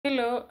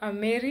Hello,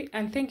 I'm Mary,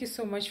 and thank you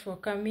so much for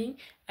coming.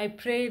 I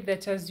pray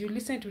that as you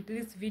listen to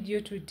this video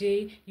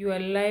today, your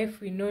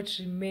life will not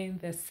remain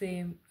the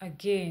same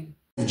again.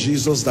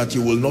 Jesus, that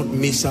you will not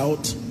miss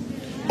out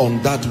on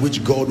that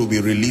which God will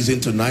be releasing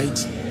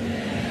tonight,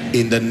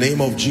 in the name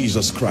of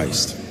Jesus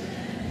Christ.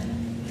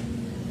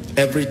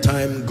 Every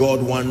time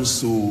God wants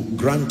to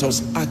grant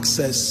us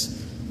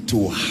access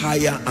to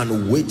higher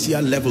and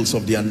weightier levels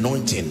of the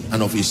anointing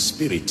and of his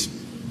spirit,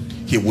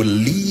 he will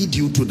lead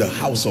you to the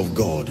house of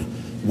God,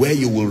 where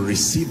you will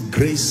receive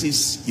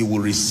graces, you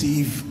will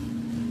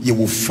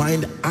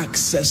find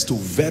access to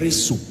very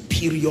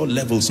superior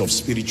levels of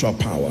spiritual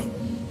power,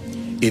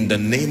 in the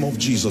name of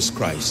Jesus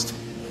Christ.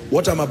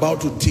 What I'm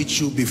about to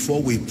teach you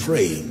before we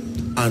pray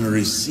and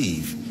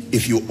receive,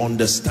 if you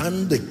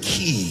understand the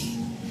key,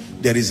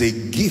 there is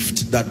a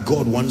gift that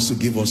God wants to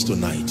give us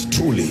tonight,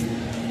 truly.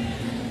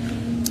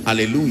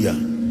 Hallelujah.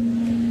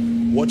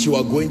 What you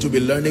are going to be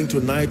learning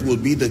tonight will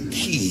be the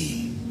key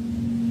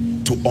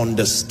to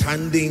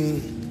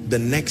understanding the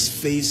next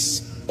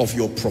phase of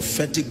your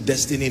prophetic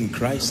destiny in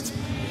Christ.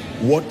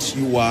 What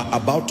you are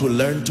about to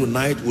learn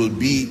tonight will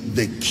be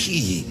the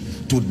key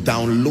to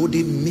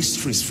downloading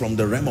mysteries from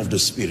the realm of the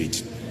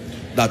spirit,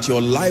 that your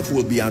life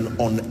will be an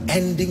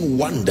unending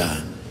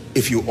wonder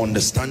if you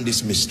understand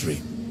this mystery.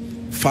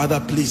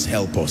 Father, please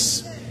help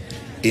us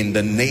in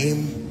the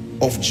name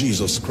of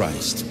Jesus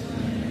Christ.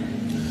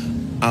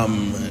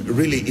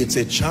 Really, it's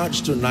a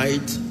charge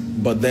tonight,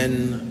 but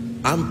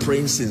then I'm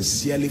praying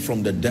sincerely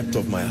from the depth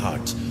of my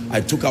heart. I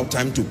took out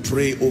time to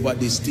pray over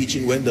this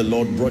teaching when the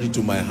Lord brought it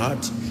to my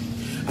heart,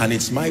 and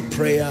it's my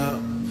prayer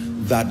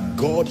that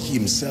God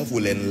himself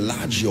will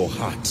enlarge your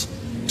heart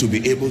to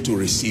be able to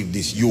receive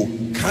this.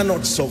 You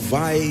cannot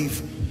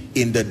survive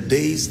in the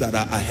days that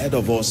are ahead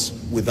of us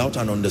without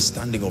an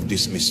understanding of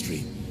this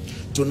mystery.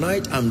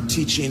 Tonight I'm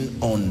teaching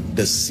on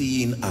the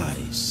seeing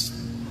eyes.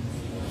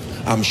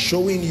 I'm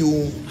showing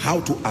you how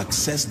to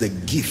access the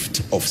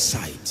gift of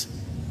sight.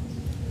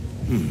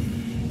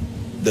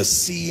 The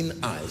seeing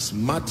eyes.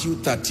 Matthew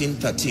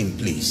 13:13,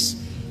 please.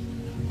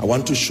 I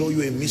want to show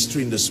you a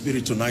mystery in the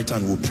spirit tonight,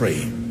 and we'll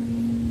pray.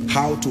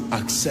 How to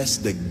access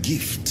the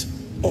gift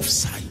of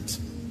sight.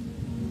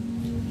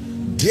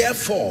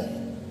 Therefore,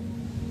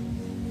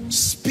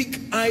 speak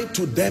I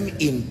to them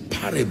in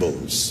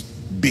parables,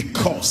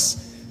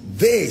 because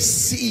they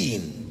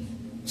seeing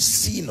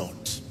see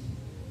not,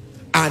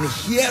 and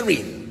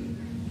hearing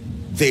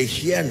they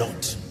hear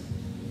not,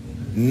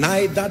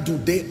 neither do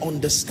they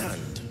understand.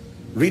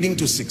 Reading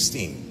to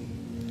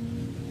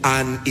 16.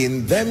 And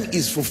in them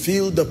is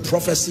fulfilled the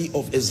prophecy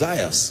of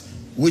Isaiah,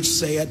 which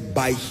saith,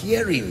 by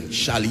hearing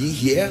shall ye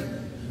hear,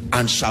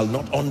 and shall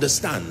not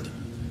understand,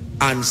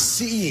 and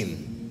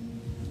seeing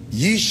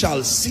ye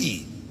shall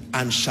see,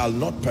 and shall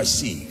not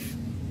perceive.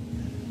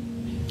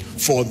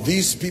 For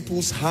these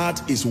people's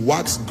heart is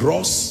waxed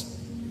gross,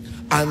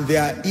 and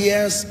their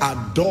ears are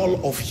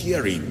dull of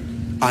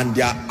hearing, and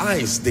their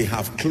eyes they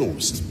have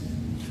closed,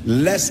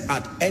 lest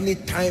at any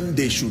time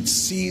they should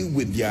see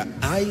with their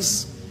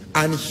eyes,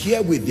 and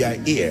hear with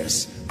their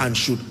ears, and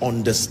should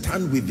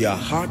understand with their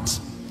heart,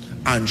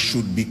 and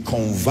should be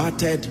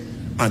converted,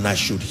 and I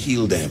should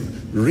heal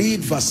them.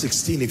 Read verse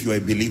 16 if you are a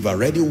believer.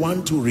 Ready?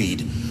 1 to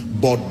read.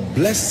 But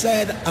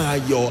blessed are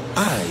your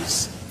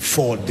eyes,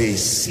 for they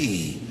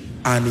see,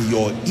 and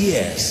your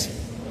ears.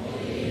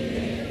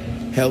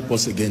 Help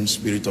us again,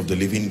 Spirit of the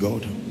living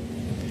God,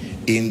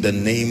 in the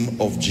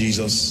name of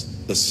Jesus,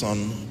 the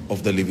Son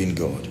of the living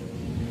God.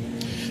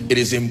 It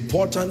is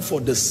important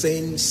for the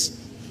saints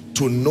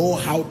to know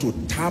how to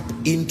tap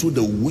into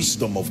the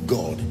wisdom of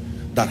God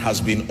that has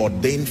been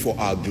ordained for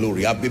our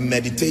glory. I've been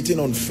meditating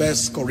on 1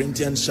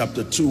 Corinthians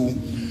chapter 2,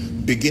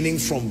 beginning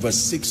from verse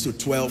 6 to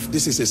 12.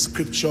 This is a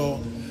scripture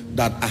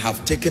that I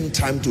have taken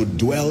time to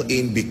dwell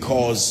in,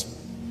 because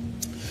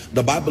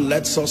the Bible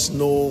lets us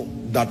know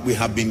that we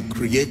have been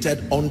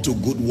created unto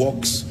good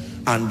works,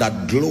 and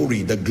that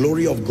glory, the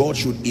glory of God,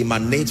 should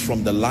emanate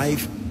from the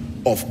life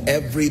of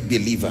every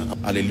believer.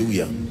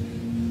 Hallelujah.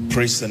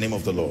 Praise the name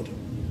of the Lord.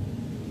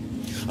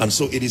 And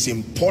so it is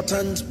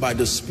important by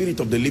the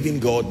Spirit of the living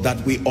God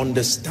that we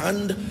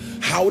understand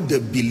how the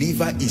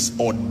believer is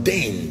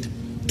ordained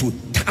to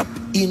tap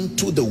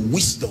into the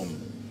wisdom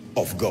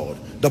of God.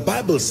 The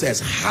Bible says,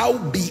 how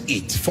be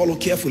it, follow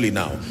carefully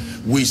now,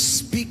 we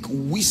speak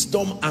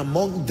wisdom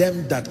among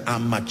them that are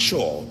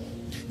mature,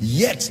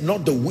 yet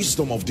not the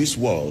wisdom of this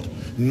world,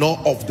 nor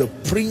of the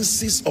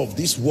princes of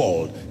this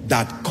world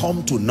that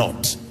come to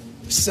naught.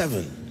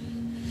 7.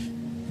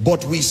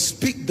 But we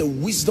speak the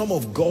wisdom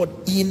of God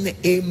in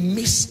a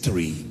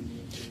mystery,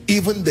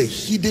 even the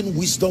hidden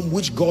wisdom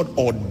which God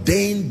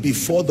ordained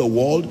before the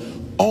world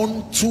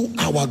unto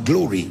our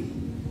glory,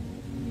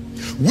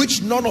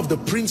 which none of the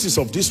princes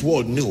of this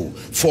world knew.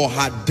 For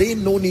had they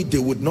known it, they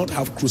would not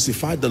have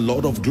crucified the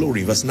Lord of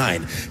glory. Verse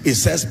 9, it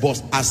says,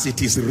 but as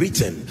it is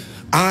written,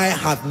 eye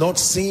hath not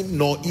seen,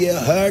 nor ear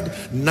heard,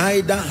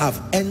 neither have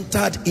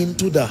entered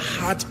into the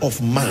heart of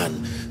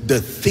man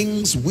the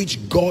things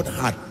which God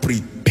had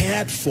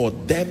prepared for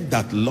them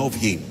that love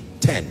him.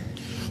 10.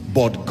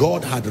 but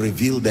God had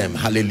revealed them.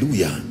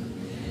 Hallelujah.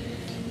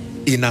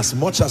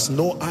 Inasmuch as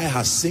no eye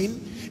has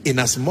seen,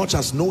 inasmuch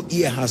as no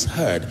ear has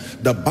heard,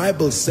 the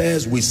Bible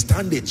says we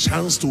stand a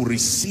chance to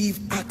receive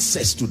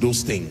access to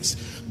those things.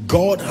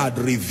 God had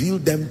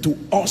revealed them to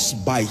us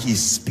by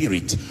his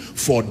Spirit,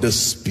 for the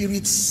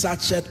Spirit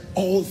searcheth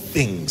all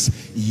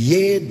things,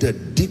 yea, the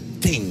deep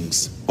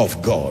things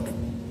of God.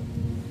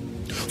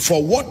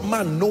 For what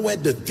man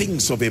knoweth the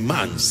things of a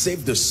man,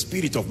 save the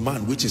spirit of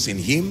man which is in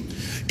him?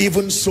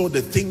 Even so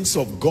the things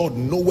of God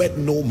knoweth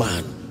no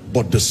man,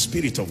 but the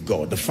Spirit of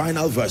God. The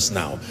final verse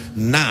now.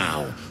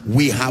 Now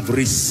we have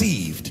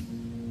received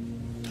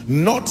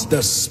not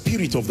the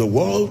spirit of the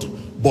world,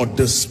 but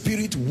the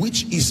Spirit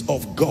which is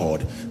of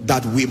God,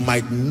 that we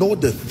might know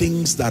the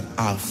things that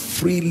are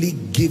freely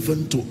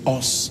given to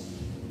us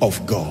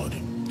of God.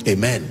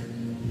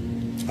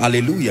 Amen.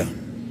 Hallelujah.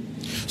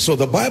 So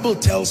the Bible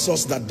tells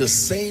us that the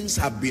saints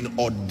have been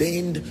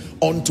ordained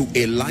unto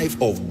a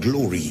life of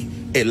glory,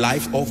 a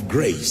life of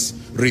grace.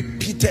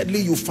 Repeatedly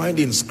you find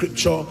in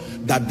scripture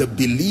that the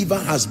believer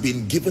has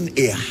been given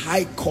a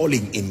high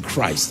calling in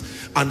Christ,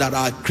 and that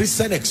our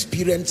Christian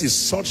experience is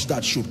such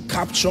that should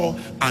capture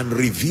and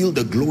reveal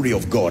the glory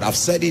of God. I've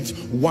said it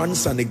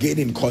once and again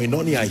in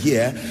Koinonia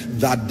here,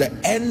 that the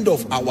end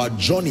of our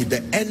journey,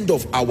 the end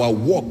of our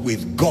walk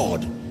with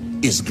God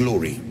is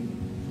glory.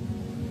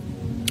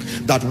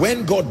 That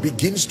when God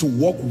begins to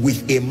walk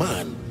with a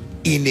man,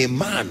 in a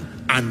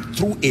man, and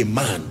through a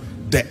man,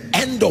 the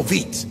end of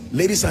it,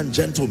 ladies and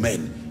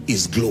gentlemen,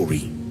 is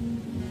glory.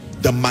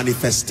 The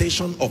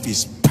manifestation of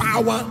his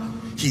power,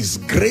 his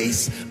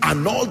grace,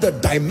 and all the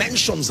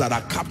dimensions that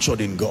are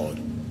captured in God.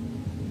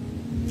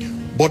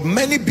 But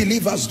many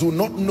believers do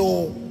not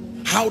know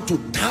how to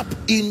tap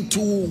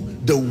into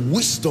the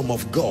wisdom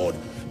of God,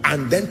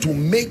 and then to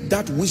make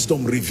that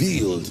wisdom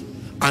revealed.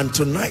 And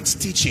tonight's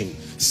teaching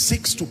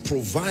seeks to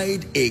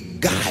provide a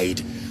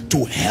guide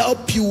to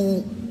help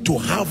you to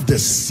have the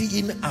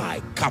seeing eye,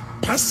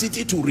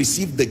 capacity to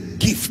receive the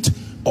gift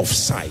of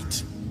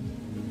sight.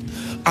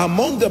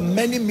 Among the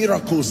many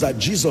miracles that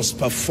Jesus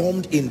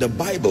performed in the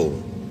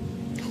Bible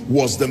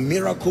was the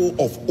miracle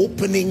of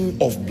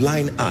opening of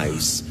blind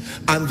eyes.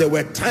 And there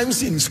were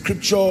times in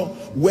scripture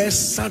where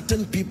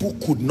certain people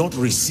could not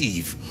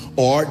receive,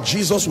 or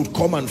Jesus would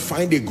come and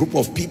find a group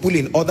of people.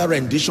 In other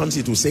renditions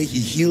it will say he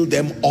healed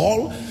them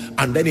all,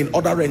 and then in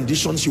other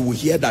renditions you will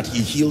hear that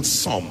he healed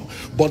some.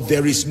 But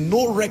there is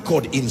no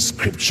record in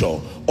scripture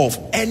of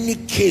any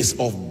case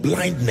of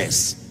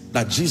blindness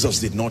that Jesus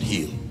did not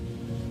heal.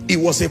 It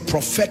was a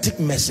prophetic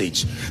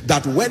message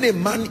that when a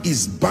man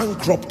is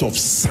bankrupt of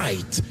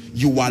sight,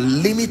 you are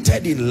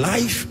limited in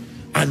life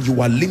and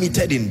you are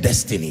limited in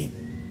destiny.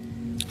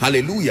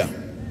 Hallelujah.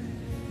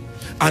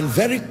 And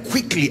very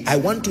quickly I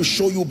want to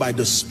show you by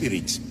the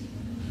Spirit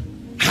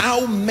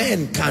how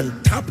men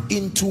can tap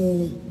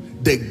into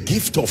the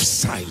gift of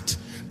sight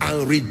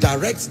and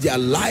redirect their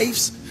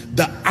lives.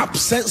 The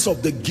absence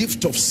of the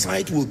gift of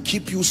sight will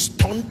keep you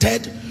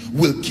stunted,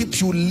 will keep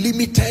you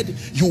limited.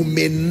 You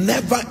may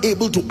never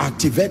able to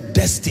activate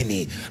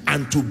destiny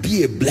and to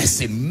be a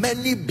blessing.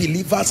 Many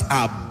believers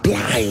are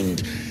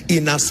blind.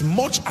 In as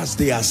much as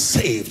they are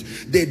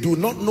saved, they do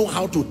not know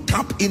how to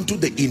tap into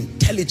the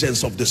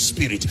intelligence of the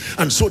Spirit.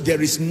 And so there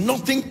is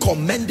nothing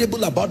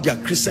commendable about their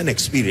Christian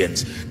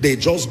experience. They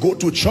just go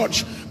to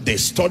church, they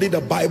study the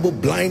Bible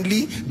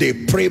blindly, they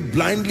pray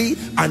blindly,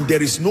 and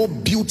there is no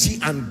beauty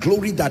and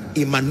glory that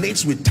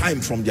emanates with time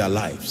from their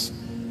lives.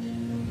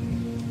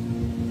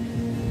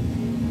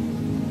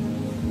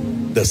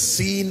 The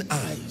seeing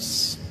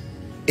eyes.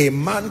 A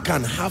man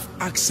can have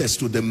access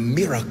to the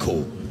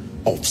miracle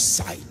of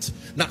sight.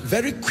 Now,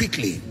 very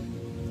quickly,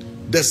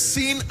 the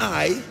seeing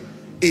eye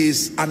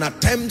is an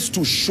attempt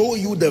to show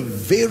you the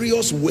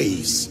various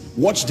ways,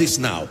 watch this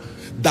now,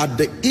 that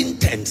the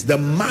intent, the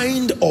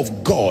mind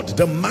of God,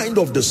 the mind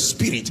of the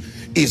Spirit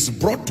is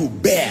brought to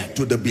bear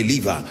to the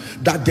believer.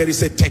 That there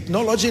is a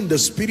technology in the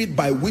Spirit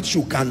by which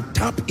you can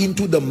tap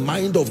into the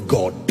mind of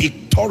God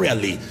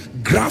pictorially,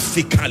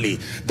 graphically,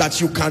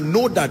 that you can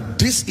know that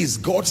this is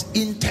God's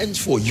intent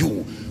for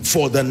you,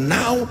 for the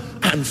now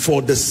and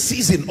for the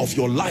season of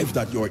your life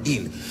that you're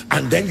in.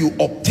 And then you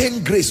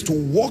obtain grace to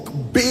walk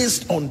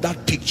based on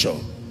that picture.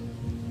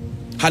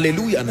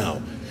 Hallelujah.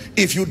 Now,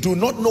 if you do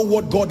not know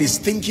what God is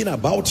thinking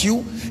about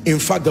you, in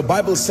fact the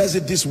Bible says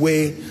it this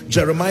way,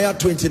 Jeremiah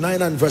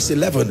 29 and verse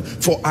 11,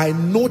 for I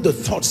know the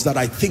thoughts that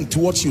I think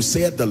towards you,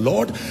 saith the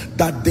Lord,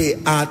 that they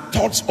are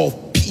thoughts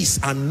of peace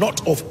and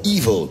not of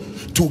evil,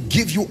 to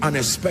give you an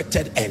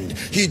expected end.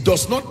 He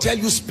does not tell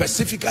you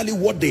specifically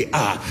what they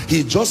are.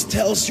 He just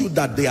tells you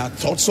that they are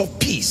thoughts of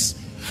peace.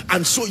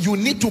 And so you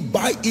need to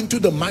buy into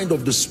the mind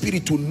of the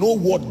Spirit to know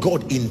what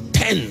God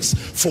intends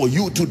for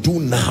you to do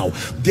now.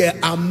 There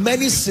are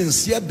many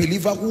sincere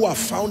believers who have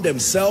found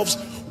themselves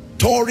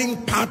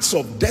touring parts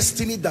of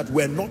destiny that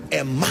were not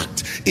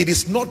earmarked. It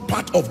is not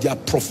part of their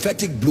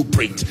prophetic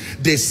blueprint.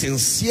 They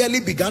sincerely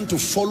began to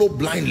follow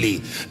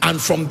blindly, and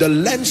from the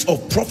lens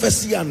of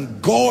prophecy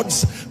and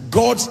God's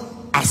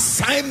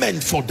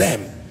assignment for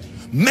them,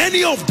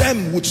 Many of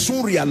them would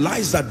soon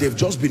realize that they've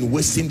just been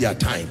wasting their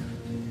time,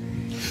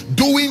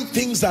 doing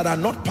things that are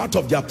not part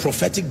of their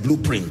prophetic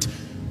blueprint,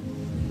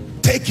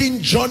 taking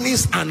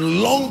journeys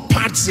and long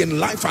paths in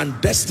life and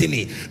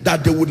destiny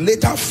that they would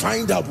later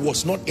find out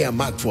was not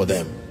earmarked for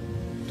them.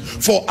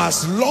 For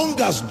as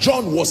long as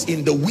John was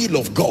in the will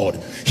of God,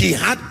 he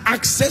had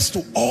access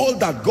to all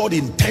that God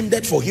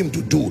intended for him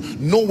to do.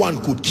 No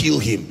one could kill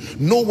him.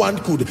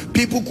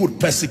 People could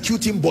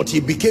persecute him, but he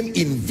became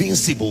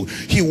invincible.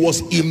 He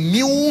was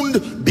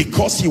immune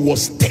because he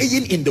was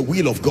staying in the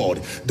will of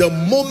God. The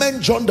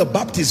moment John the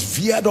Baptist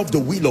veered off the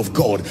will of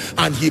God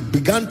and he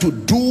began to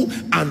do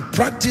and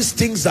practice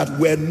things that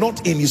were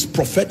not in his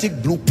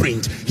prophetic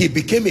blueprint, he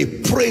became a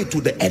prey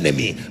to the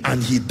enemy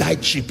and he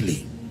died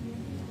cheaply.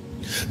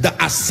 The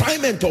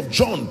assignment of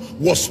John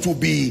was to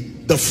be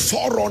the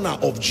forerunner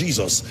of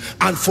Jesus,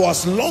 and for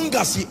as long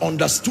as he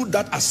understood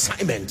that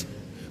assignment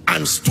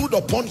and stood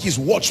upon his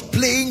watch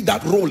playing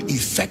that role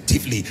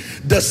effectively,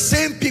 the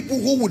same people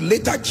who would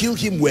later kill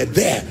him were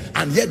there,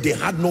 and yet they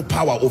had no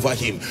power over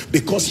him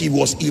because he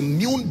was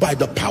immune by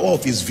the power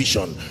of his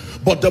vision.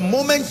 But the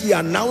moment he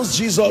announced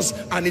Jesus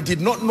and he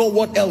did not know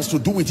what else to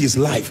do with his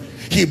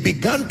life, he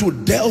began to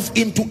delve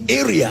into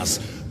areas,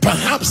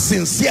 perhaps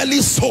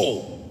sincerely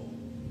so,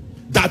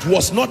 that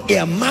was not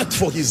earmarked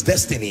for his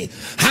destiny.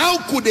 How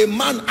could a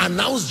man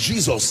announce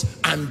Jesus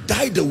and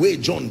die the way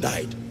John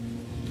died?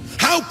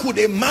 How could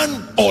a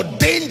man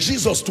ordain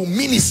Jesus to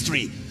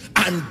ministry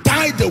and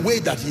die the way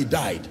that he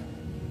died?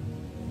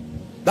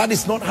 That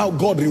is not how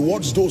God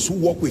rewards those who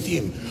walk with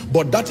him.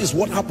 But that is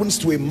what happens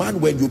to a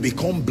man when you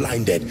become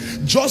blinded.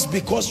 Just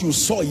because you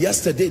saw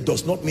yesterday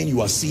does not mean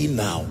you are seeing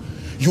now.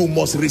 You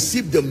must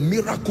receive the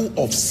miracle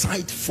of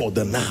sight for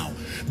the now.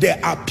 There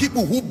are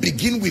people who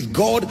begin with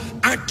God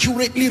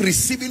accurately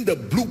receiving the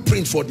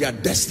blueprint for their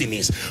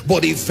destinies,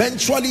 but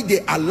eventually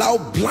they allow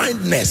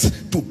blindness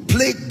to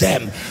plague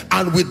them,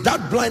 and with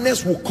that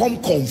blindness will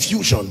come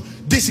confusion.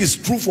 This is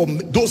true for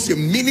those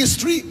in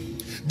ministry,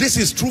 this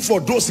is true for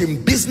those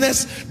in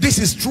business, this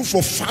is true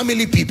for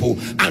family people.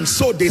 And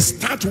so they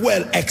start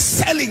well,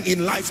 excelling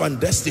in life and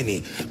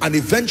destiny, and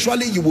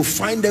eventually you will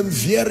find them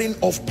veering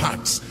off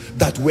paths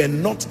that were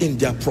not in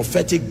their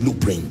prophetic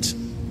blueprint.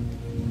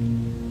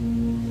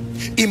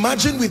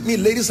 Imagine with me,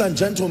 ladies and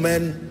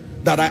gentlemen,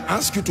 that I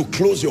ask you to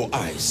close your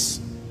eyes,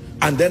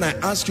 and then I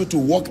ask you to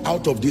walk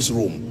out of this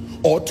room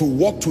or to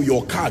walk to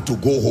your car to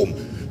go home.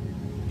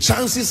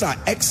 Chances are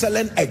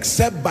excellent,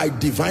 except by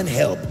divine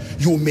help,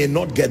 you may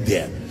not get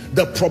there.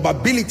 The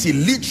probability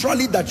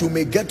literally that you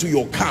may get to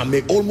your car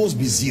may almost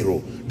be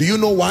zero. Do you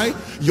know why?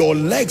 Your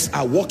legs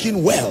are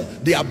working well.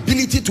 The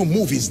ability to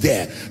move is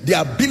there.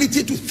 The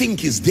ability to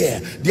think is there.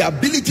 The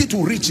ability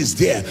to reach is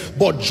there.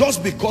 But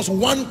just because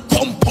one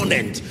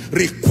component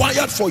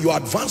required for your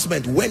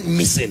advancement went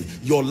missing,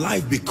 your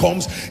life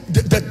becomes...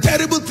 The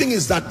terrible thing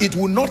is that it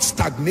will not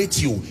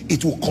stagnate you.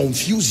 It will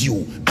confuse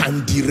you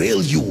and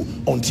derail you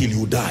until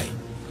you die.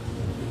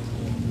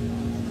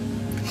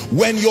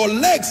 When your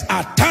legs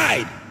are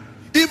tied,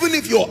 even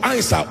if your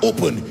eyes are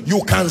open,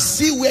 you can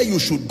see where you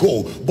should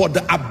go, but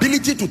the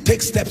ability to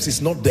take steps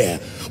is not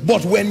there.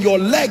 But when your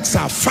legs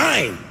are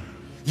fine,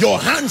 your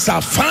hands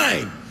are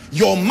fine,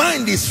 your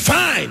mind is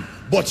fine,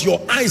 but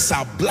your eyes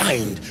are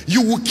blind,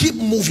 you will keep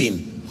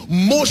moving.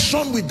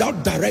 Motion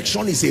without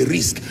direction is a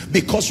risk,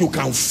 because you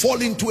can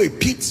fall into a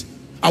pit.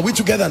 Are we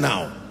together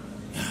now?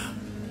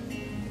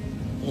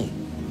 Yeah.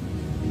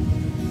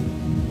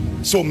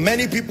 So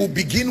many people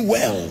begin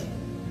well.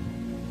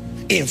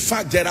 In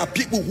fact, there are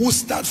people who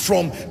start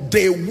from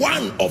day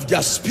one of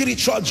their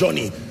spiritual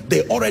journey.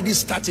 They already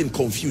start in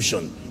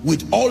confusion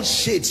with all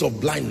shades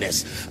of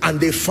blindness, and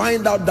they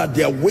find out that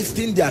they are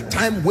wasting their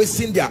time,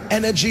 wasting their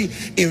energy,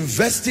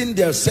 investing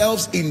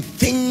themselves in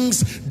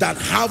things that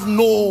have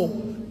no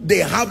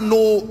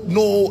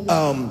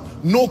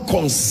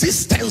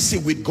consistency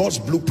with God's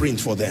blueprint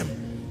for them.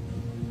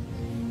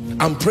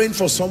 I'm praying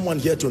for someone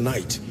here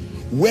tonight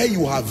where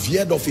you have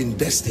veered off in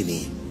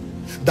destiny,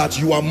 that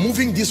you are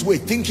moving this way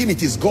thinking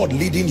it is God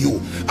leading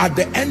you. At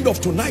the end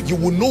of tonight, you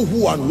will know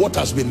who and what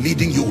has been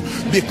leading you.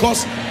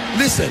 Because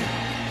listen,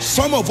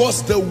 some of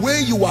us, the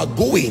way you are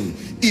going,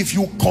 if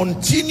you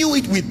continue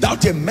it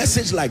without a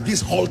message like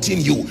this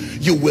halting you,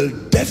 you will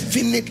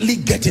definitely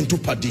get into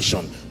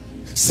perdition.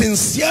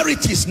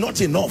 Sincerity is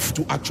not enough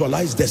to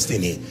actualize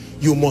destiny.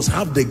 You must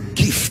have the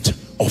gift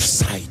of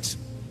sight.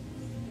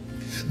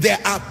 There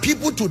are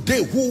people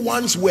today who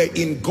once were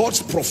in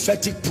God's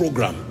prophetic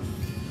program.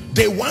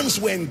 They once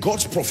were in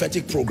God's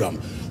prophetic program.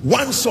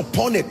 Once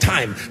upon a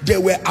time, they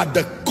were at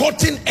the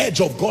cutting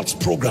edge of God's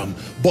program,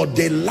 but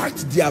they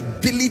lacked the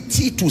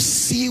ability to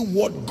see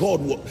what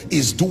God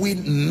is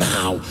doing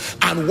now.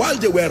 And while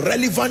they were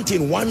relevant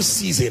in one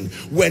season,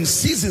 when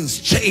seasons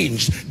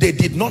changed, they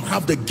did not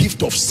have the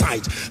gift of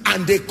sight,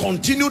 and they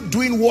continued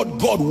doing what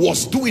God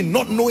was doing,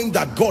 not knowing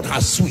that God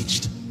has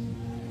switched.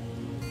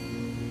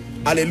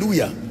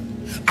 Hallelujah.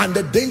 And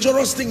the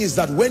dangerous thing is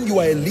that when you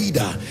are a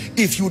leader,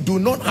 if you do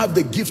not have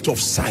the gift of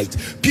sight,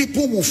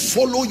 people will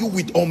follow you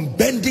with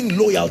unbending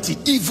loyalty,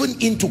 even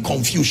into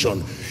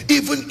confusion.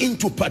 even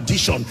into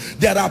perdition.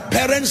 There are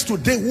parents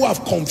today who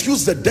have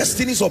confused the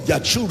destinies of their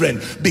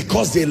children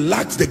because they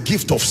lacked the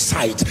gift of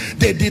sight.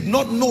 They did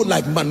not know,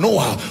 like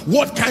Manoah,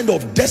 what kind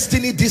of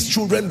destiny these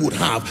children would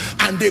have,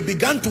 and they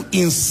began to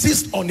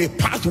insist on a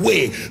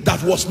pathway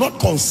that was not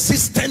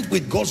consistent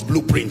with God's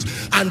blueprint,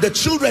 and the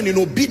children in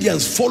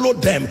obedience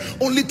followed them,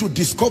 only to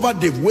discover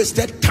they've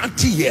wasted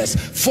 30 years,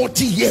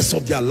 40 years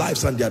of their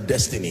lives and their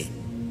destiny.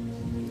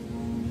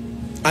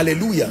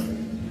 Hallelujah.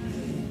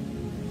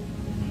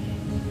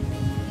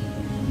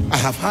 I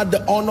have had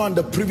the honor and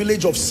the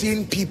privilege of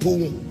seeing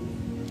people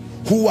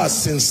who are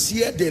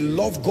sincere, they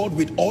love God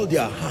with all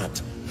their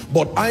heart,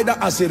 but either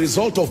as a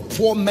result of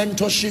poor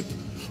mentorship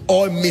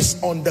or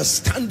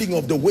misunderstanding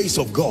of the ways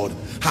of God,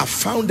 have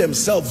found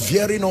themselves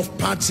veering off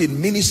paths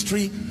in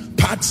ministry,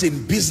 paths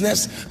in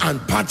business, and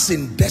paths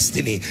in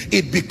destiny.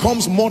 It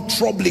becomes more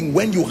troubling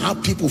when you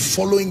have people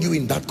following you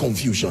in that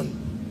confusion.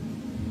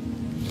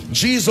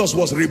 Jesus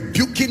was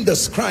rebuking the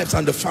scribes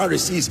and the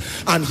Pharisees,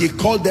 and he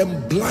called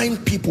them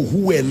blind people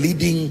who were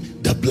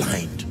leading the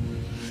blind.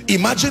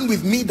 Imagine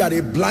with me that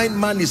a blind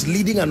man is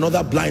leading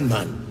another blind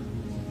man.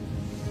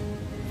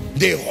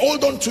 They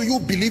hold on to you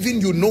believing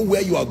you know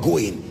where you are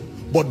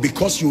going, but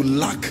because you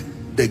lack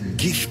the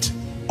gift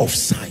of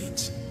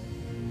sight.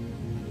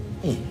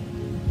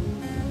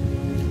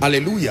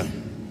 Hallelujah.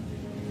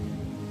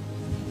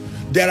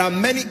 There are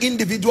many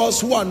individuals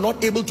who are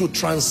not able to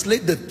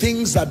translate the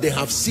things that they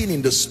have seen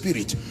in the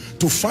spirit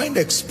to find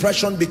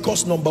expression,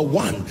 because number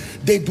one,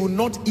 they do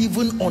not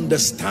even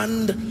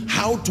understand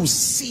how to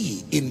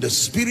see in the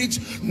spirit,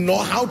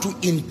 nor how to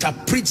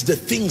interpret the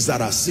things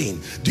that are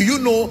seen. Do you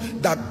know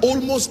that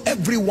almost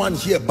everyone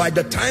here, by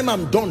the time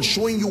I'm done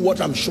showing you what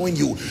I'm showing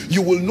you,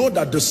 you will know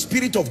that the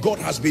Spirit of God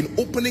has been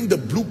opening the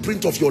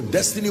blueprint of your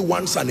destiny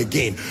once and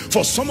again.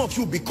 For some of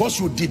you, because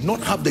you did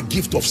not have the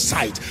gift of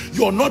sight,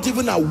 you're not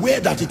even aware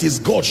that it is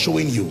God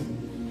showing you.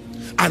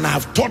 And I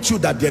have taught you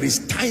that there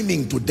is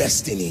timing to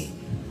destiny.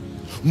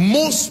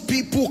 Most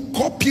people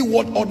copy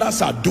what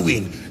others are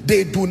doing.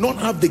 They do not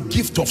have the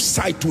gift of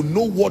sight to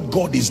know what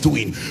God is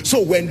doing.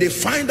 So when they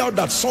find out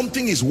that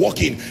something is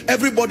working,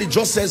 everybody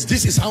just says,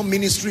 this is how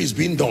ministry is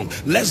being done,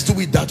 let's do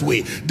it that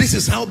way. This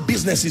is how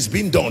business is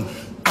being done.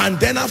 And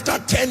then after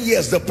 10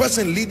 years, the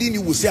person leading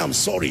you will say, I'm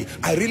sorry,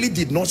 I really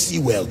did not see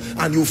well.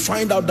 And you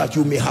find out that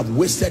you may have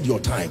wasted your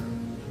time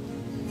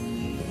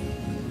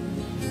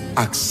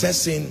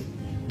accessing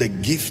the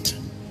gift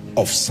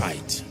of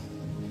sight.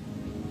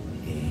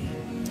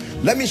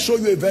 Let me show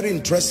you a very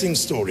interesting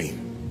story.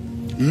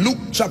 Luke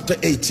chapter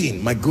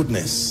 18, my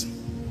goodness.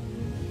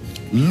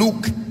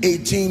 Luke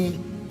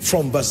 18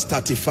 from verse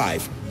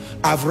 35.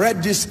 I've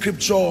read this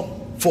scripture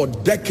for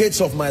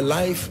decades of my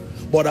life,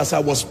 but as I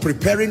was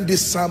preparing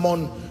this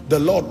sermon, the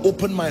Lord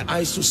opened my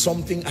eyes to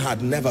something I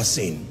had never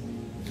seen.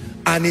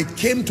 And it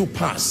came to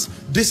pass,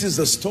 this is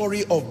the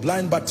story of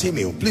blind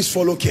Bartimaeus. Please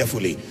follow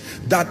carefully.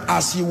 That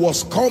as he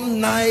was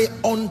come nigh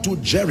unto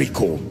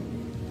Jericho,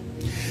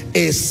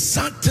 a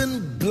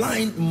certain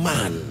blind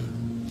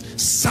man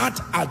sat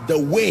at the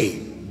way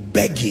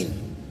begging.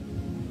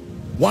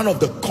 One of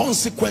the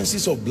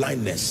consequences of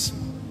blindness,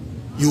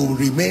 you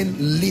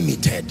remain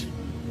limited.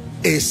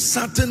 A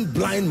certain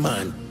blind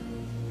man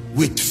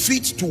with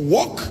feet to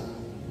walk,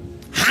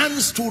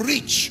 hands to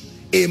reach,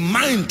 a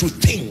mind to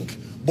think,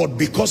 but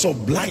because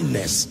of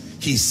blindness,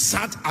 he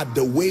sat at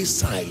the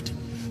wayside.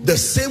 The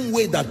same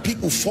way that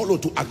people follow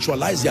to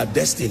actualize their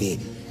destiny.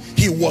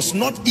 He was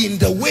not in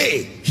the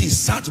way, he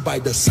sat by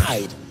the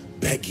side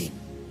begging.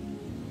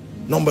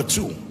 Number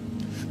two,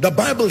 the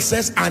Bible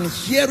says, and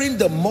hearing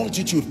the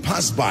multitude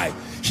pass by,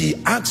 he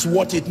asked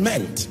what it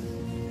meant.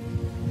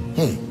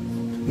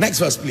 Next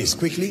verse please,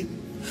 quickly.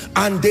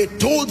 And they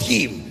told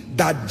him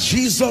that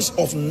Jesus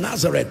of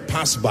Nazareth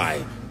passed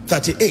by.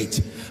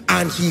 38.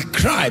 And he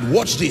cried,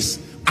 watch this,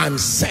 and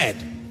said,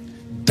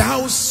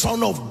 thou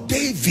son of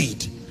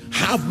David,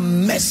 have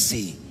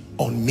mercy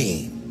on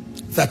me.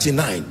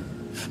 39.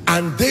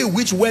 And they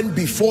which went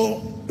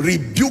before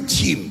rebuked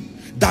him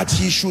that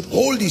he should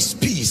hold his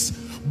peace,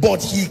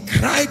 but he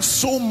cried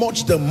so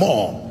much the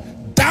more,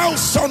 thou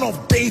son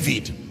of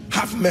David,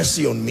 have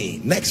mercy on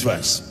me. Next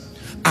verse.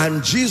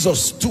 And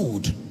Jesus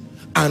stood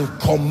and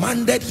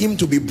commanded him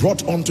to be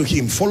brought unto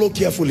him. Follow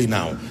carefully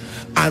now.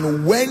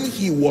 And when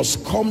he was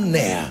come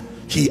near,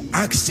 he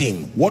asked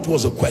him, what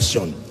was the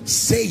question?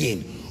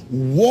 Saying,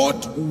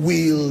 what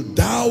will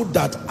thou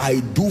that I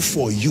do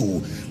for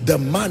you? The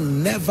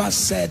man never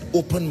said,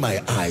 open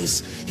my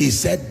eyes. He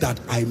said, that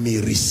I may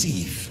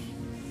receive.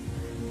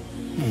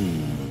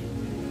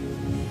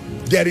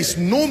 There is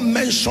no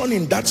mention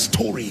in that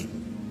story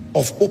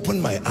of open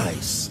my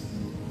eyes.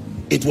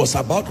 It was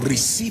about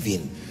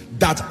receiving,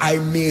 that I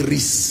may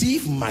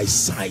receive my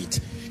sight.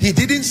 He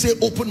didn't say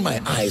open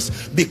my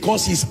eyes,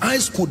 because his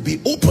eyes could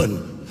be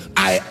open.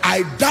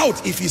 I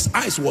doubt if his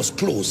eyes was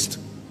closed.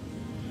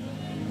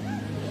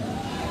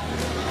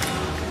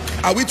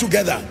 Are we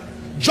together?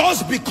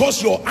 Just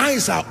because your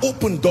eyes are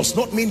open does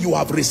not mean you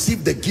have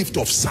received the gift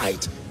of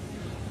sight.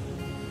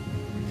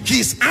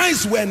 His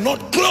eyes were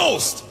not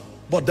closed,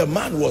 but the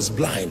man was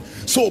blind.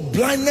 So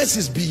blindness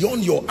is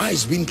beyond your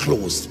eyes being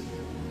closed.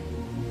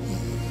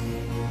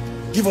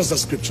 Give us the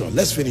scripture.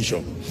 Let's finish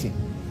up.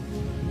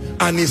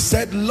 And he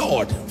said,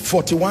 Lord,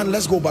 41,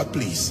 let's go back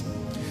please,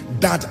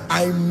 that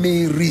I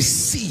may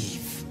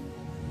receive.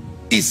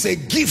 It's a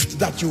gift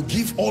that you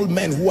give all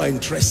men who are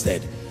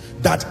interested,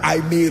 that I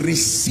may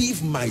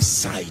receive my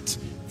sight.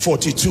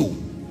 42.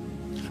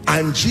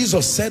 And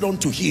Jesus said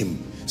unto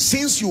him,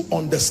 since you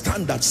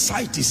understand that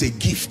sight is a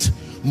gift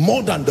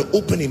more than the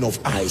opening of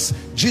eyes,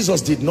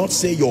 Jesus did not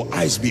say your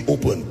eyes be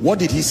open. What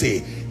did he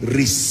say?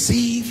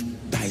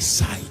 Receive thy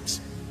sight.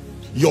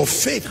 Your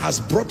faith has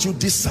brought you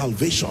this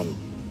salvation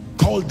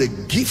called the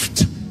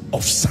gift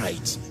of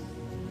sight.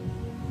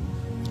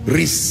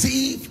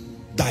 Receive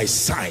thy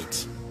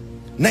sight.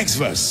 Next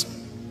verse,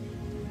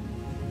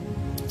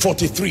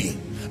 43.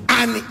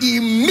 And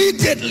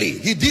immediately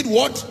he did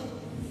what?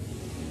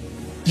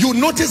 You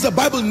notice the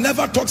Bible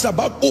never talks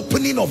about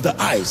opening of the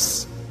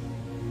eyes.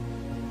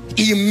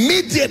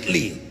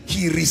 Immediately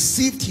he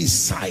received his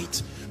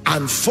sight,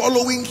 and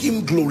following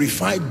him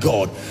glorified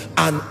God.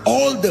 And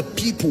all the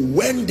people,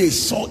 when they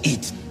saw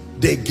it,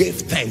 they gave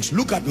thanks.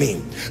 Look at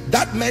me.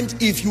 That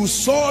meant if you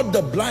saw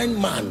the blind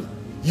man,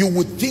 you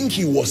would think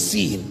he was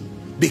seeing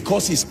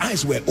because his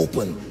eyes were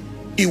open.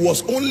 It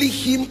was only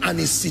him and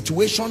his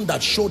situation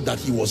that showed that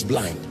he was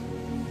blind.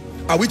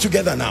 Are we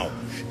together now?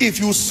 If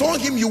you saw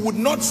him, you would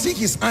not see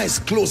his eyes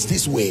closed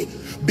this way,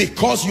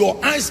 because your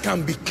eyes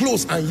can be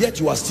closed and yet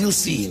you are still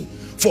seeing.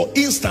 For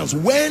instance,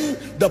 when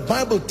the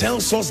Bible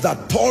tells us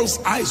that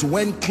Paul's eyes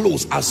went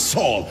closed as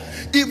Saul,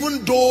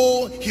 even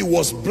though he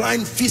was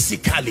blind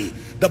physically,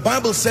 the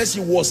Bible says he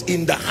was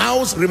in the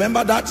house.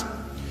 Remember that?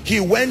 He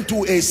went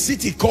to a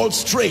city called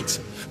Straight,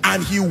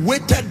 and he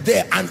waited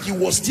there, and he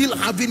was still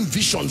having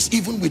visions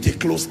even with the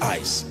closed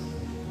eyes.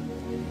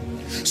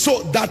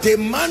 So that a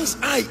man's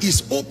eye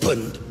is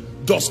opened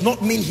does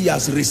not mean he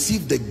has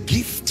received the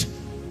gift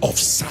of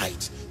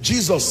sight.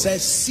 Jesus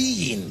says,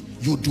 seeing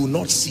you do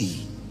not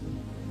see,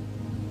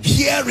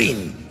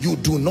 hearing you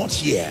do not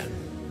hear.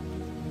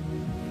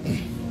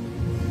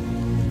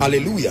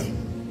 Hallelujah.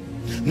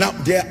 Now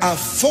there are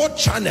 4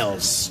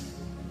 channels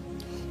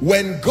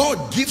when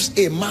God gives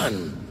a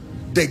man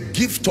the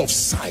gift of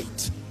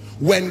sight.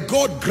 When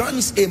God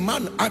grants a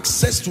man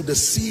access to the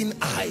seeing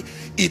eye,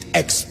 it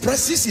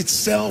expresses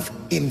itself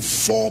in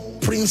 4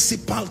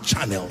 principal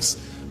channels.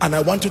 And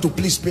I want you to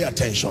please pay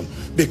attention,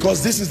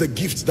 because this is the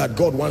gift that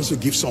God wants to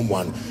give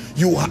someone.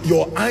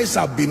 Your eyes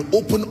have been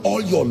open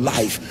all your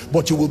life,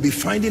 but you will be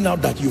finding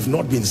out that you've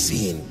not been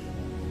seeing.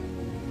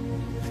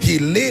 He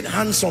laid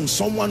hands on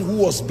someone who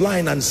was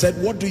blind and said,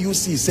 what do you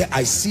see? He said,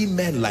 I see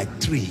men like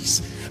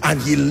trees.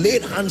 And he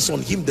laid hands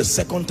on him the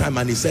second time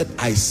and he said,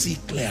 I see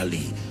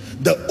clearly.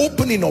 The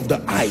opening of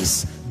the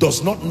eyes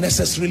does not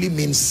necessarily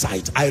mean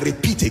sight. I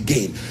repeat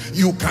again,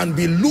 you can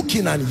be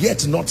looking and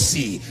yet not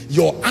see.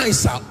 Your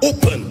eyes are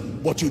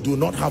open, but you do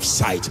not have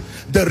sight.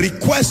 The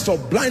request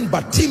of blind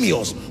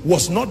Bartimaeus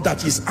was not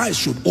that his eyes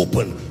should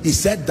open. He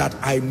said that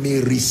I may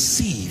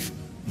receive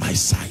my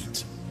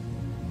sight.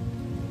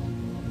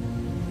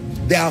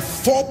 There are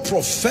 4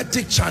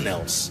 prophetic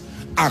channels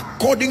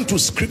according to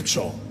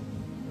scripture.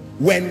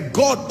 When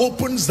God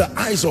opens the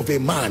eyes of a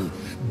man,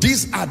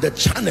 these are the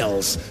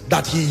channels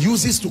that he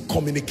uses to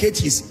communicate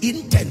his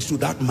intent to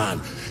that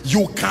man.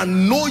 You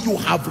can know you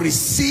have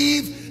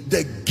received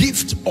the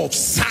gift of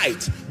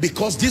sight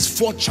because these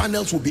 4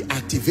 channels will be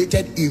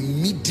activated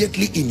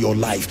immediately in your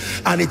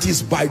life, and it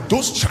is by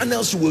those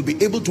channels you will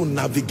be able to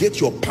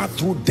navigate your path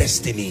through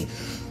destiny,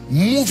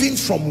 moving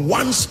from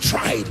one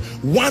stride,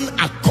 one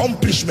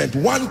accomplishment,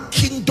 one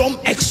kingdom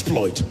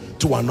exploit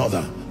to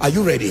another. Are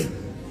you ready?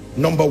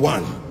 Number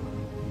 1,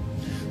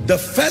 the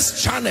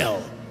first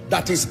channel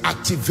that is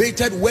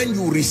activated when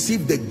you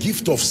receive the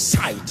gift of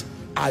sight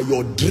are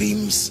your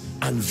dreams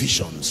and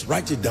visions.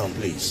 Write it down,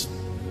 please.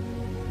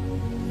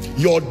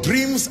 Your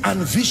dreams and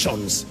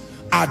visions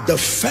are the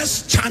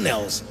first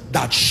channels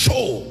that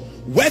show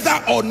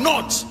whether or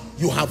not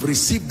you have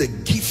received the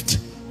gift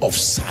of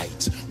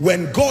sight.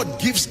 When God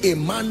gives a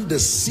man the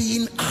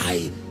seeing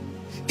eye,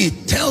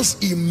 it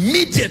tells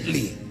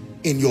immediately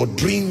in your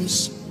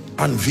dreams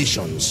and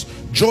visions.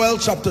 Joel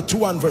chapter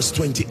 2 and verse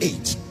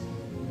 28.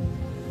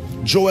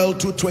 Joel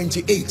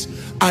 2:28.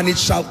 And it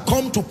shall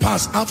come to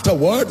pass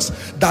afterwards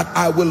that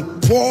I will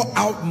pour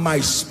out my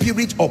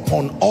spirit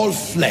upon all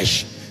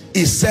flesh.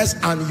 It says,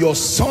 and your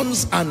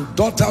sons and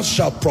daughters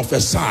shall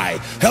prophesy.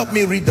 Help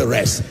me read the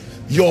rest.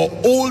 Your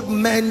old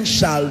men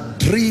shall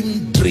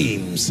dream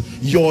dreams,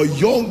 your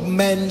young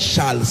men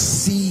shall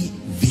see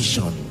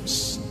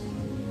visions.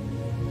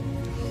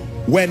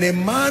 When a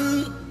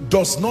man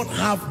does not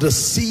have the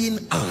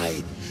seeing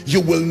eye, you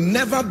will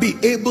never be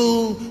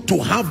able to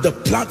have the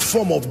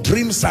platform of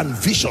dreams and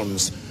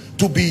visions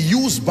to be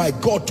used by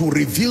God to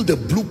reveal the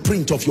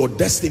blueprint of your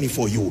destiny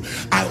for you.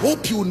 I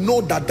hope you know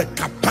that the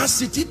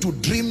capacity to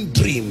dream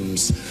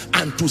dreams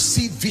and to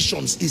see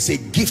visions is a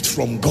gift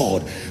from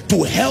God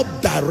to help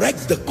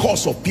direct the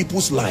course of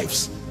people's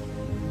lives.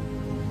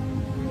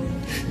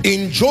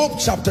 In Job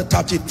chapter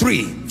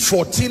 33,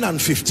 14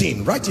 and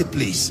 15, write it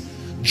please.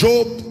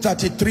 Job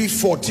 33,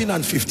 14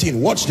 and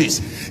 15. Watch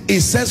this. It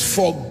says,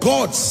 for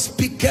God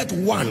speaketh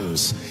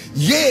once,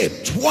 yea,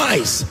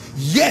 twice,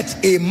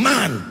 yet a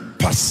man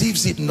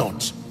perceives it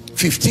not.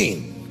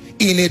 15.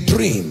 In a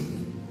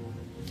dream,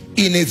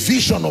 in a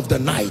vision of the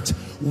night,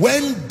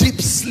 when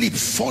deep sleep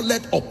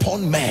falleth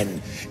upon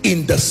man,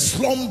 in the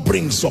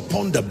slumberings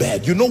upon the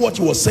bed. You know what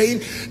he was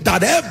saying?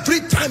 That every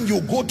time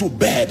you go to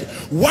bed,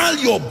 while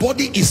your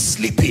body is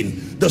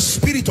sleeping, the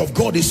Spirit of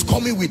God is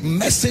coming with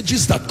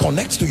messages that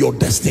connects to your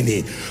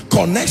destiny,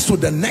 connects to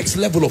the next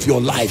level of your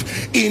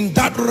life. In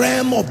that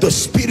realm of the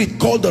Spirit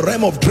called the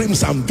realm of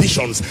dreams and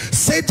visions,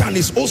 Satan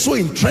is also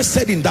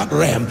interested in that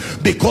realm,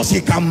 because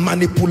he can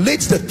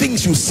manipulate the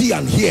things you see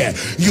and hear.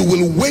 You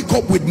will wake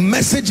up with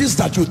messages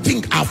that you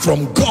think are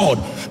from God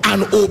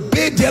and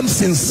obey them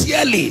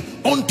sincerely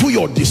unto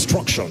your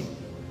destruction.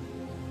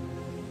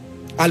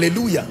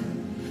 Hallelujah.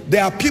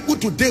 There are people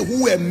today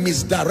who were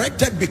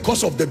misdirected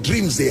because of the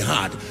dreams they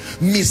had,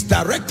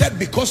 misdirected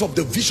because of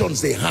the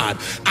visions they had,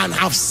 and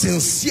have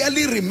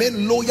sincerely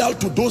remained loyal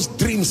to those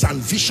dreams and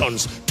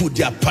visions to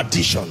their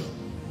perdition.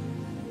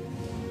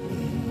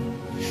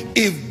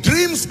 If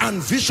dreams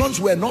and visions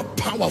were not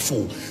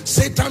powerful,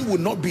 Satan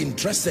would not be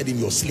interested in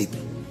your sleep.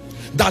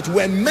 That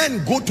when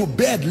men go to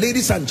bed,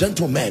 ladies and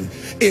gentlemen,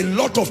 a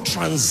lot of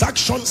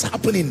transactions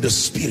happen in the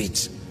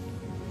spirit.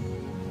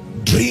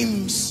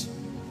 Dreams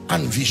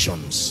and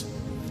visions.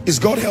 Is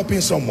God helping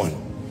someone?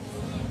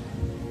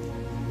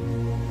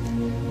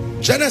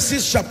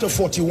 Genesis chapter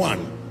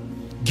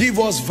 41, give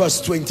us verse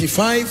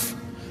 25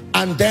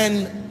 and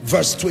then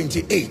verse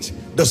 28,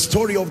 the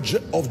story of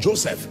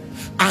Joseph.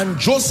 And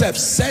Joseph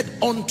said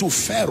unto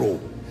Pharaoh,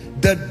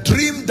 the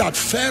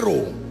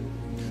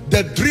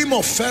dream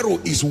of Pharaoh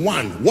is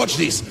one. Watch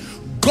this.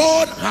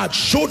 God had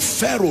showed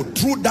Pharaoh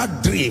through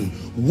that dream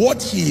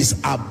what he is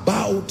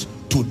about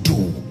to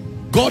do.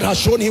 God has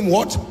shown him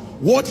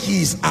what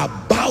he is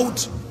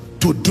about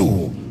to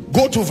do.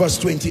 Go to verse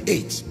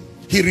 28.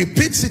 He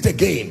repeats it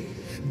again.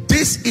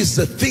 This is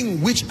the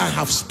thing which I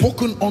have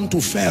spoken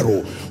unto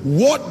Pharaoh.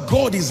 What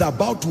God is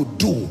about to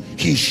do,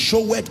 he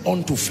showeth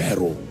unto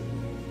Pharaoh.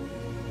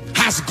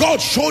 Has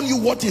God shown you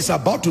what he's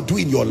about to do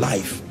in your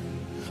life?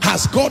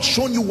 Has God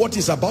shown you what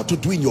he's about to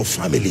do in your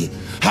family?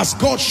 Has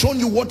God shown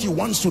you what he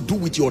wants to do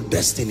with your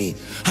destiny?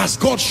 Has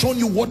God shown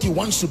you what he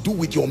wants to do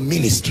with your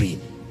ministry?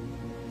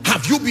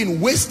 Have you been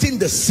wasting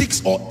the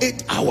 6 or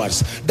 8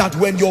 hours that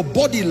when your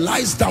body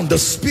lies down, the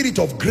Spirit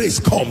of grace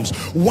comes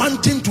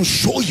wanting to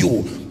show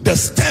you the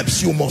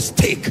steps you must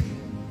take?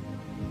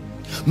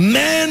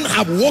 Men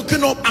have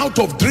woken up out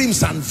of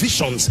dreams and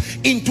visions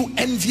into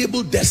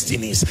enviable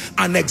destinies.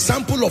 An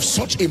example of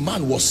such a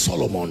man was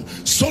Solomon.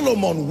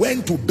 Solomon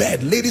went to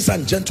bed, ladies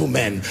and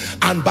gentlemen,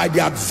 and by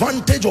the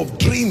advantage of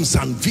dreams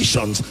and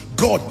visions,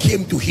 God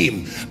came to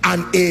him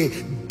and a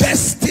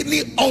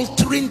destiny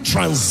altering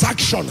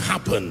transaction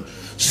happened.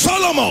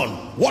 Solomon,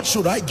 what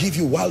should I give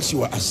you whilst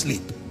you are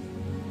asleep?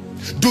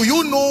 Do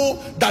you know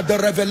that the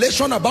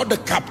revelation about the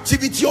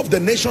captivity of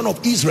the nation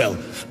of Israel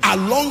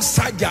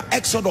alongside their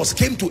exodus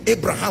came to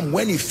Abraham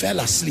when he fell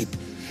asleep?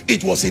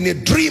 It was in a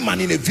dream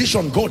and in a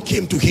vision God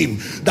came to him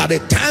that a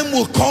time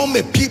will come,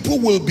 a people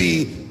will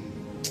be...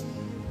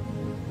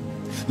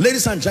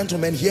 Ladies and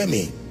gentlemen, hear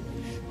me.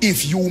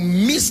 If you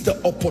miss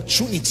the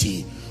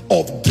opportunity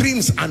of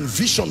dreams and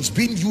visions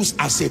being used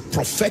as a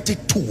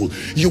prophetic tool,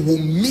 you will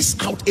miss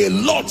out a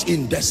lot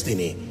in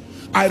destiny.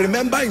 I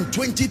remember in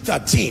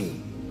 2013,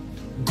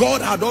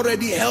 God had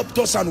already helped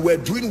us and we're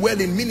doing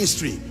well in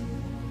ministry.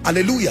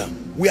 Hallelujah.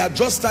 We had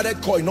just started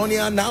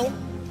Koinonia now,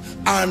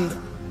 and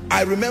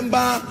I remember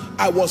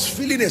I was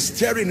feeling a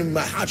stirring in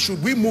my heart.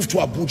 Should we move to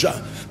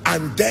Abuja?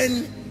 And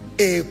then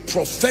a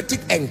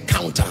prophetic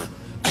encounter,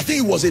 I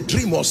think it was a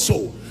dream or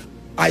so.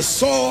 I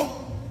saw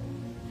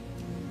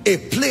a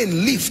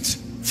plane lift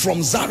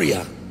from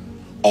Zaria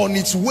on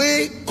its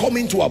way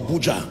coming to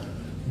Abuja.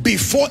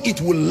 Before it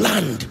will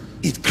land,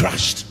 it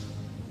crashed.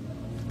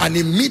 And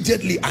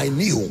immediately I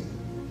knew,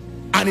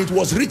 and it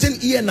was written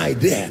here and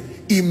there,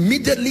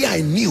 immediately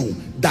I knew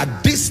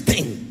that this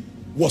thing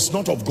was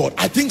not of God.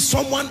 I think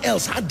someone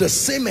else had the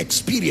same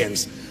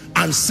experience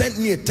and sent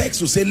me a text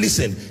to say,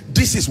 listen,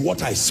 this is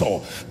what I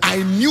saw.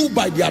 I knew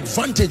by the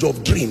advantage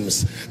of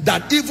dreams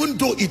that even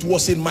though it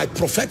was in my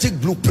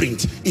prophetic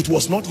blueprint, it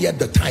was not yet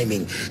the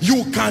timing.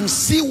 You can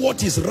see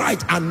what is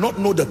right and not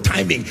know the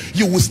timing.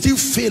 You will still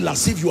feel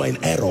as if you are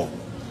in error.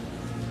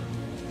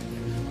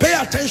 Pay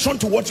attention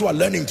to what you are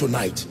learning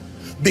tonight,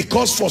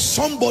 because for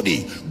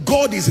somebody,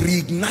 God is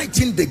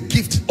reigniting the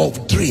gift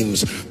of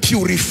dreams,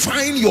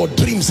 purifying your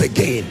dreams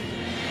again.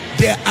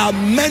 There are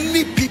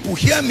many people,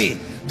 hear me,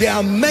 there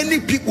are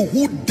many people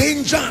who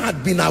danger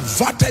had been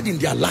averted in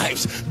their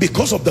lives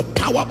because of the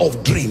power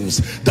of dreams,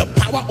 the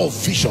power of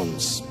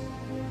visions.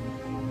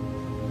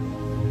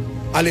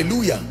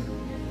 Hallelujah.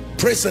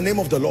 Praise the name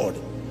of the Lord.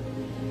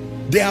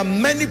 There are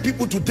many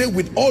people today,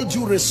 with all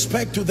due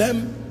respect to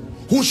them,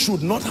 who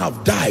should not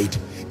have died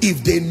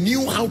if they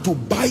knew how to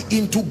buy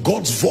into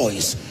God's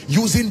voice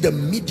using the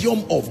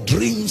medium of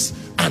dreams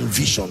and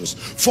visions.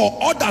 For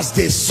others,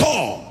 they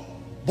saw,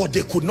 but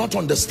they could not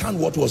understand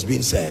what was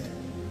being said.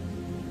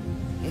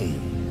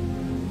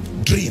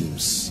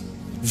 Dreams,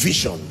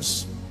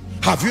 visions.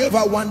 Have you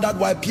ever wondered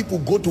why people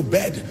go to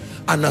bed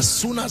and as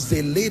soon as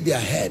they lay their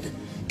head,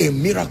 a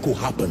miracle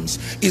happens?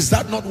 Is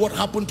that not what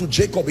happened to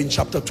Jacob in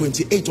chapter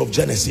 28 of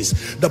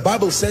Genesis? The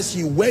Bible says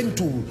he went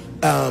to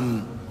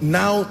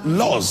now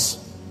Luz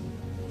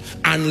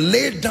and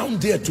laid down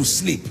there to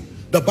sleep.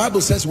 The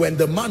Bible says when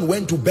the man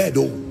went to bed,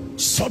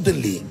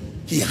 suddenly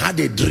he had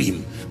a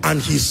dream and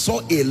he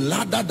saw a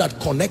ladder that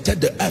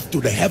connected the earth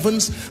to the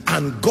heavens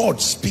and God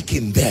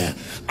speaking there.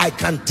 I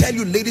can tell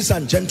you, ladies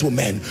and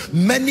gentlemen,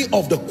 many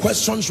of the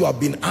questions you have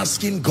been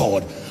asking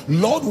God,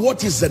 Lord,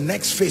 what is the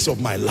next phase of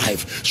my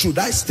life? Should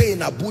I stay in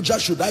Abuja?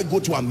 Should I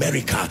go to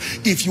America?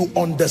 If you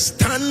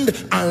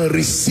understand and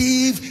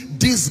receive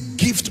this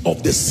gift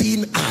of the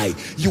seeing eye,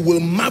 you will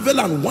marvel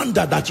and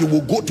wonder that you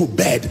will go to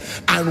bed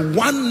and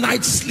one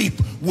night's sleep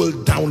will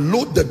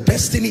download the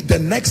destiny, the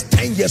next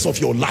 10 years of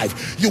your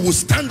life. You will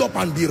stand up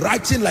and be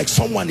writing like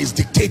someone is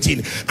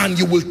dictating, and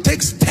you will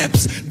take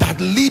steps that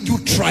lead you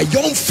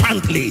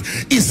triumphantly.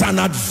 It's an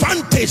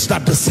advantage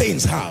that the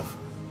saints have.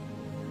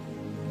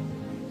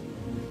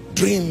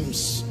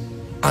 Dreams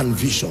and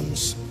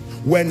visions.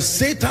 When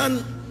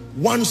Satan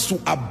wants to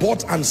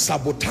abort and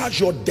sabotage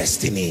your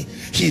destiny,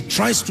 he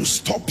tries to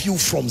stop you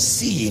from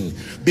seeing,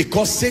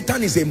 because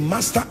Satan is a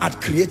master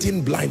at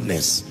creating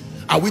blindness.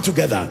 Are we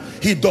together?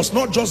 He does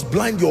not just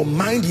blind your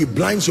mind, he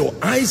blinds your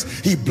eyes,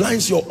 he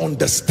blinds your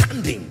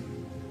understanding.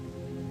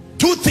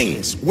 Two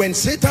things: when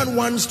Satan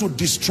wants to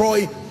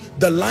destroy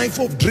the life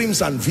of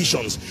dreams and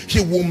visions,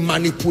 he will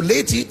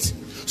manipulate it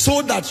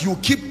so that you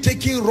keep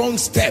taking wrong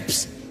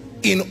steps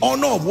in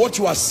honor of what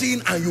you are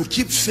seeing and you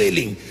keep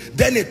failing.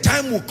 Then a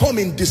time will come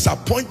in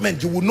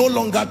disappointment, you will no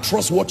longer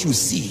trust what you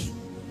see.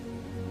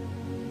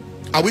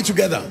 Are we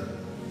together?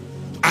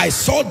 I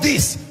saw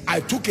this, I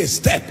took a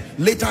step,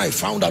 later I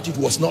found out it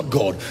was not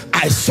God.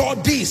 I saw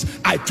this,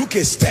 I took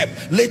a step,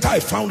 later I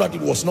found out it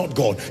was not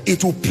God.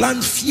 It will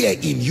plant fear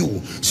in you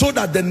so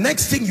that the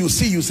next thing you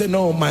see, you say,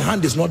 no, my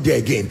hand is not there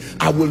again,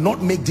 I will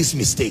not make this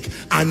mistake.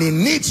 And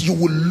in it you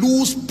will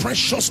lose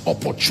precious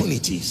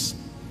opportunities.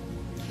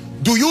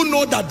 Do you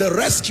know that the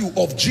rescue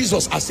of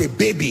Jesus as a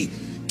baby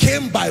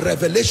came by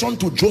revelation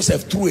to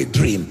Joseph through a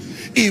dream?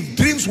 If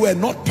dreams were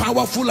not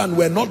powerful and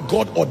were not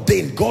God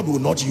ordained, God will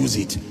not use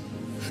it.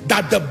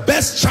 That the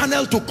best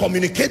channel to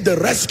communicate the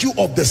rescue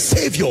of the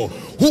Savior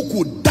who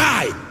could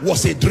die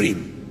was a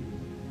dream.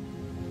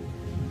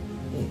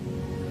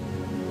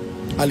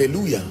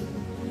 Hallelujah.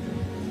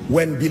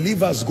 When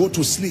believers go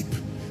to sleep,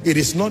 it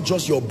is not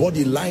just your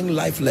body lying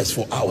lifeless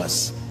for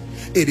hours.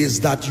 It is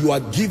that you are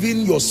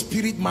giving your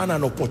spirit man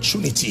an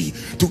opportunity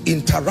to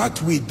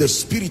interact with the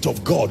Spirit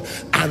of God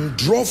and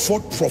draw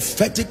forth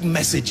prophetic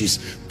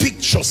messages,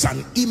 pictures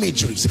and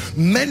imageries.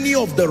 Many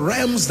of the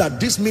realms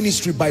that this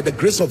ministry by the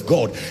grace of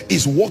God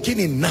is walking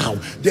in now,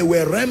 there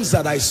were realms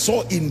that I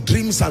saw in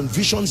dreams and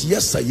visions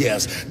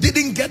yesteryears.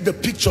 Didn't get the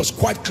pictures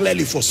quite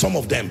clearly for some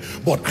of them,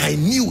 but I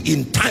knew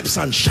in types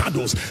and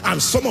shadows,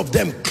 and some of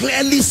them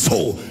clearly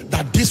saw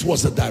that this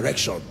was the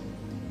direction.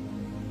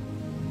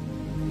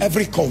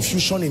 Every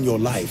confusion in your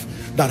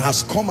life that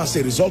has come as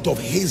a result of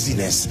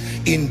haziness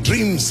in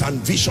dreams and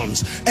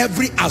visions,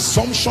 every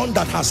assumption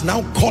that has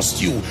now cost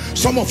you,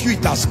 some of you,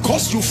 it has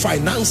cost you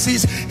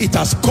finances, it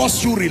has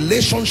cost you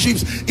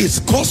relationships, it's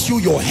cost you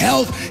your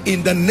health.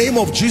 In the name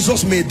of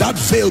Jesus, may that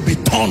veil be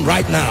torn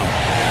right now.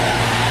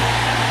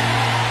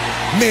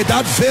 May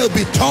that veil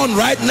be torn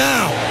right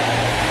now.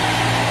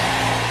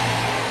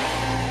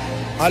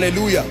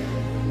 Hallelujah.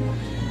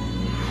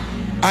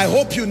 I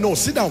hope you know.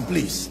 Sit down,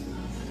 please.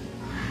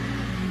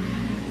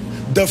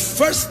 The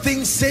first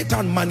thing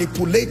Satan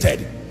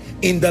manipulated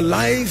in the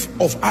life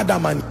of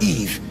Adam and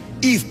Eve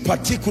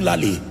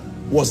particularly,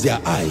 was their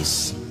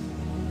eyes.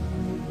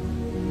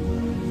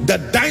 The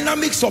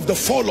dynamics of the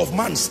fall of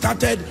man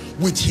started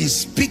with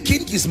his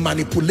speaking, his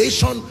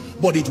manipulation,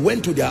 but it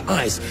went to their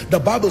eyes. The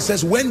Bible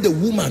says when the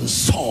woman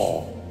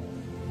saw,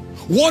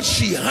 what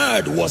she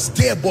heard was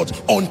there, but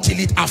until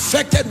it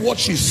affected what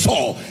she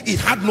saw, it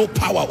had no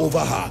power over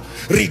her.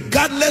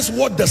 Regardless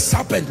what the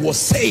serpent was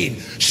saying,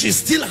 she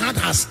still had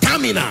her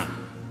stamina,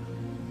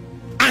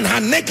 and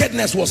her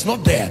nakedness was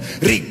not there,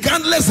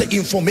 regardless the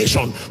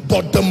information.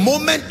 But the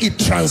moment it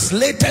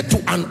translated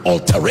to an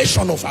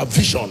alteration of her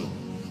vision,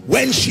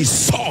 when she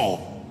saw,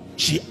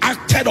 she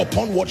acted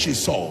upon what she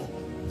saw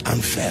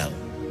and fell.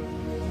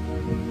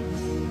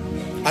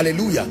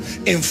 Hallelujah.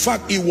 In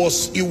fact, it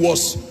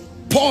was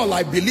Paul,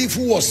 I believe,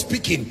 who was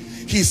speaking.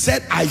 He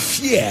said, I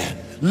fear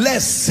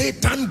lest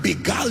Satan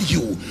beguile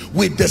you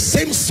with the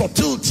same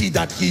subtlety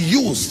that he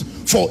used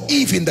for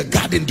Eve in the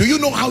garden. Do you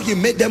know how he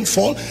made them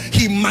fall?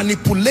 He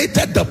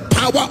manipulated the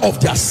power of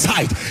their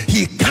sight.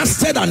 He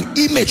casted an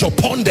image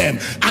upon them,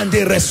 and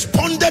they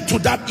responded to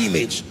that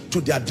image to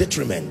their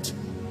detriment.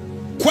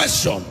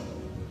 Question: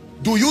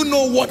 do you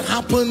know what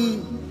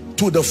happened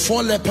to the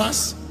 4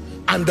 lepers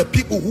and the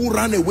people who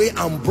ran away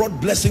and brought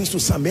blessings to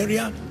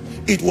Samaria,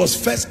 it was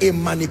first a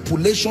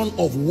manipulation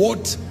of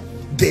what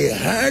they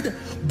heard,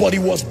 but it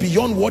was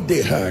beyond what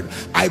they heard.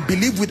 I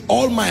believe with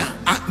all my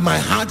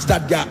heart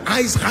that their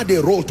eyes had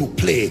a role to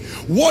play.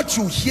 What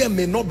you hear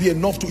may not be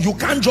enough to, you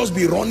can't just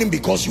be running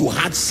because you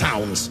heard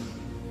sounds.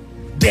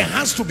 There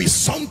has to be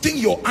something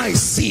your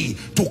eyes see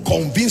to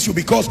convince you,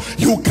 because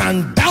you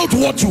can doubt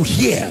what you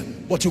hear,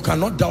 but you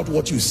cannot doubt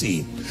what you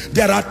see.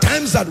 There are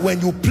times that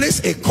when you place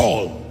a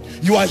call,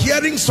 you are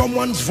hearing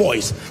someone's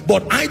voice,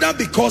 but either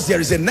because there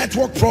is a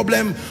network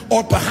problem,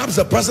 or perhaps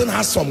the person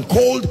has some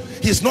cold,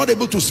 he's not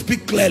able to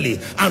speak clearly,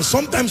 and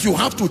sometimes you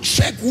have to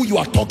check who you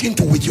are talking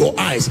to with your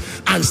eyes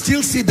and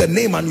still see the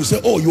name, and you say,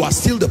 oh, you are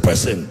still the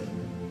person.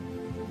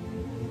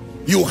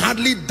 You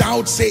hardly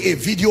doubt, say, a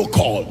video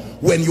call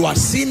when you are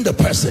seeing the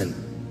person.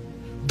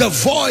 The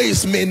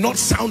voice may not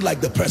sound like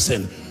the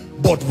person,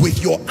 but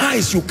with your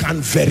eyes you can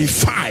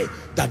verify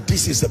that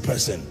this is the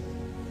person.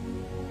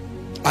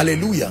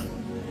 Hallelujah.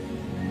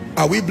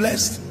 Are we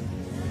blessed?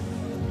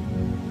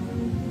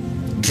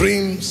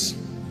 Dreams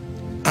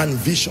and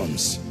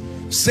visions.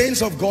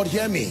 Saints of God,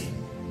 hear me.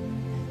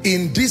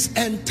 In this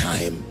end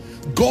time,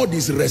 God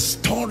is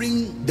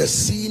restoring the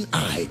seeing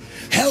eye,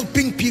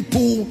 helping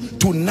people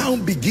to now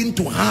begin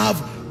to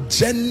have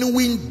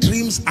genuine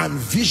dreams and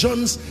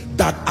visions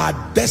that are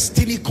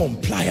destiny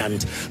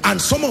compliant.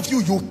 And some of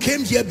you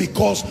came here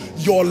because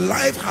your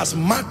life has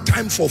marked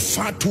time for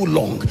far too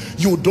long.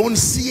 You don't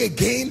see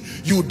again,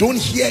 you don't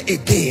hear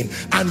again,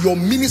 and your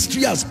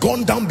ministry has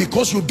gone down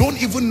because you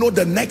don't even know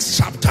the next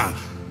chapter.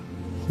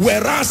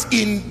 Whereas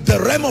in the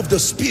realm of the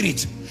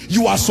spirit,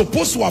 you are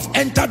supposed to have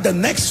entered the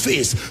next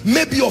phase,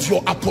 maybe of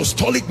your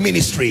apostolic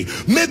ministry,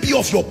 maybe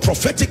of your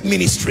prophetic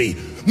ministry,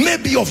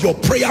 maybe of your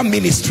prayer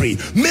ministry,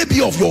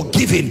 maybe of your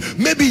giving,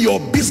 maybe your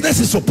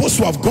business is supposed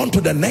to have gone to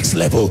the next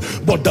level,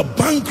 but the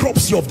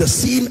bankruptcy of the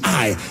seeing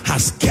eye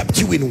has kept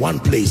you in one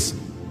place.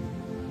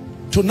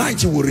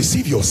 Tonight you will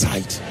receive your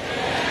sight.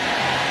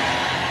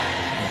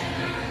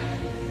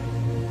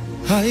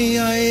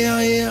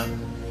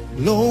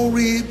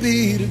 Glory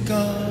be to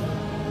God.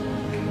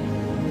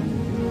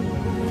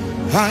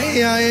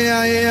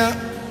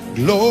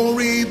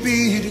 Glory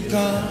be to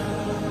God.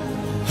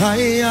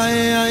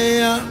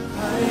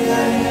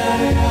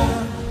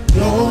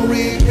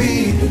 Glory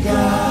be to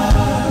God.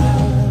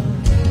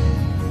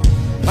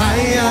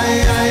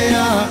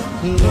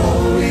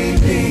 Glory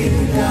be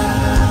to God.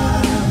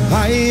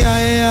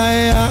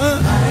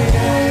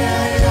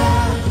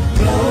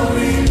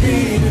 Glory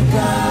be to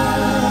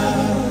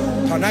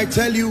God. Can I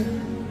tell you,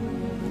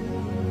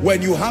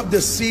 when you have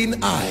the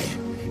seeing eye,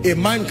 a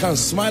man can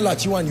smile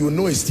at you and you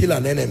know he's still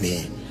an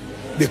enemy,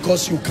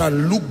 because you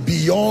can look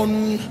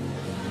beyond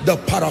the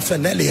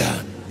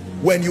paraphernalia.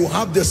 When you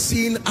have the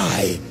seeing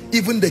eye,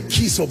 even the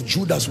keys of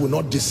Judas will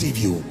not deceive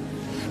you.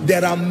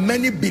 There are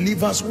many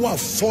believers who have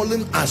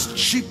fallen as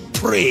cheap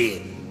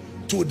prey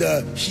to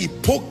the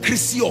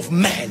hypocrisy of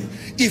men.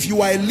 If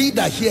you are a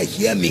leader here,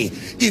 hear me.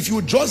 If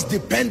you just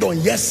depend on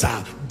yes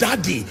sir,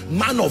 daddy,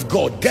 man of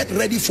God, get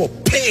ready for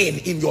pain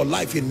in your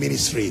life in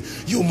ministry.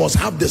 You must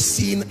have the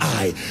seeing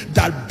eye,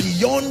 that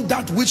beyond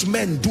that which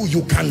men do,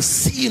 you can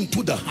see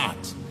into the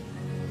heart.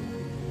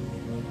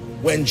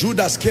 When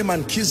Judas came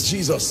and kissed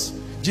Jesus,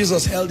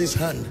 Jesus held his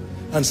hand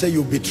and said,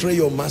 you betray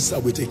your master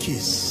with a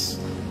kiss.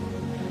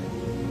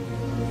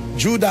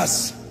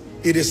 Judas,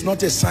 it is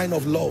not a sign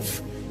of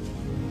love.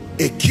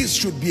 A kiss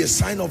should be a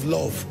sign of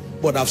love,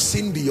 but I've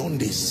seen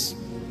beyond this.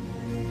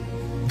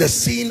 The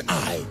seeing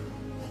eye.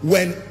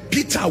 When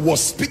Peter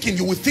was speaking,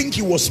 you would think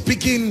he was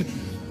speaking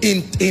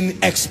in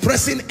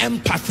expressing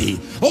empathy.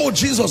 Oh,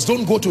 Jesus,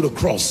 don't go to the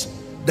cross.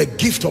 The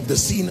gift of the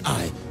seeing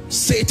eye.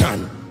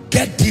 Satan,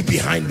 get thee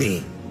behind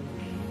me.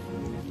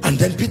 And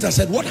then Peter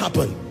said, what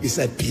happened? He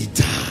said,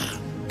 Peter,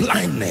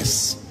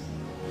 blindness.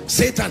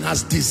 Satan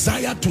has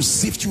desired to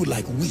sift you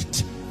like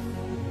wheat.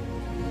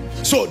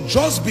 So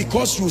just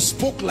because you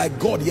spoke like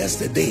God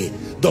yesterday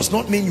does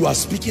not mean you are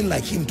speaking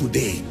like him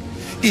today.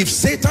 If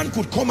Satan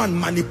could come and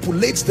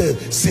manipulate the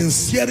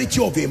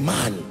sincerity of a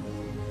man,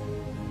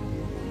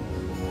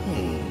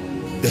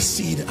 the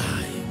seeing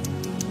eye.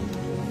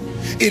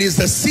 It is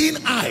the seeing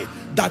eye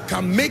that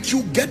can make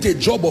you get a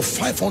job of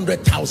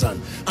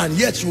 500,000, and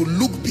yet you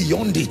look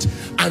beyond it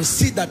and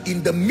see that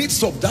in the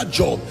midst of that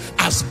job,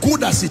 as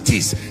good as it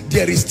is,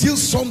 there is still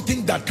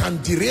something that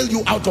can derail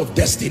you out of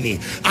destiny,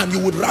 and you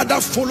would rather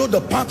follow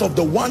the path of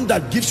the one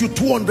that gives you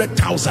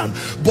 200,000,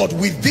 but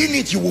within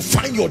it you will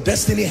find your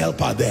destiny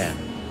helper there.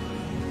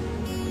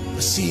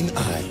 The seeing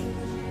eye.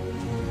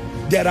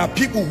 There are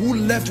people who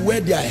left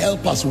where their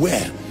helpers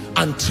were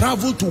and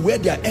traveled to where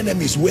their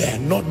enemies were,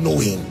 not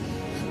knowing.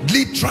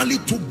 Literally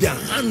took their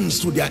hands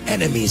to their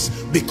enemies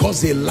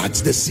because they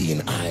lacked the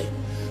seeing eye.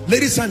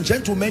 Ladies and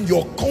gentlemen,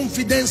 your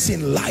confidence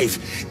in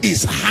life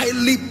is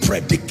highly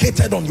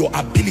predicated on your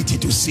ability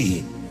to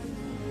see.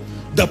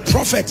 The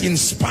prophet, in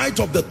spite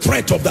of the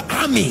threat of the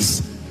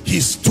armies, he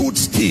stood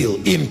still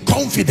in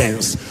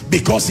confidence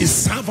because his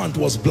servant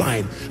was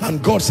blind.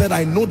 And God said,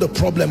 I know the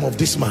problem of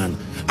this man,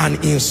 and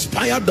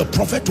inspired the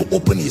prophet to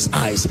open his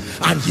eyes,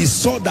 and he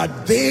saw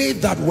that they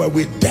that were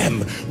with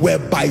them were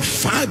by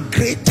far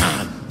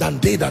greater than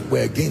they that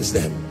were against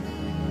them.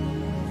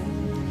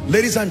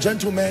 Ladies and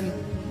gentlemen,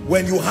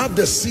 when you have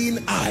the seeing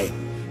eye,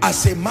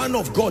 as a man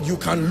of God, you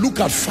can look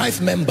at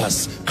 5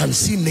 members and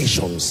see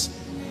nations.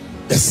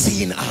 The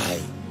seeing eye.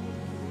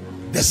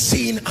 The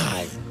seeing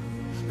eye.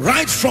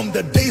 Right from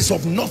the days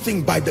of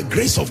nothing by the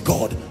grace of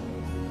God,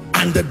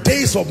 and the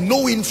days of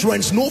no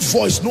influence, no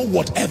voice, no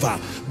whatever,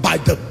 by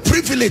the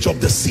privilege of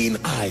the seeing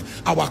eye,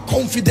 our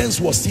confidence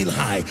was still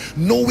high,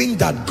 knowing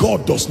that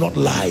God does not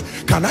lie.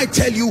 Can I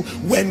tell you,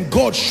 when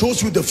God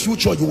shows you the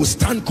future, you will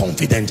stand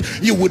confident.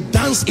 You will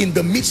dance in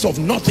the midst of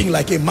nothing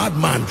like a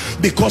madman,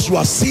 because you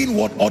are seeing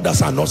what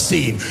others are not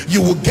seeing.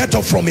 You will get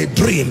up from a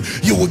dream,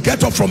 you will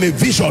get up from a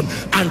vision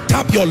and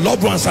tap your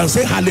loved ones and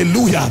say,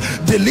 hallelujah,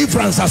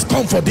 deliverance has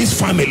come for this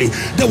family.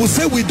 They will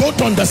say, we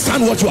don't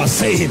understand what you are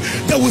saying.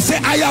 They will say,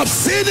 I have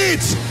seen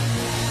it.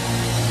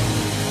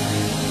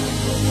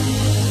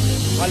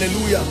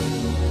 Hallelujah.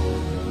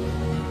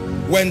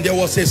 When there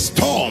was a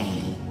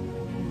storm,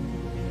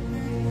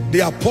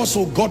 the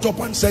apostle got up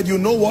and said, you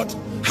know what,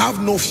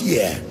 have no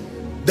fear.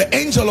 The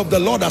angel of the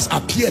Lord has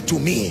appeared to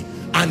me,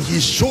 and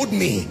he showed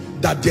me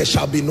that there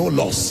shall be no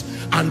loss.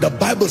 And the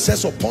Bible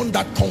says, upon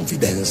that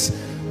confidence,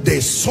 they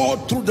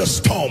soared through the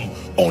storm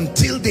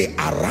until they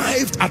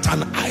arrived at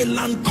an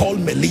island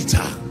called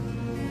Melita.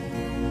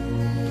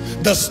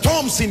 The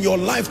storms in your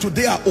life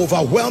today are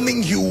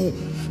overwhelming you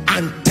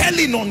and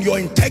telling on your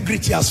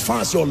integrity as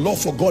far as your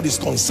love for God is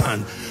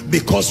concerned,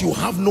 because you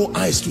have no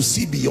eyes to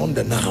see beyond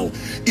the now.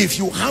 If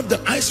you have the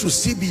eyes to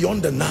see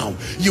beyond the now,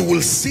 you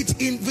will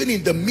sit even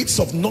in the midst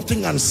of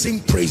nothing and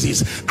sing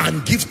praises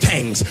and give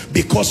thanks,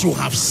 because you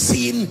have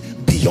seen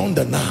beyond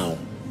the now.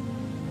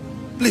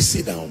 Please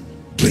sit down.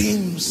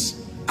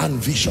 Dreams and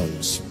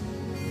visions.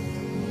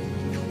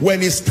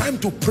 When it's time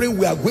to pray,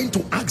 we are going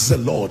to ask the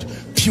Lord,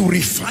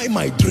 purify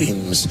my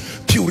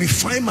dreams,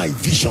 purify my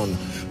vision.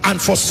 And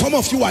for some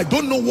of you, I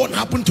don't know what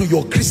happened to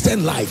your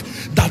Christian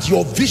life, that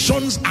your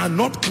visions are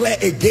not clear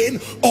again,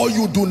 or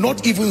you do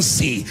not even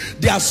see.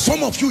 There are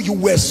some of you, you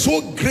were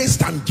so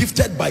graced and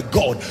gifted by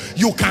God,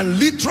 you can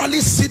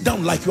literally sit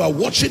down like you are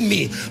watching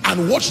me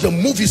and watch the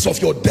movies of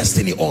your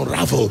destiny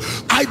unravel.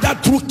 Either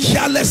through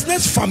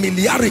carelessness,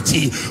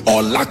 familiarity,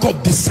 or lack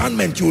of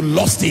discernment, you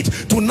lost it.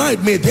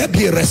 Tonight, may there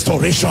be a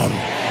restoration.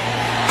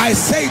 I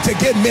say it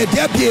again, may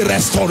there be a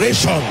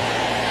restoration.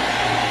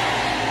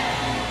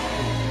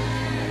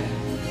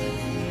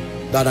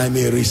 That I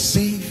may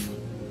receive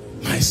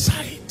my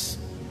sight.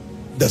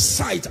 The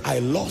sight I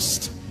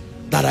lost,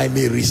 that I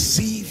may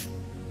receive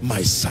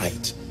my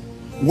sight.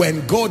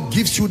 When God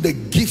gives you the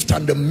gift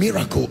and the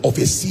miracle of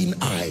a seeing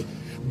eye,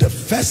 the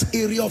first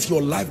area of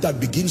your life that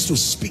begins to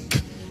speak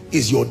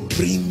is your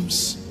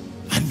dreams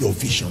and your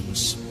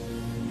visions.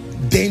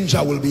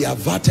 Danger will be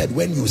averted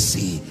when you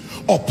see.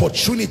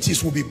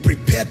 Opportunities will be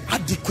prepared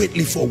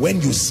adequately for when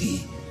you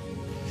see.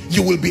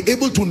 You will be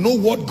able to know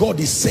what God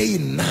is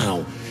saying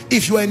now.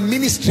 If you are in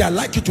ministry, I'd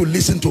like you to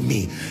listen to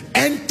me.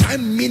 End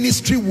time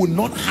ministry will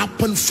not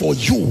happen for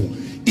you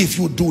if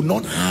you do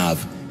not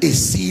have a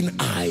seeing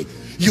eye.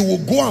 You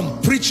will go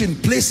and preach in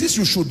places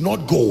you should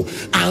not go,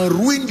 and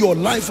ruin your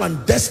life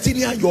and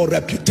destiny and your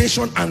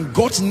reputation and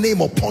God's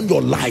name upon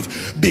your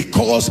life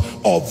because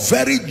of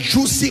very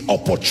juicy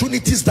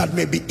opportunities that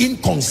may be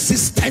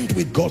inconsistent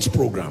with God's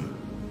program.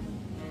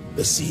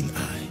 The seeing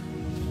eye.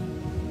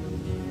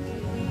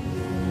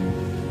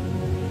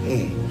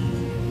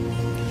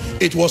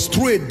 It was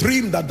through a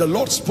dream that the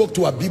Lord spoke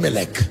to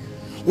Abimelech.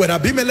 When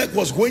Abimelech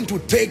was going to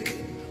take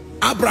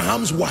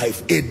Abraham's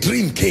wife, a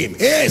dream came.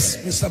 Yes,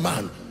 Mr.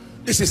 Man,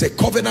 this is a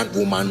covenant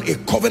woman, a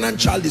covenant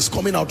child is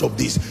coming out of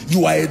this.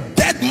 You are a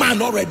dead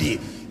man already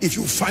if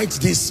you fight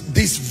this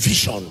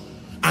vision.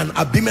 And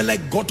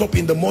Abimelech got up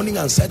in the morning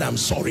and said, I'm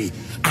sorry,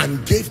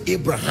 and gave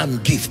Abraham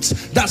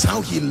gifts. That's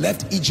how he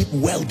left Egypt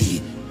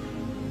wealthy.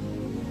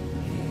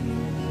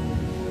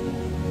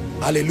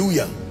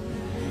 Hallelujah.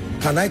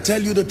 Can I tell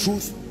you the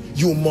truth?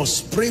 You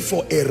must pray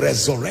for a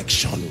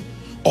resurrection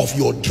of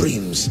your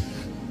dreams.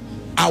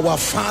 Our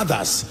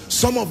fathers,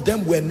 some of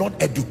them were not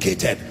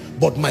educated,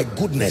 but my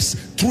goodness,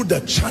 through the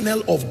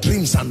channel of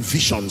dreams and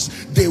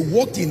visions, they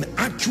walked in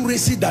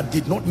accuracy that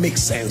did not make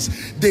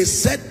sense. They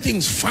said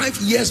things 5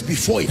 years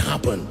before it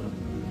happened.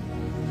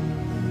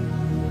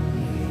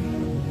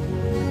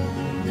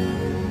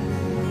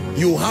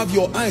 You have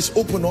your eyes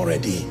open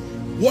already.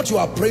 What you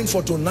are praying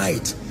for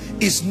tonight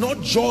is not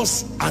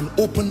just an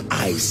open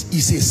eyes,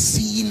 it's a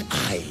seeing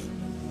eye.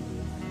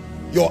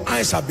 Your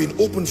eyes have been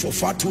open for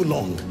far too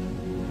long,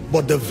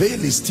 but the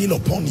veil is still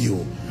upon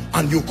you,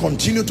 and you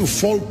continue to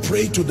fall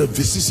prey to the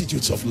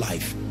vicissitudes of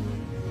life.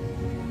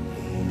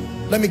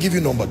 Let me give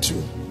you number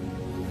 2.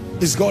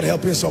 Is God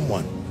helping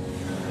someone?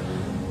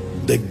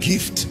 The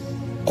gift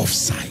of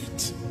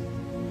sight.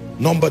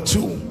 Number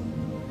 2,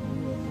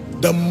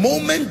 the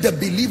moment the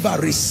believer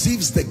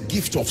receives the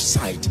gift of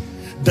sight,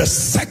 The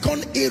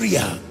second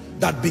area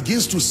that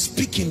begins to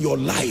speak in your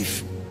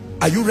life,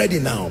 are you ready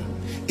now,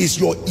 is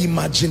your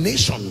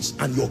imaginations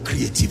and your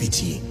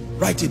creativity.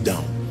 Write it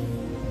down.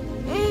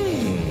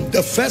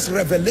 The first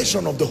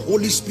revelation of the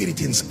Holy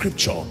Spirit in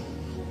scripture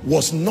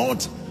was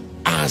not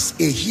as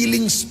a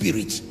healing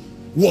spirit,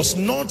 was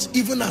not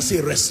even as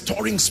a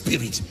restoring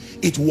spirit.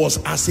 It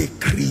was as a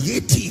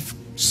creative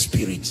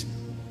spirit.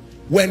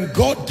 When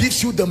God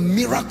gives you the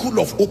miracle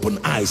of open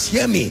eyes,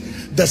 hear me,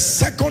 the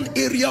second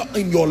area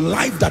in your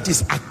life that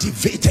is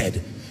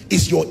activated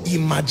is your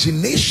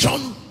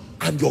imagination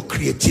and your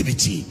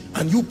creativity.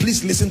 And you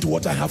please listen to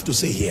what I have to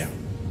say here.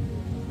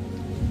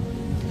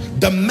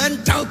 The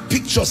mental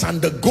pictures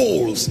and the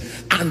goals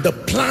and the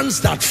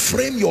plans that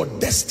frame your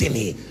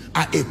destiny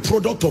are a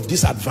product of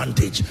this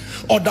advantage.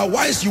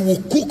 Otherwise, you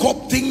will cook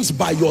up things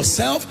by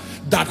yourself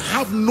that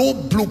have no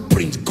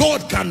blueprint.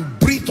 God can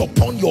breathe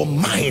upon your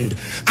mind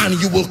and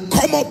you will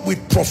come up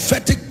with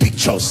prophetic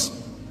pictures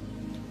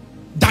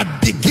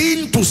that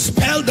begin to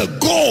spell the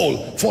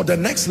goal for the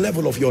next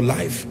level of your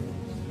life.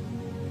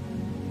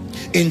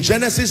 In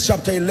Genesis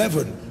chapter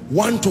 11,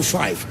 1 to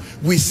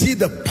 5, we see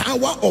the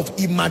power of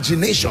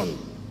imagination.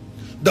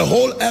 The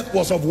whole earth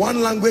was of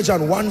one language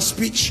and one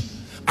speech.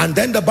 And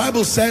then the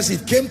Bible says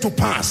it came to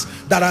pass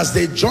that as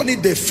they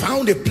journeyed, they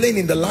found a plain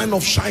in the land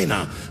of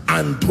Shinar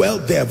and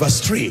dwelt there.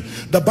 Verse 3,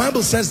 the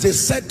Bible says they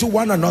said to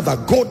one another,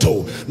 go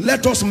to,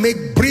 let us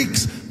make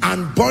bricks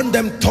and burn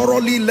them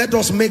thoroughly. Let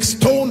us make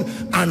stone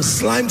and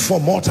slime for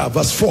mortar.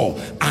 Verse 4,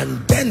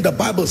 and then the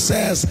Bible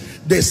says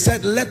they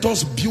said, let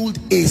us build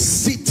a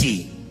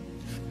city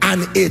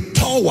and a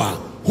tower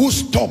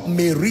whose top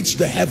may reach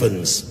the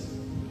heavens.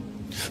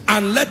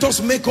 And let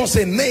us make us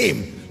a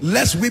name,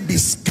 lest we be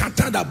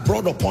scattered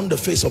abroad upon the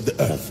face of the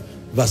earth.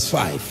 Verse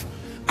 5,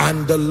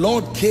 and the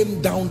Lord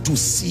came down to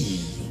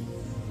see.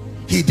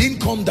 He didn't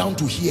come down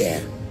to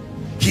hear.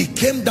 He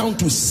came down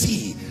to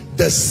see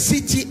the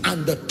city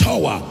and the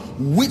tower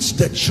which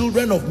the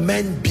children of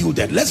men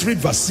builded. Let's read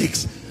verse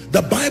 6.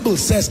 The Bible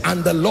says,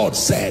 and the Lord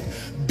said,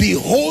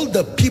 behold,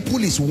 the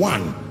people is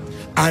one,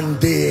 and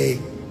they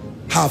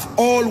have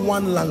all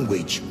one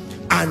language,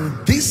 and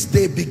this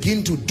they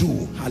begin to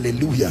do.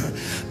 Hallelujah.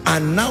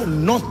 And now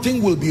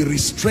nothing will be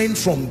restrained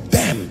from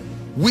them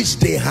which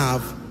they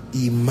have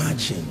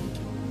imagined.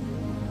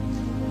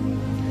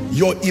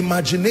 Your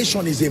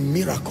imagination is a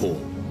miracle.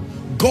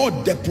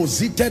 God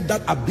deposited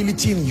that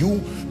ability in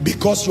you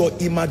because your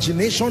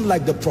imagination,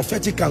 like the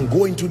prophetic, can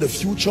go into the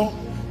future,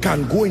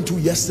 can go into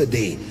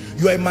yesterday.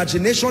 Your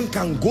imagination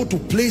can go to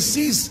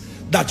places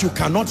that you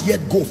cannot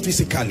yet go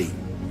physically.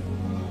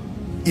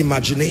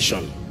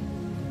 Imagination.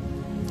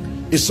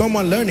 Is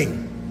someone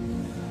learning?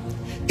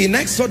 In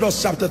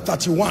Exodus chapter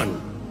 31,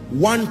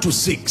 1 to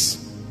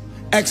 6,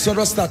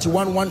 Exodus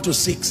 31, 1 to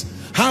 6,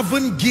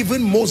 having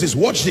given Moses,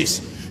 watch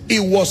this, it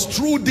was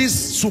through these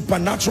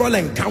supernatural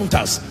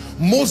encounters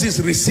Moses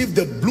received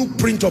the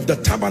blueprint of the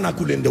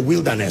tabernacle in the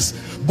wilderness.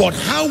 But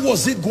how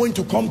was it going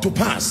to come to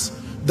pass?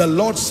 The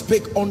Lord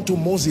spake unto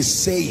Moses,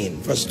 saying,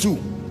 verse 2,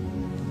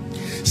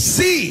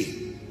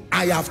 see,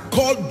 I have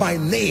called by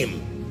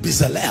name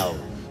Bezalel,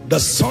 the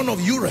son of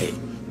Uri,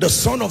 the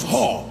son of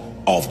Hur,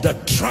 of the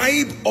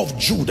tribe of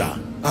Judah.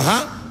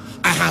 I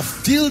have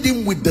filled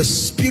him with the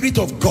Spirit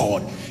of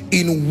God,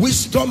 in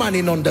wisdom and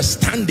in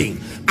understanding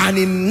and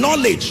in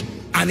knowledge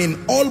and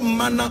in all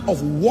manner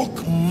of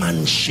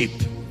workmanship.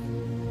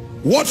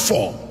 What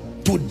for?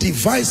 To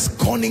devise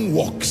cunning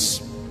works,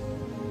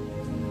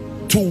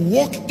 to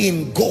work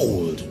in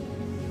gold,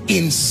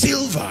 in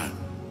silver,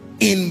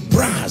 in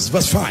brass.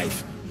 Verse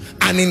 5,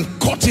 and in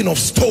cutting of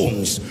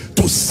stones,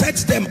 to set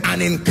them,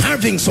 and in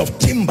carvings of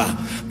timber,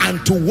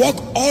 and to work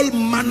all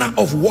manner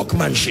of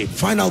workmanship.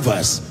 Final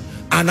verse,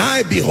 and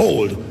I,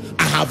 behold,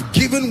 I have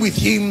given with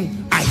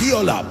him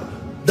Ahiolam,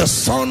 the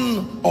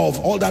son of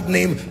all that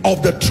name,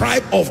 of the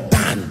tribe of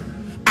Dan.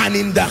 And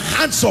in the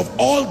hearts of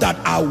all that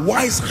are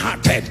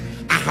wise-hearted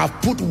I have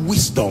put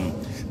wisdom,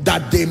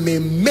 that they may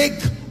make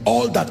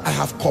all that I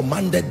have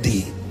commanded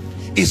thee.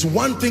 It's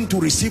one thing to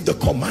receive the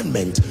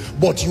commandment,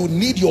 but you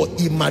need your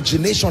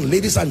imagination,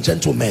 ladies and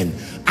gentlemen,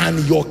 and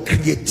your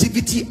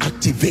creativity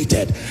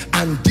activated.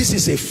 And this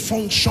is a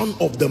function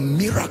of the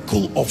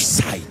miracle of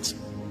sight.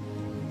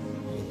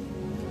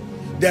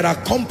 There are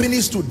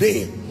companies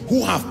today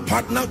who have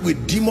partnered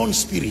with demon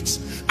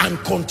spirits and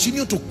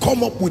continue to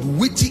come up with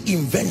witty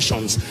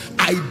inventions,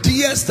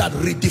 ideas that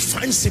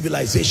redefine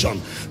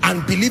civilization,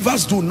 and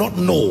believers do not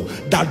know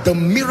that the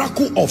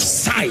miracle of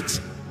sight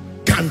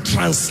can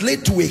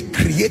translate to a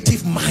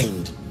creative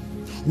mind.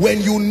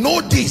 When you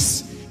know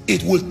this,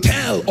 it will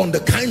tell on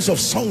the kinds of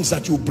songs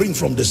that you bring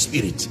from the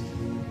Spirit.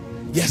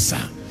 Yes,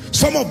 sir.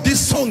 Some of these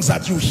songs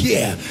that you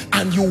hear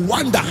and you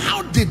wonder,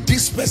 how did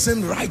this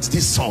person write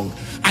this song?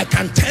 I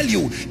can tell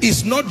you,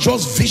 it's not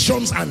just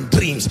visions and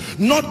dreams.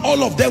 Not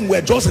all of them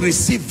were just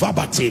received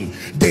verbatim.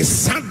 They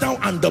sat down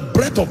and the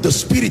breath of the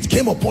Spirit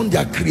came upon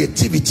their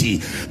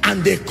creativity,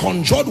 and they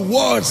conjured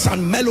words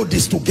and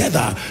melodies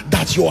together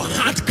that your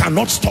heart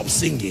cannot stop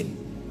singing.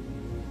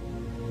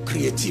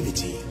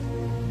 Creativity.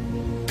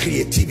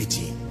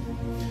 Creativity.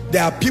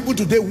 There are people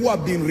today who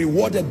have been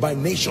rewarded by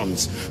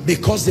nations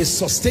because they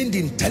sustained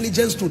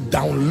intelligence to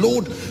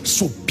download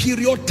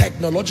superior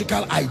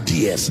technological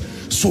ideas,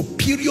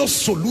 superior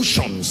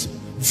solutions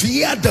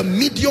via the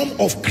medium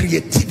of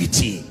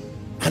creativity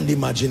and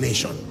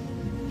imagination.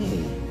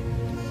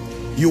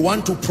 You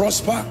want to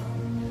prosper?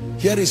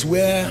 Here is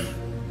where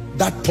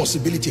that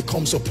possibility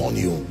comes upon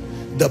you.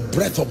 The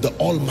breath of the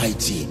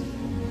Almighty.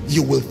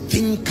 You will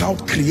think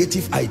out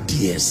creative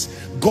ideas.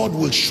 God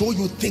will show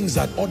you things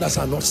that others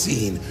are not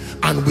seeing,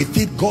 and with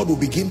it God will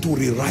begin to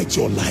rewrite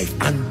your life.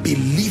 And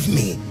believe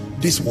me,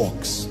 this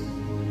works.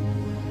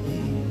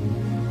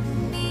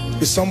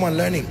 Is someone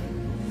learning?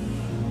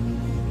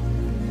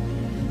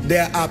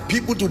 There are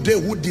people today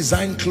who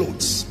design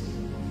clothes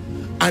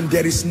and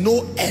there is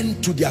no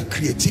end to their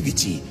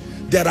creativity.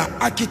 There are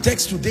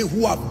architects today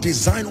who have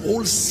designed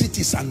whole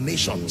cities and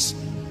nations.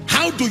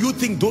 How do you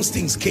think those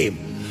things came?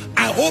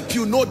 I hope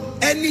you know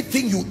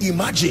anything you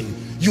imagine,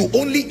 you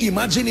only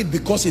imagine it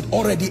because it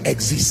already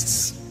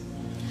exists.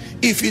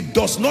 If it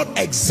does not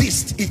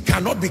exist, it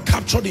cannot be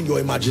captured in your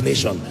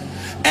imagination.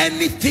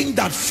 Anything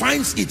that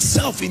finds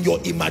itself in your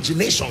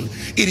imagination,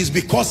 it is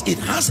because it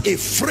has a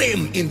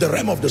frame in the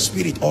realm of the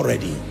spirit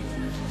already.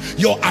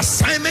 Your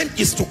assignment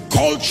is to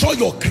culture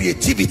your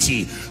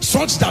creativity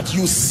such that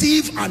you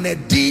sieve and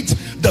edit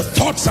the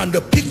thoughts and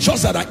the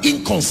pictures that are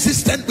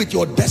inconsistent with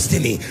your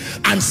destiny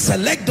and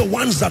select the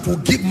ones that will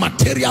give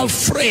material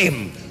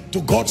frame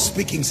to God's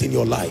speakings in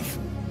your life.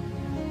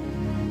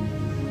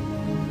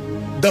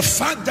 The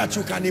fact that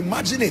you can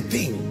imagine a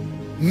thing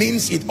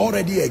means it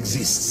already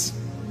exists.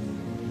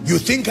 You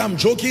think I'm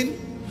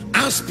joking?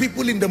 Ask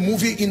people in the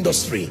movie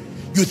industry.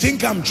 You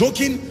think I'm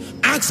joking?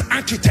 Ask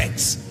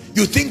architects.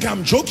 You think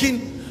I'm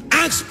joking?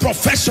 Ask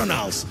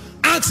professionals.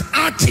 Ask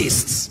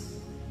artists.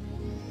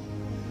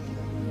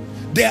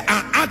 There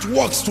are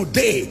artworks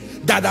today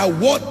that are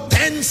worth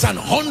tens and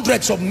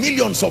hundreds of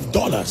millions of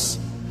dollars.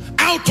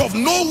 Out of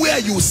nowhere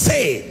you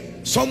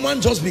say,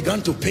 someone just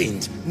began to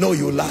paint. No,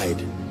 you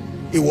lied.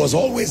 It was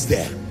always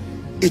there.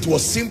 It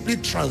was simply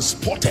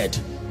transported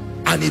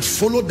and it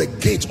followed the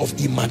gate of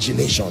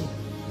imagination.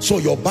 So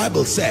your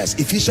Bible says,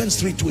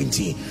 Ephesians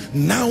 3:20,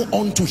 now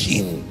unto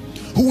him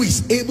who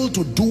is able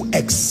to do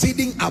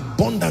exceeding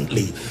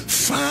abundantly,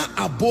 far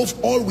above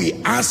all we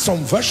ask. Some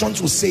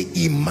versions will say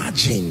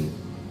imagine.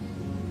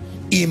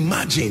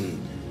 Imagine.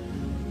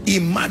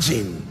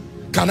 Imagine.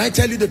 Can I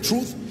tell you the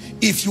truth?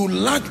 If you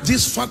lack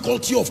this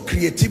faculty of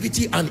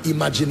creativity and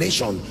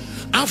imagination,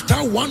 after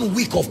 1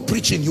 week of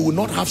preaching, you will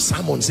not have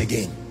sermons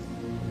again.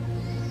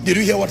 Did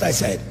you hear what I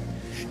said?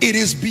 It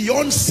is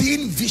beyond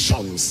seeing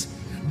visions.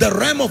 The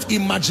realm of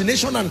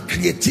imagination and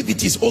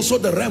creativity is also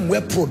the realm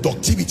where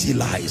productivity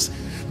lies.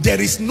 There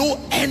is no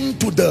end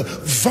to the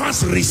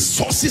vast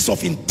resources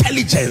of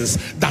intelligence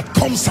that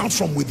comes out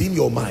from within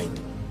your mind.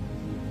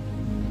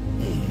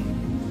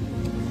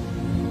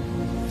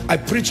 I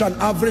preach an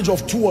average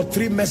of 2 or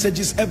 3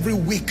 messages every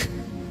week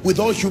with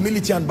all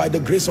humility and by the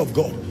grace of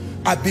God.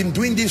 I've been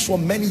doing this for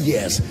many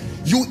years.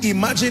 You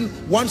imagine,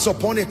 once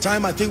upon a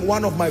time, I think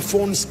one of my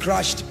phones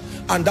crashed,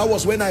 and that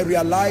was when I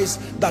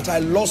realized that I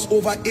lost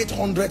over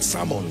 800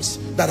 sermons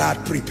that I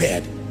had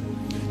prepared.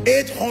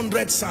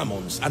 800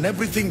 sermons, and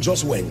everything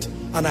just went,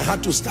 and I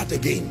had to start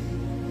again.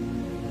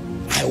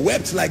 I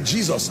wept like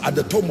Jesus at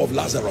the tomb of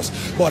Lazarus.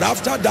 But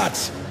after that,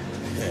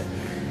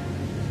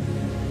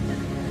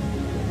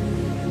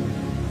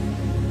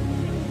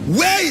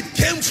 where it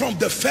came from,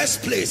 the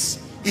first place,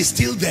 is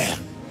still there.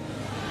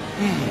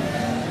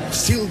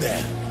 Still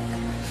there.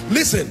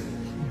 Listen,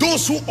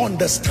 those who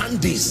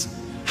understand this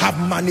have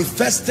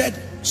manifested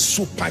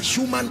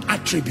superhuman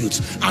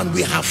attributes, and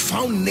we have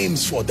found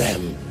names for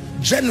them.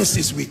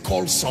 Genesis, we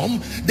call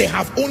some. They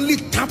have only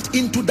tapped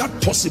into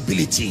that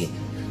possibility.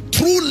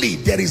 Truly,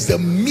 there is the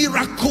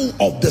miracle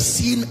of the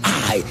seeing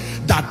eye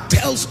that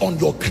tells on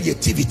your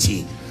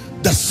creativity,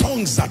 the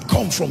songs that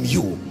come from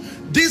you.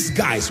 These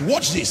guys,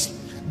 watch this.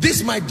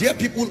 These, my dear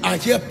people, are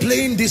here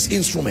playing these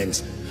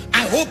instruments.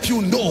 I hope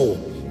you know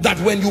that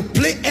when you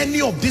play any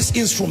of these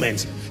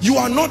instruments, you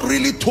are not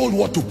really told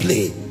what to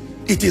play.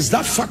 It is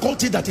that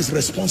faculty that is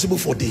responsible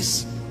for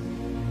this.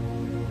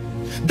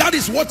 That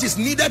is what is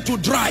needed to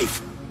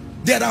drive.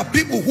 There are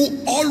people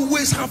who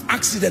always have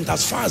accidents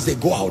as far as they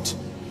go out.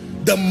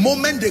 The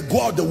moment they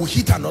go out, they will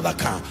hit another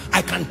car.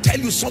 I can tell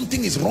you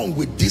something is wrong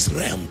with this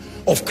realm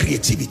of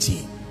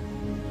creativity.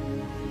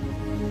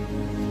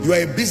 You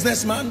are a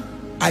businessman,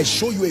 I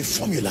show you a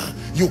formula.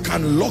 You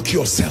can lock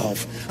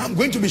yourself. I'm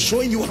going to be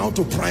showing you how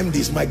to prime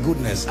this. My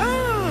goodness.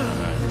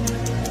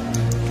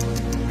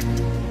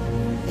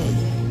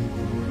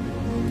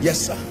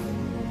 Yes, sir.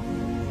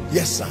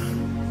 Yes, sir.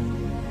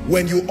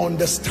 When you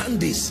understand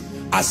this,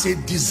 as a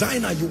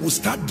designer, you will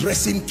start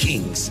dressing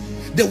kings.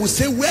 They will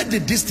say, where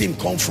did this thing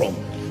come from?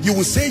 You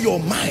will say your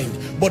mind,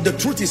 but the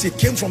truth is it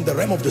came from the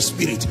realm of the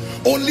spirit.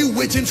 Only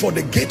waiting for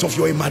the gate of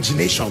your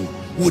imagination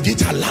would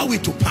it allow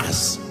it to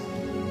pass.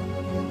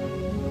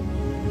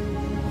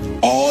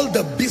 All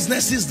the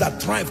businesses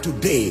that thrive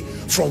today,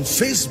 from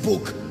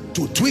Facebook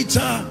to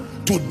Twitter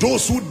to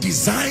those who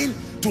design,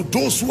 to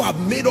those who have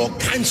made all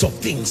kinds of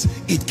things,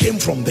 it came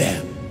from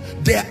there.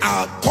 There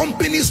are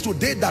companies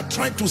today that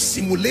try to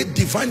simulate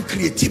divine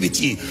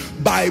creativity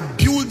by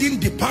building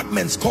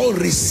departments called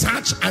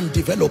research and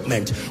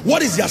development.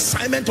 What is the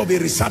assignment of a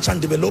research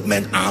and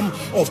development arm?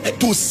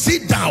 To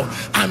sit down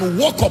and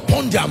work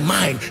upon their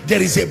mind.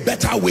 There is a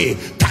better way.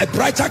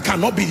 Typewriter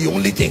cannot be the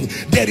only thing.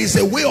 There is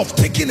a way of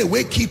taking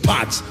away key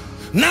parts.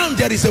 Now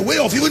there is a way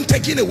of even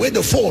taking away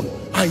the phone,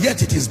 and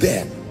yet it is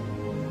there.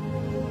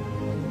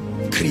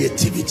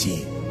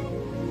 Creativity.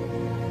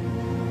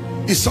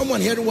 Is someone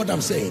hearing what I'm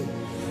saying?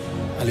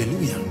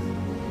 Hallelujah.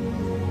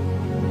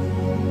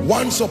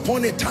 Once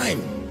upon a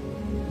time,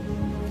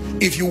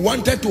 if you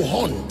wanted to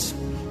hunt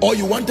or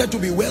you wanted to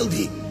be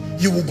wealthy,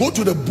 you would go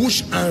to the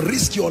bush and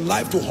risk your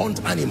life to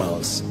hunt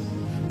animals.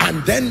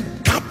 And then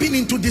tapping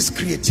into this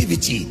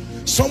creativity,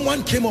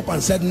 someone came up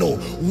and said, no,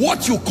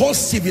 what you call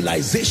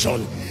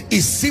civilization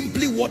is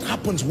simply what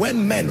happens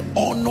when men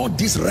honor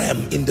this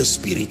realm in the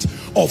spirit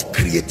of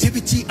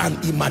creativity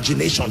and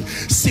imagination.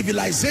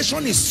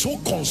 Civilization is so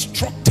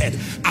constructed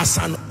as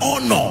an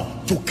honor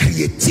to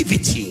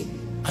creativity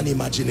and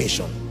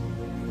imagination.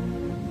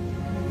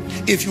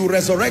 If you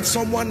resurrect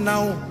someone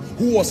now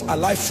who was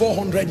alive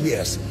 400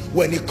 years,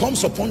 when he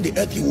comes upon the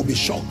earth, he will be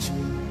shocked.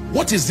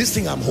 What is this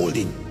thing I'm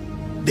holding?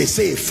 They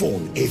say a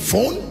phone. A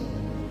phone?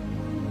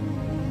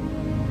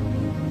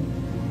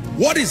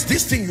 What is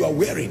this thing you are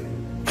wearing?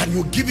 And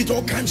you give it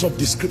all kinds of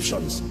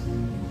descriptions.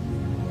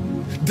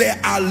 There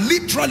are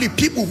literally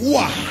people who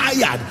are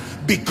hired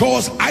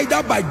because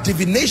either by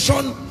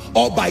divination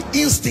or by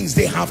instincts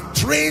they have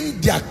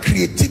trained their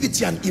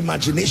creativity and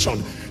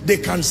imagination. They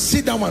can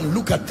sit down and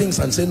look at things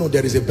and say, no,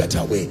 there is a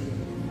better way.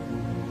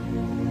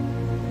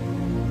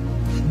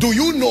 Do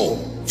you know,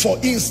 for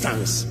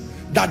instance,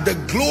 that the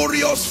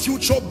glorious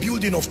future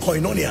building of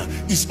Koinonia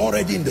is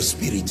already in the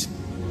spirit?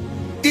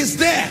 It's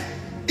there.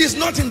 It's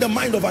not in the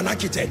mind of an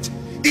architect.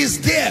 It's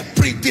there,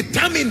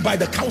 predetermined by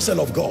the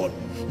counsel of God.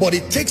 But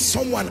it takes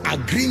someone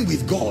agreeing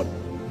with God,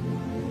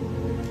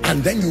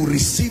 and then you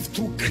receive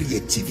through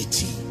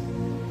creativity.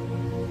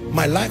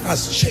 My life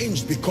has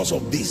changed because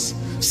of this.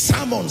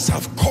 Sermons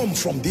have come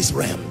from this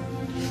realm.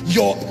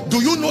 Do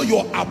you know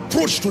your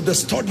approach to the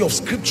study of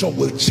scripture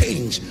will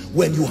change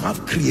when you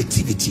have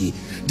creativity?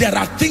 There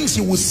are things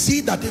you will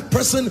see that a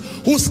person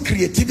whose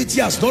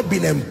creativity has not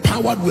been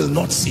empowered will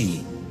not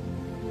see.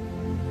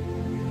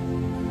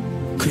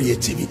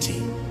 Creativity.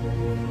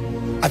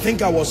 I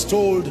think I was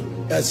told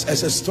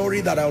as a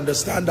story that I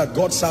understand that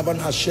God's servant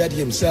has shared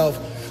himself,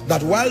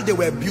 that while they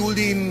were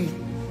building,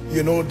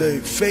 you know, the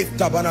faith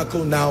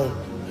tabernacle now,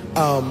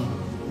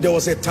 there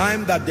was a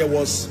time that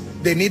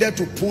they needed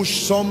to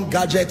push some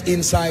gadget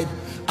inside,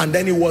 and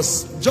then it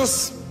was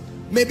just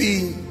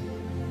maybe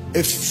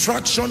a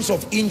fractions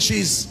of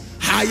inches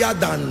higher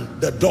than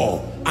the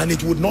door, and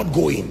it would not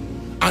go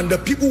in. And the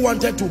people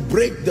wanted to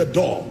break the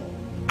door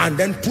and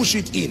then push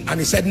it in, and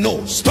he said,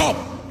 no, stop.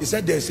 He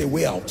said, there's a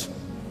way out.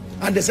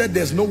 And they said,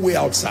 there's no way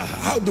out, sir.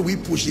 How do we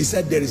push? He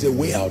said, there is a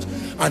way out.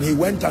 And he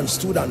went and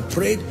stood and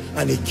prayed,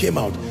 and he came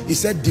out. He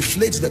said,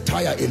 deflate the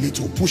tire a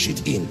little, push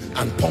it in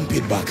and pump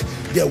it back.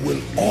 There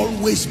will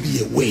always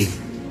be a way.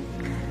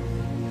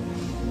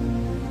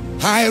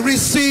 I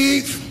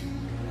receive,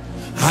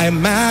 I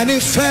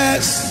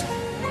manifest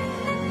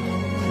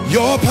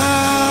your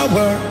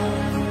power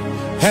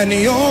and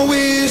your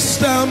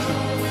wisdom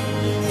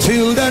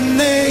till the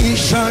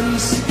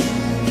nations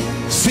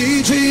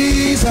see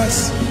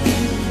Jesus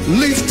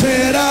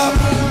lifted up,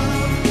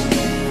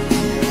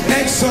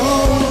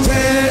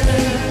 exalted.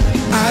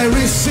 I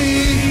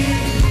receive,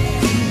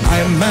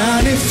 I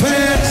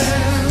manifest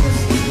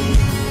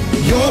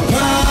your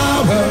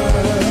power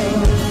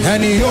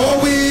and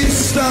your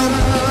wisdom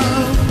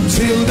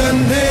till the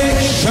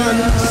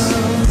nations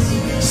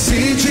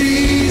see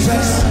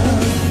Jesus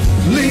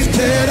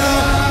lifted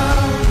up,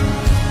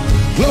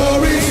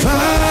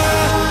 glorified.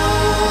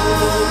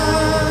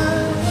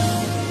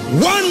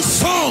 One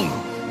song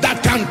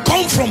that can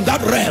come from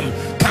that realm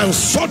can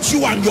sort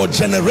you and your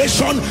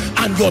generation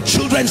and your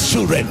children's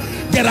children.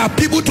 There are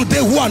people today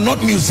who are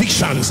not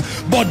musicians,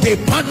 but they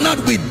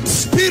partnered with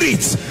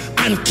spirits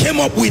and came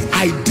up with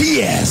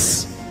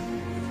ideas.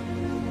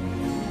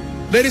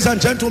 Ladies and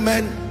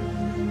gentlemen,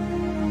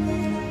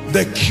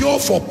 the cure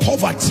for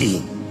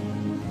poverty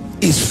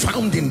is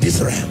found in this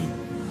realm,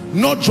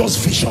 not just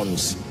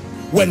visions.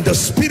 When the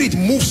spirit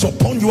moves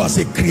upon you as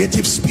a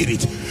creative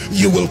spirit,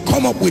 you will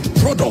come up with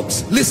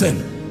products.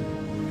 Listen,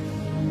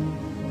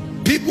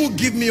 people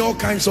give me all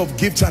kinds of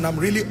gifts and I'm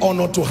really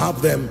honored to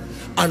have them,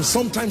 and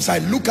sometimes I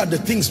look at the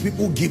things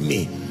people give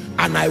me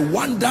and I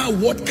wonder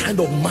what kind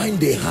of mind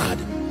they had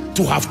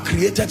to have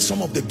created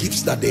some of the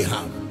gifts that they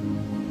have.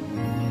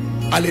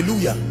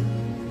 Hallelujah.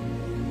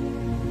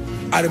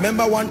 I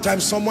remember one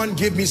time someone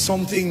gave me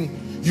something,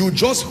 you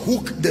just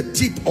hook the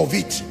tip of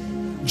it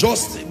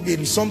just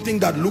in something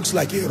that looks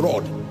like a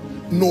rod.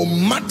 No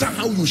matter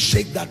how you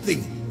shake that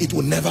thing, it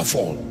will never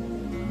fall.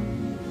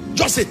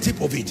 Just a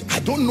tip of it. I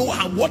don't know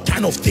what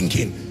kind of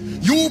thinking.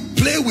 You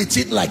play with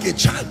it like a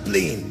child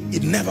playing,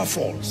 it never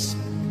falls.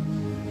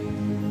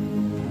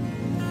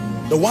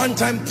 The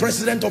one-time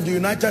president of the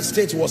United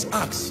States was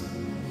asked,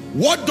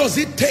 what does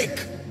it take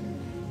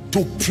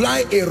to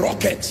fly a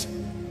rocket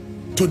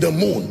to the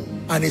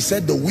moon? And he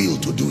said, the will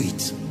to do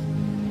it.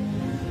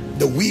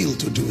 The will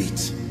to do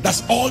it.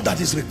 That's all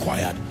that is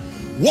required.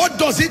 What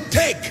does it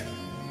take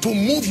to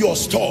move your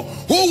store?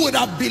 Who would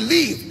have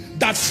believed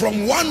that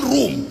from one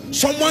room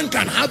someone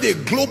can have a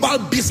global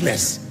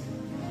business,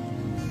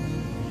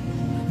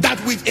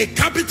 that with a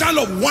capital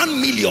of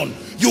 1 million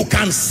you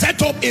can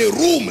set up a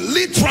room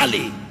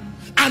literally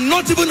and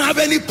not even have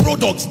any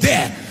products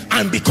there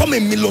and become a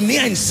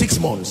millionaire in 6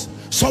 months?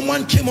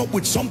 Someone came up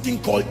with something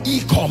called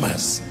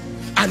e-commerce,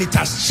 and it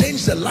has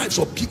changed the lives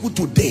of people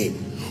today.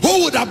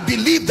 Who would have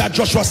believed that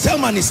Joshua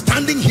Selman is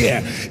standing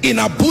here in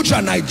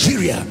Abuja,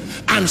 Nigeria,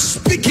 and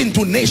speaking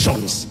to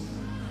nations?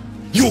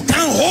 You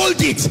can't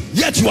hold it,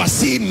 yet you are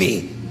seeing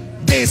me.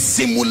 They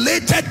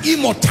simulated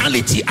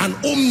immortality and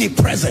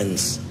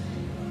omnipresence.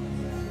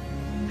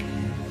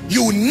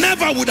 You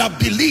never would have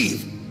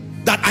believed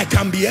that I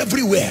can be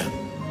everywhere.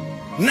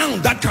 Now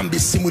that can be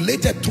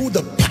simulated through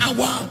the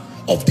power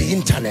of the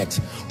internet.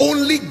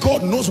 Only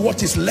God knows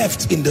what is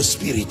left in the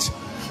spirit,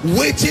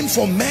 waiting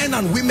for men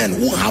and women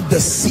who have the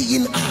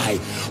seeing eye.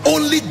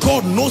 Only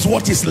God knows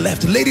what is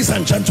left. Ladies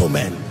and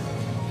gentlemen,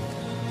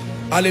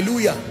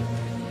 hallelujah.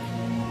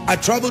 I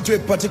traveled to a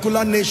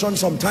particular nation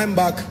some time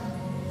back,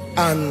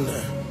 and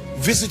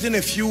visiting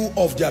a few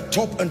of their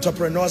top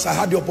entrepreneurs, I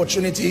had the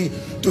opportunity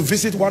to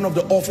visit one of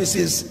the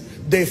offices.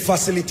 They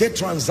facilitate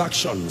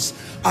transactions,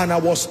 and I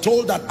was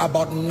told that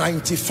about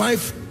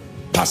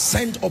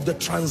 95% of the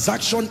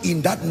transaction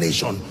in that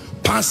nation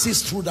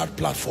passes through that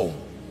platform.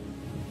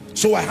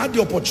 So I had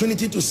the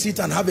opportunity to sit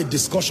and have a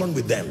discussion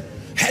with them,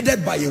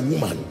 headed by a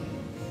woman,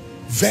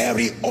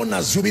 very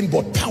unassuming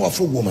but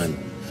powerful woman.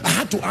 I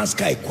had to ask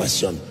her a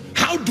question.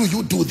 How do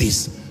you do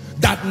this,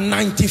 that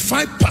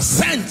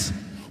 95%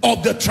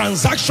 of the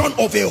transaction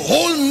of a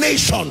whole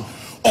nation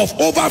of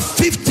over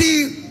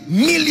 50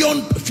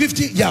 million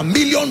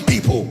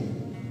people,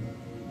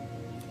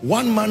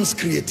 one man's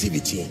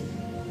creativity,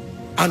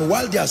 and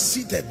while they are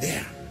seated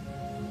there,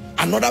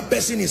 another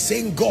person is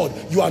saying, God,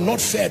 you are not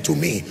fair to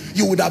me.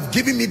 You would have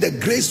given me the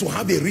grace to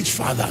have a rich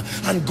father.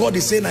 And God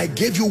is saying, I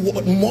gave you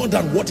more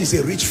than what is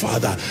a rich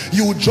father.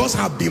 You would just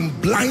have been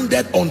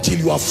blinded until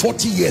you are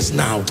 40 years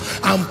now.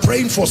 I'm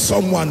praying for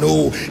someone,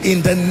 oh,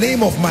 in the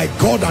name of my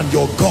God and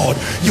your God,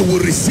 you will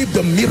receive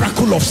the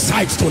miracle of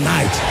sight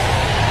tonight.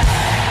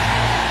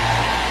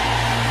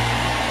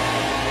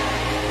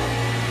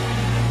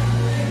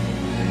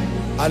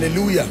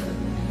 Hallelujah.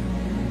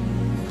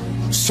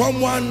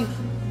 Someone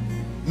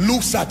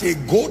looks at a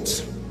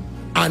goat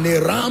and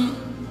a ram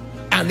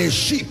and a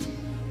sheep,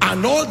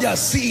 and all they are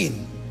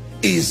seeing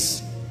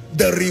is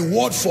the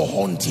reward for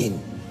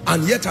hunting.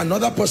 And yet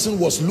another person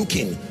was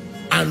looking,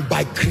 and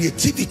by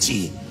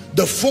creativity,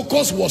 the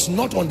focus was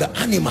not on the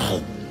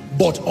animal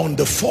but on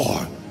the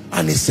fur.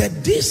 And he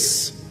said,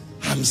 this,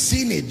 I'm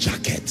seeing a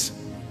jacket,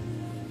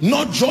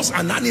 not just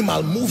an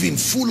animal moving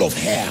full of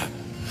hair.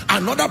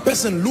 Another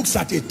person looks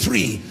at a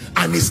tree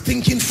and is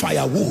thinking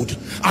firewood.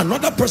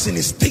 Another person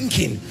is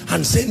thinking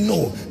and saying,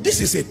 no, this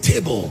is a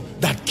table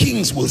that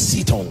kings will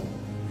sit on.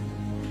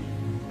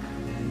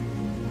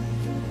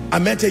 I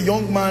met a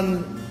young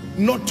man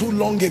not too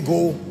long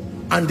ago,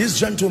 and this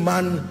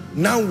gentleman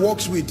now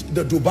works with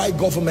the Dubai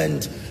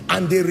government,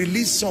 and they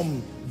released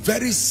some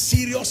very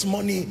serious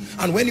money.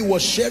 And when he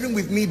was sharing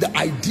with me the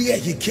idea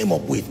he came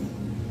up with,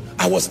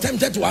 I was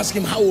tempted to ask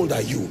him, how old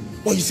are you?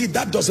 Well, you see,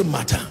 that doesn't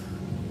matter.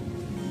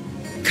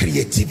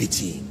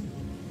 Creativity.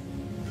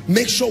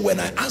 Make sure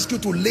when I ask you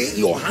to lay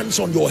your hands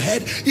on your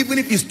head, even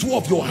if it's 2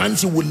 of your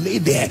hands you will lay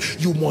there,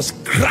 you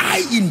must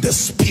cry in the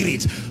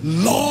spirit,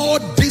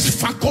 Lord,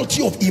 this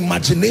faculty of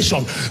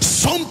imagination,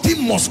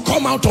 something must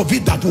come out of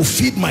it that will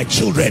feed my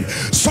children.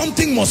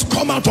 Something must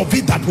come out of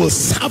it that will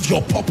serve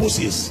your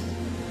purposes.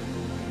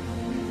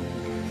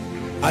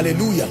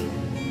 Hallelujah.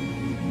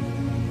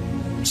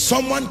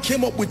 Someone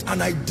came up with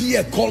an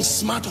idea called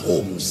smart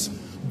homes.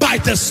 By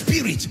the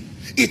spirit,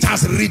 it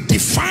has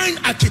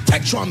redefined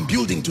architecture and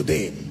building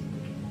today.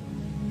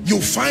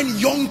 You find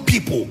young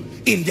people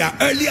in their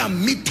early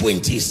and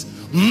mid-20s,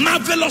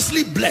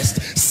 marvelously blessed,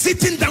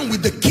 sitting down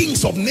with the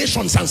kings of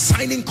nations and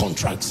signing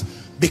contracts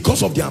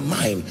because of their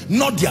mind,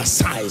 not their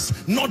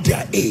size, not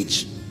their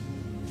age.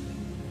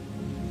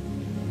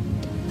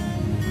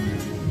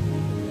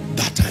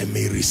 That I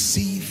may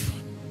receive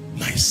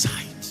my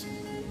sight.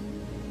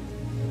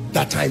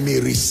 That I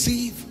may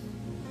receive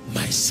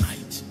my sight.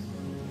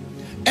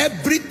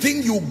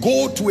 Everything you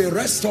go to a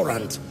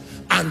restaurant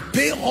and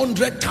pay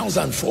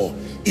 100,000 for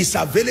is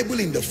available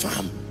in the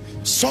farm.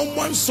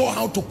 Someone saw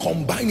how to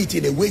combine it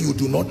in a way you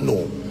do not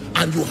know,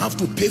 and you have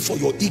to pay for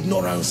your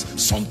ignorance,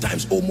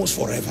 sometimes almost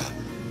forever.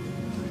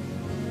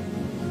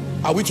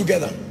 Are we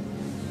together?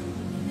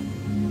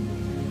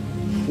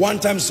 One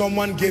time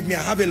someone gave me,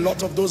 I have a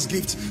lot of those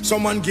gifts,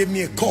 someone gave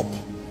me a cup,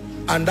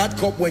 and that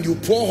cup, when you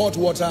pour hot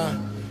water,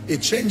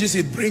 it changes,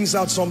 it brings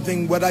out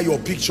something, whether your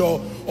picture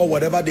or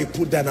whatever they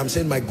put there. And I'm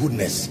saying, my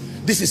goodness,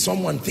 this is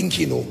someone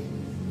thinking, oh.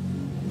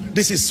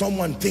 This is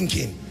someone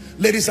thinking.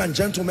 Ladies and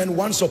gentlemen,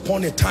 once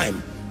upon a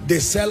time, they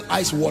sell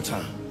ice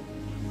water.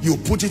 You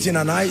put it in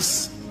an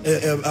ice,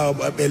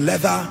 a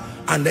leather,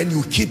 and then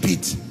you keep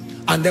it.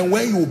 And then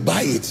when you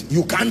buy it,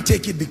 you can't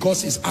take it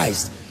because it's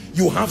iced.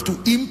 You have to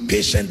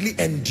impatiently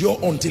endure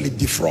until it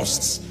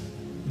defrosts.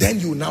 Then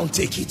you now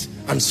take it.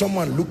 And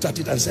someone looked at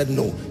it and said,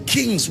 no,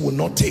 kings will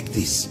not take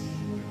this.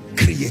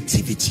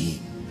 Creativity.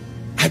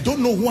 I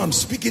don't know who I'm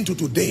speaking to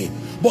today,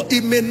 but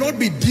it may not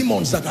be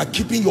demons that are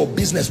keeping your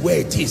business where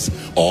it is,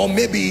 or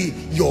maybe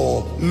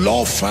your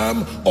law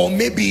firm, or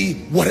maybe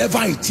whatever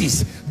it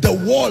is. The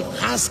world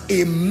has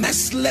a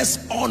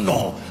merciless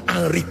honor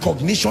and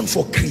recognition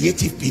for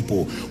creative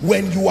people.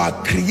 When you are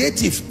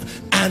creative,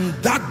 and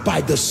that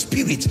by the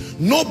Spirit,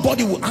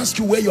 nobody will ask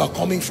you where you are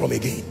coming from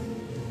again.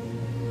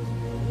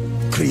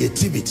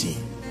 Creativity,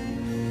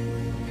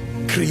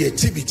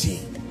 creativity,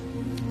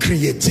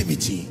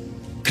 creativity,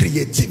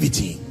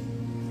 creativity,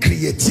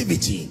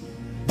 creativity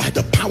by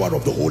the power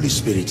of the Holy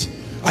Spirit.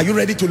 Are you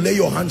ready to lay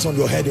your hands on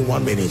your head in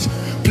 1 minute?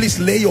 Please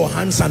lay your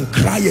hands and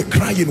cry a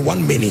cry in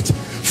 1 minute.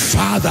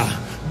 Father,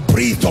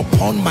 breathe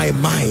upon my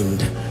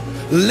mind.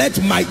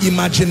 Let my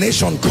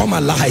imagination come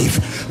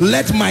alive.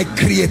 Let my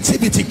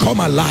creativity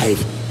come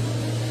alive.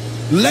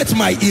 Let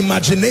my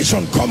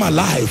imagination come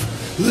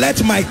alive.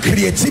 Let my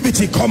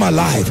creativity come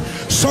alive.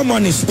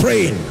 Someone is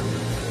praying.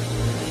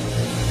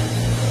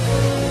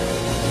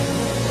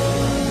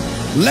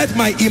 Let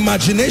my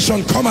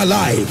imagination come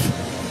alive.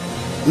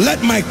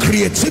 Let my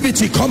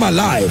creativity come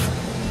alive.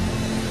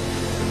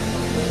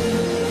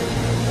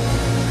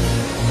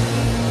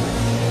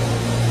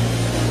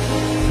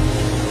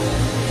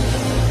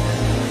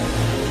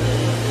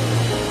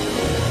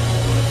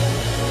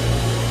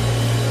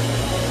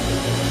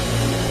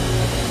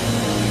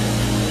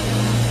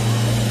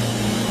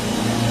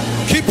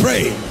 Keep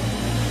praying.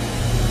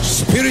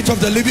 Spirit of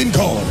the living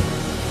God,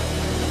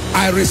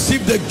 I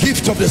receive the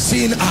gift of the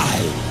seeing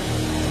eye.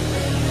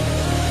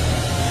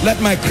 Let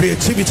my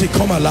creativity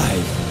come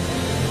alive.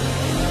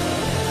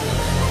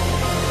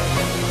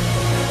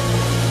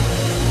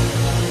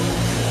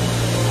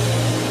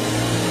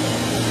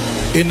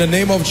 In the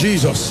name of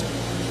Jesus.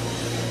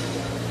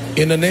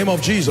 In the name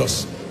of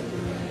Jesus.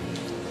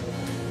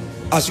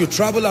 As you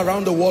travel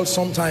around the world,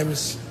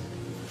 sometimes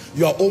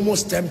you are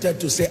almost tempted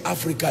to say,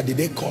 Africa, did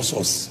they curse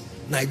us?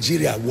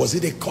 Nigeria, was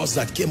it a curse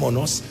that came on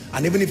us?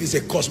 And even if it's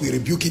a curse, we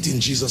rebuke it in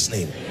Jesus'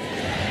 name.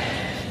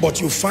 But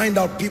you find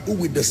out people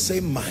with the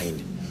same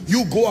mind.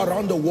 You go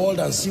around the world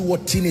and see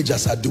what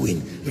teenagers are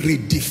doing,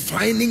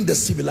 redefining the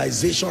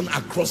civilization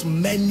across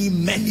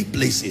many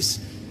places.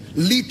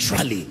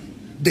 Literally,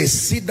 they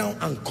sit down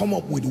and come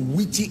up with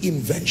witty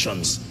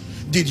inventions.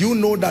 Did you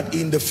know that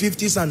in the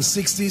 50s and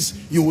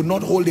 60s, you would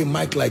not hold a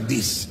mic like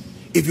this?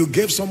 If you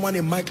gave someone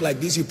a mic like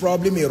this, he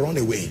probably may run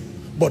away.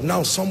 But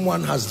now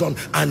someone has done,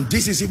 and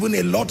this is even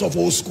a lot of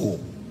old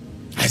school.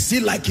 I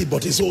still like it,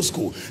 but it's old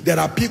school. There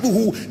are people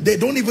who, they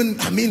don't even,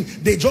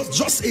 they just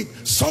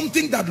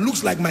something that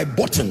looks like my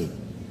button,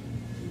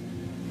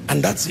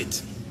 and that's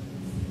it.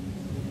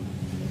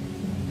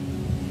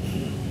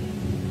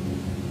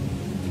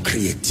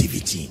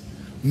 Creativity.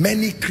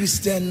 Many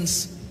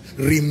Christians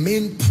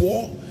remain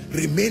poor,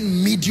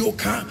 remain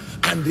mediocre,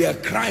 and they are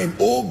crying,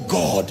 oh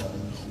God,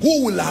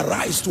 who will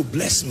arise to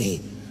bless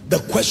me? The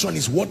question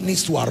is, what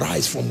needs to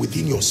arise from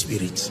within your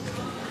spirit?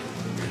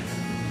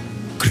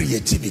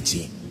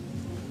 Creativity.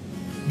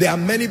 There are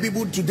many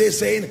people today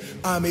saying,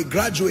 I'm a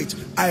graduate,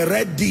 I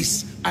read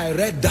this, I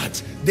read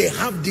that. They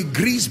have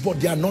degrees,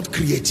 but they are not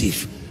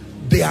creative.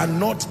 They are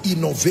not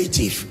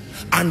innovative.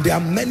 And there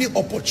are many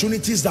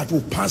opportunities that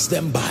will pass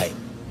them by.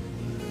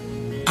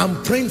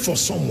 I'm praying for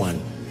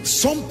someone.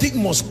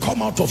 Something must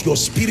come out of your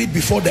spirit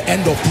before the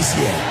end of this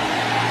year.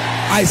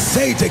 I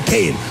say it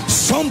again.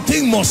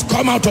 Something must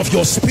come out of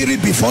your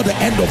spirit before the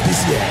end of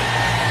this year.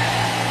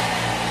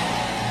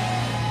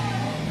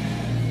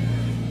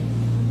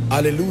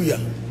 Hallelujah.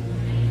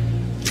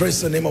 Praise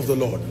the name of the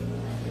Lord.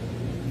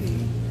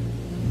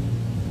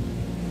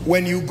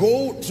 When you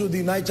go to the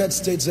United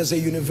States, there's a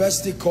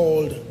university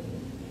called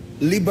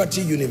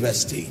Liberty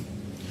University.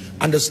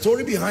 And the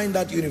story behind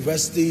that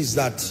university is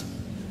that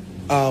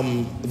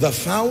the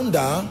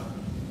founder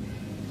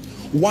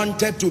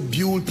wanted to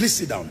build, please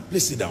sit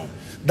down,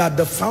 that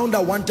the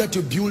founder wanted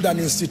to build an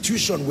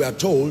institution, we are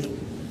told,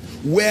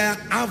 where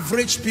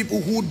average people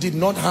who did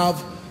not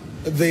have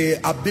the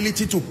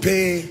ability to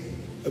pay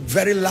a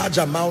very large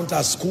amount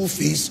as school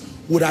fees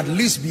would at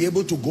least be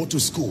able to go to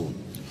school.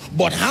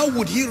 But how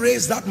would he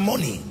raise that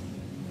money?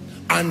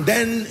 And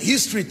then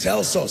history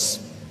tells us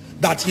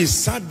that he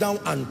sat down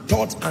and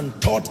thought and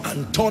thought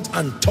and thought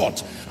and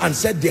thought and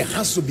said there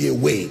has to be a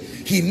way.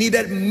 He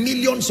needed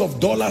millions of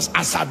dollars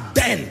as at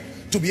then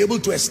to be able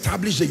to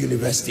establish the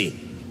university.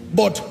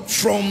 But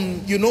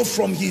from, you know,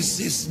 from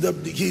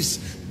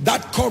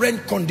that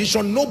current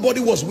condition,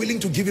 nobody was willing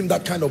to give him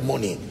that kind of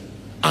money.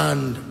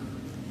 And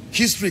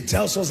history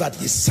tells us that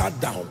he sat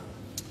down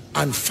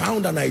and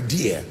found an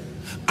idea,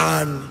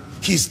 and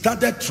he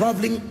started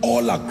traveling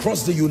all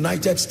across the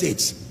United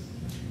States.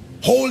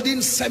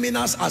 holding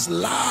seminars as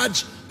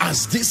large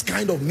as this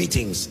kind of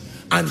meetings.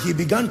 And he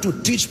began to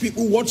teach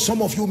people what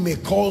some of you may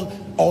call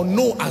or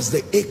know as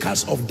the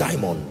acres of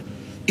diamond.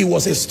 It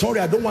was a story,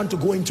 I don't want to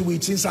go into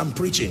it since I'm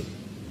preaching.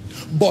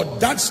 But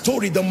that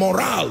story, the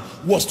morale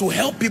was to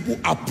help people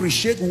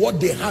appreciate what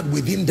they had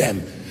within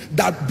them.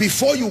 That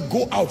before you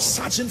go out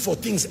searching for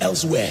things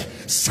elsewhere,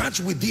 search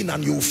within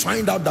and you'll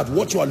find out that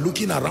what you are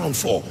looking around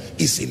for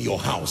is in your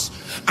house.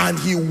 And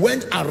he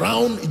went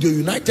around the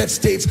United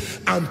States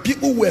and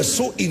people were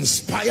so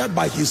inspired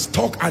by his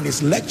talk and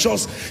his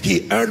lectures.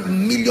 He earned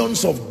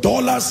millions of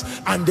dollars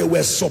and there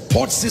were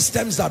support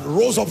systems that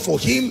rose up for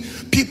him.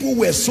 People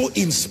were so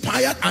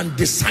inspired and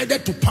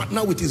decided to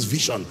partner with his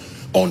vision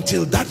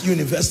until that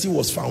university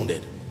was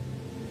founded.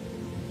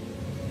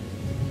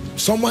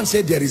 Someone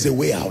said there is a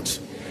way out.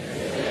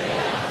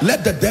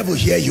 Let the devil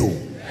hear you.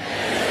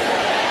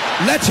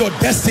 Let your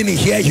destiny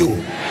hear you.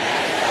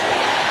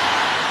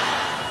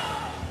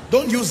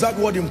 Don't use that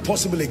word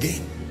impossible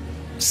again.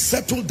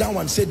 Settle down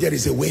and say there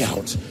is a way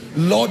out.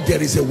 Lord, there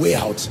is a way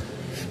out.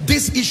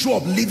 This issue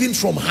of living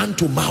from hand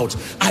to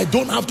mouth, I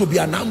don't have to be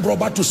an armed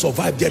robber to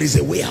survive. There is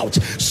a way out.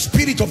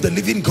 Spirit of the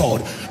living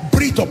God,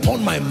 breathe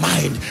upon my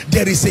mind.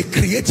 There is a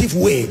creative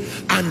way.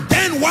 And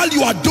then while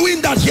you are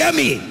doing that, hear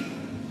me,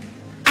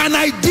 an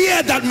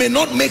idea that may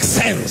not make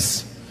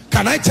sense.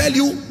 Can I tell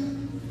you,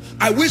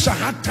 I wish I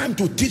had time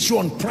to teach you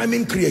on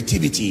priming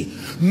creativity.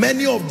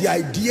 Many of the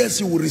ideas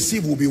you will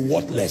receive will be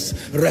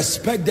worthless.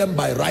 Respect them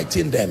by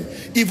writing them,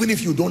 even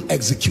if you don't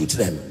execute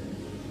them.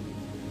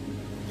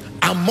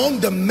 Among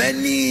the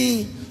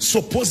many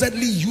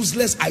supposedly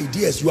useless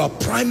ideas, you are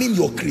priming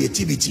your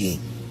creativity.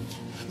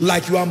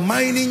 Like you are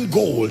mining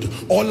gold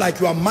or like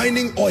you are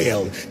mining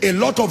oil. A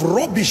lot of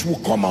rubbish will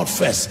come out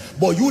first,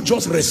 but you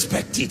just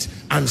respect it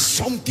and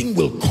something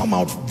will come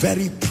out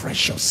very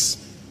precious.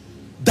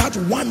 That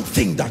one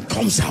thing that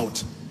comes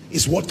out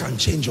is what can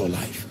change your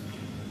life.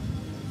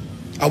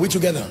 Are we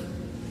together?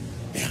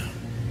 Yeah.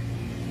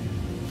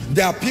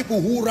 There are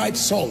people who write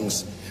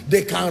songs.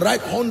 They can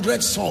write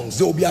 100 songs.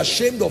 They will be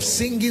ashamed of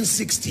singing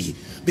 60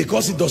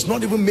 because it does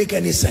not even make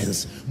any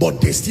sense.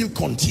 But they still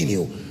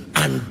continue.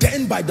 And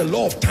then by the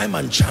law of time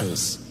and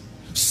chance,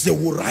 they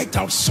will write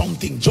out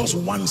something, just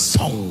one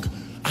song,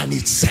 and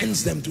it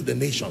sends them to the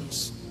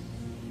nations.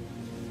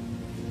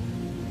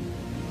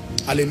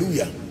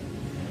 Hallelujah.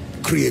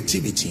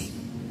 Creativity.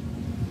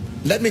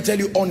 Let me tell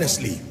you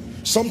honestly,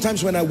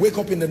 sometimes when I wake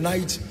up in the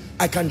night,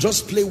 I can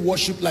just play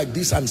worship like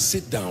this and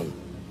sit down.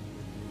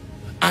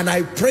 And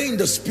I pray in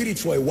the spirit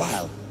for a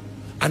while.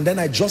 And then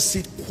I just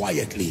sit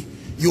quietly.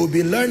 You'll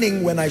be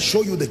learning when I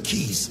show you the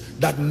keys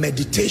that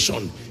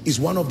meditation is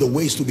one of the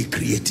ways to be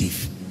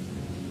creative.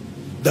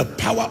 The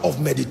power of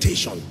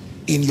meditation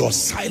in your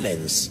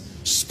silence.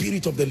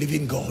 Spirit of the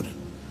living God,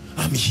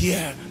 I'm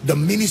here. The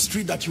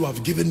ministry that you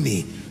have given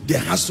me, there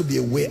has to be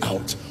a way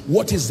out.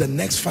 What is the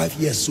next 5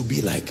 years to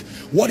be like?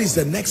 What is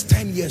the next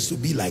 10 years to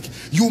be like?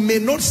 You may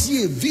not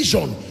see a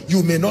vision,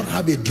 you may not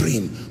have a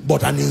dream,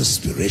 but an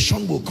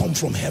inspiration will come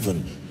from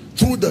heaven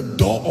through the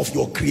door of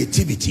your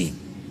creativity.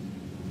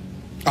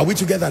 Are we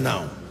together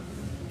now?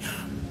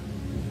 Yeah.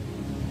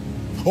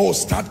 Oh,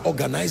 start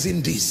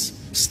organizing this.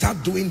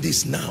 Start doing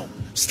this now.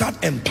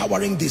 Start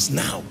empowering this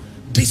now.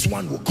 This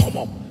one will come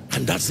up,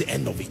 and that's the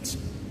end of it.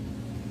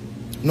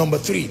 Number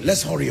 3,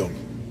 let's hurry up.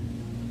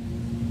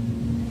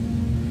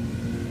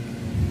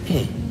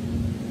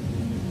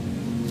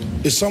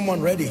 Is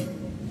someone ready?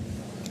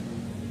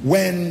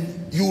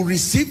 When you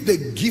receive the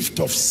gift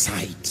of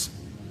sight,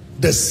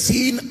 the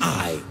seeing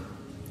eye,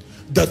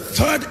 the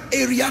third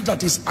area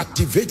that is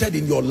activated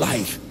in your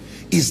life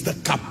is the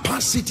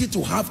capacity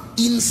to have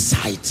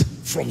insight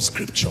from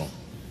scripture.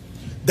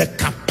 The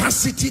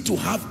capacity to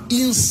have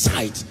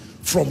insight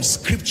from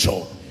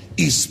scripture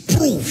is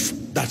proof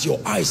that your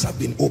eyes have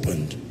been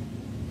opened.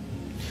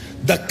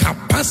 The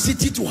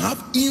capacity to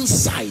have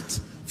insight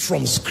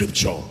from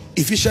scripture,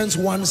 Ephesians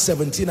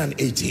 1:17 and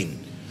 18.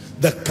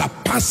 The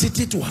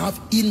capacity to have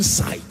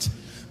insight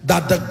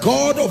that the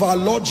God of our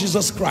Lord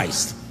Jesus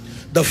Christ,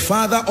 the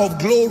Father of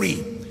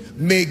glory,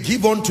 may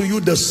give unto you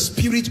the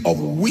spirit of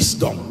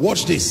wisdom.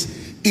 Watch this.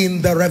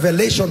 In the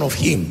revelation of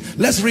him.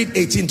 Let's read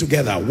 18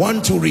 together.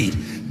 1, 2, read.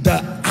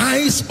 The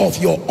eyes of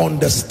your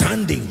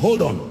understanding.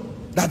 Hold on.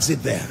 That's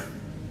it there.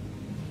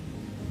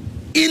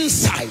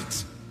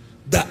 Insight.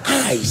 The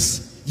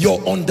eyes.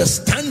 Your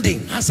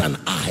understanding has an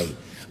eye.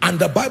 And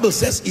the Bible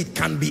says it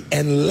can be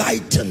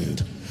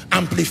enlightened.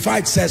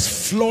 Amplified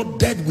says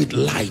flooded with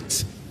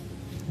light,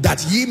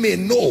 that ye may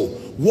know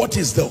what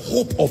is the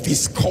hope of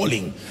his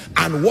calling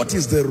and what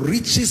is the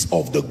riches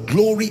of the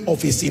glory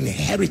of his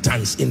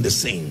inheritance in the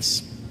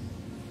saints.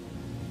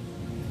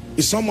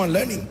 Is someone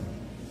learning?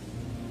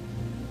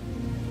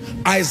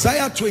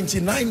 Isaiah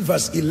 29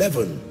 verse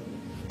 11.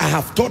 I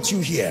have taught you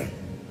here,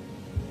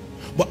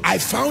 but I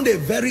found a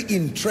very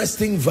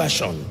interesting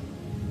version.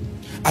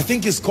 I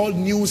think it's called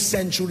New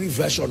Century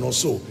Version or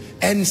so,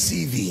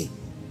 NCV.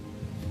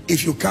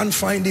 If you can't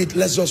find it,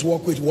 let's just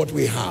work with what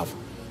we have.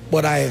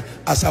 But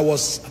as I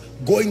was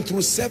going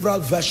through several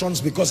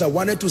versions because I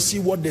wanted to see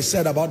what they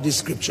said about this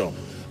scripture.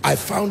 I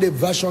found a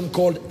version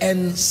called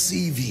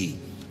NCV.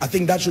 I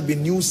think that should be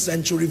New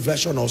Century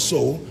Version or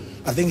so.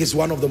 I think it's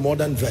one of the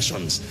modern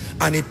versions,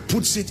 and it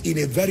puts it in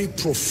a very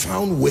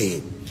profound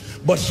way.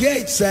 But here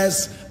it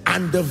says,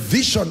 and the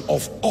vision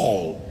of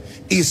all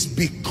is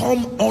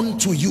become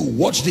unto you,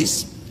 watch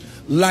this,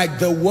 like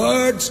the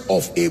words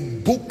of a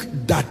book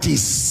that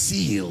is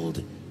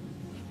sealed.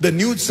 The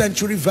New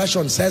Century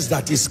Version says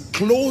that is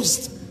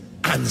closed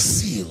and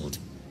sealed,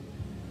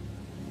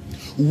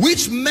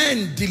 which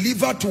men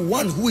deliver to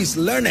one who is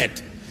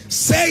learned,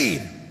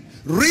 saying,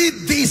 read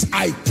this,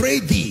 I pray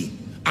thee.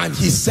 And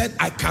he said,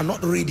 I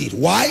cannot read it.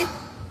 Why?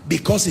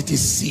 Because it is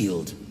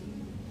sealed.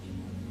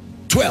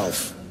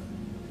 12.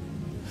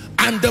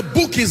 And the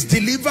book is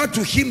delivered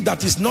to him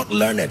that is not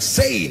learned,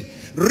 saying,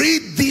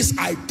 read this,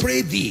 I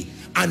pray thee.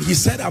 And he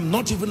said, I'm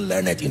not even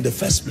learned in the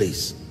first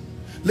place.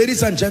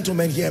 Ladies and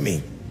gentlemen, hear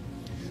me.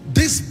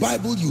 This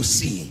Bible you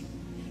see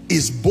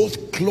is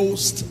both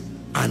closed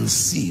and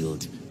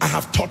sealed. I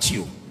have taught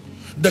you.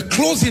 The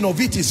closing of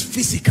it is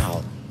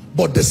physical,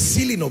 but the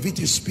sealing of it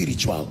is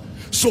spiritual.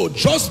 So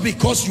just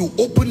because you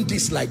open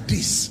this like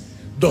this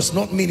does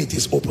not mean it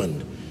is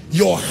opened.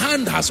 Your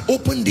hand has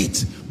opened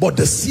it, but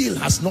the seal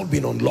has not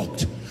been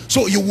unlocked.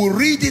 So you will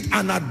read it,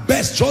 and at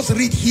best just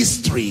read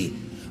history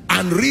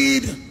and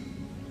read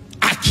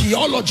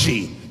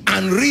archaeology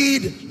and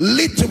read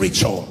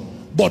literature.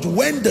 But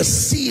when the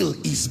seal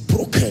is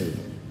broken,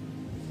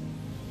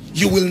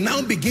 you will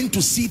now begin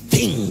to see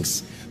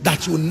things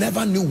that you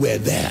never knew were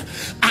there.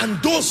 And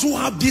those who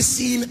have this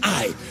seeing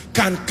eye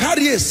can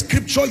carry a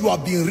scripture you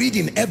have been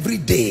reading every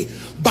day.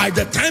 By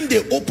the time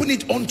they open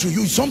it onto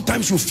you,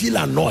 sometimes you feel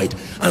annoyed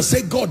and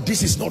say, God,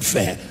 this is not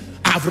fair.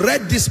 I've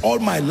read this all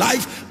my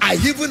life. I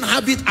even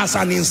have it as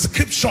an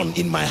inscription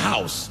in my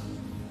house,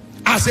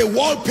 as a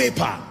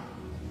wallpaper,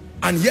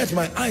 and yet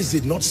my eyes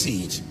did not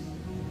see it.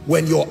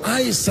 When your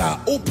eyes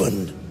are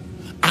opened,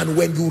 and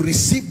when you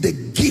receive the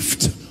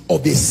gift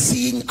of a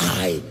seeing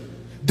eye,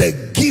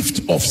 the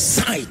gift of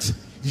sight,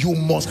 you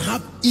must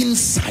have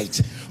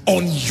insight,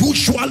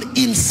 unusual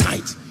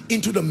insight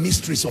into the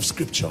mysteries of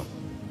scripture.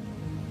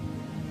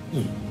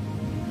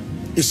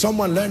 Is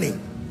someone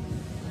learning?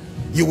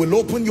 You will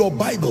open your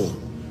Bible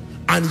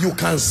and you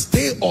can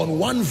stay on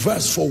one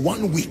verse for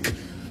 1 week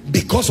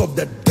because of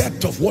the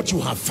depth of what you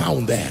have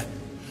found there.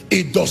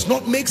 It does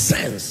not make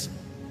sense.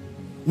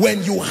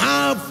 When you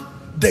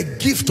have the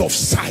gift of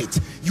sight,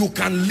 you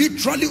can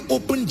literally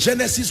open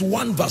Genesis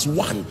 1 verse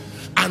 1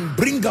 and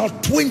bring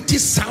out 20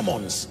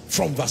 sermons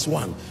from verse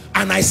 1.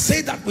 And I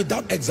say that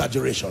without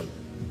exaggeration.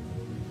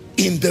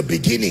 In the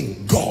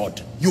beginning,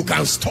 God. You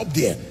can stop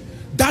there.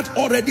 That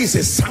already is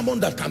a sermon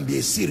that can be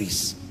a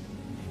series.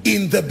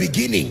 In the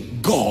beginning,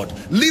 God.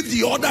 Leave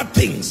the other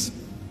things.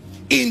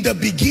 In the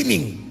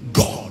beginning,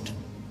 God.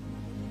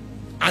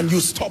 And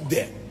you stop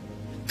there.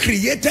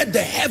 Created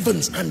the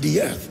heavens and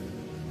the earth,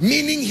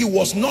 meaning he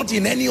was not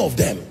in any of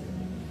them.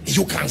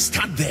 You can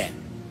start there.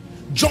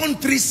 John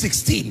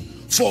 3:16,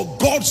 for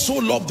God so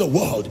loved the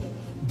world,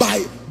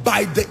 by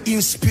the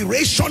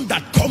inspiration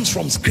that comes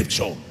from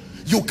scripture.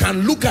 You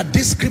can look at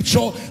this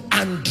scripture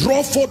and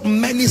draw forth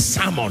many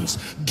sermons,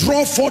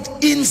 draw forth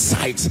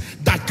insights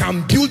that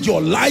can build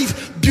your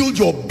life, build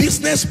your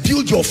business,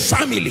 build your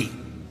family.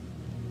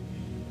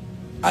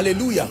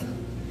 Hallelujah.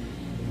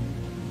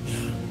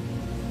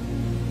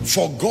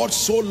 For God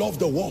so loved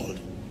the world.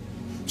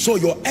 So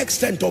your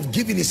extent of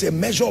giving is a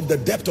measure of the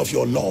depth of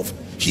your love.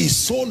 He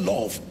so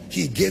loved,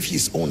 he gave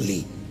his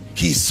only.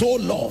 He so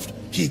loved,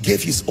 he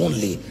gave his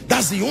only.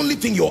 That's the only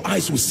thing your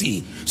eyes will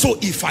see. So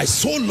if I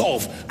so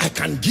love, I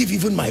can give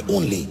even my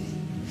only.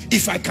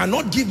 If I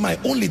cannot give my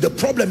only, the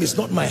problem is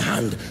not my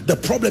hand. The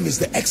problem is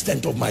the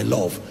extent of my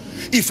love.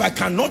 If I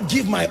cannot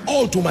give my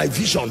all to my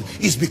vision,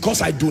 it's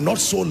because I do not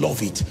so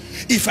love it.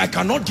 If I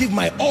cannot give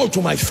my all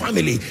to my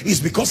family, it's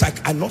because I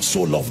cannot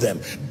so love them.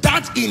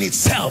 That in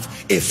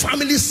itself, a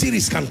family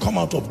series can come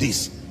out of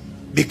this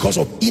because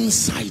of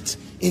insight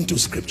into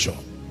scripture.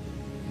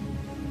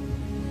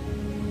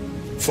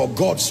 For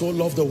God so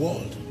loved the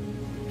world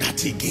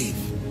that he gave.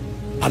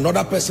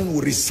 Another person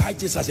will recite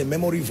this as a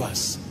memory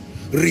verse.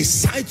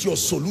 Recite your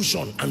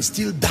solution and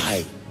still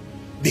die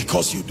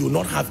because you do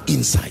not have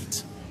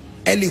insight.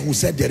 Elihu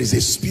said there is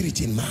a spirit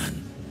in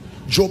man.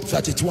 Job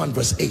 32 and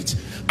verse 8.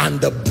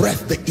 And the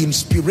breath, the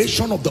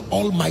inspiration of the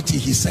Almighty,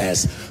 he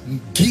says,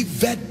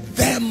 giveth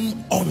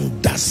them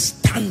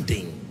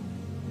understanding.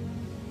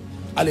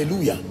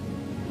 Hallelujah.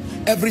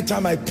 Every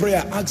time I pray,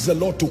 I ask the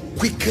Lord to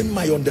quicken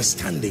my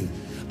understanding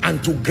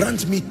and to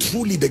grant me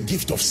truly the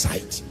gift of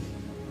sight.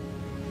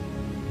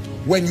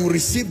 When you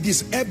receive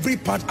this, every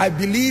part, I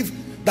believe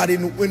that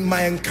in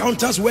my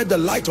encounters where the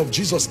light of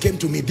Jesus came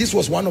to me, this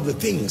was one of the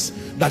things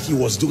that he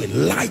was doing.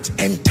 Light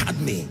entered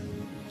me,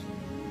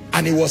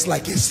 and it was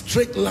like a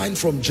straight line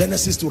from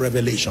Genesis to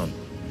Revelation.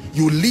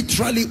 You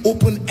literally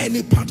open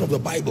any part of the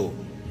Bible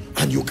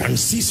and you can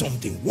see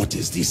something. What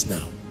is this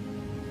now?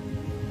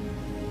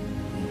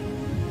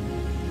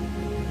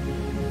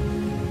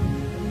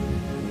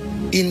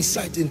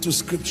 Insight into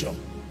scripture.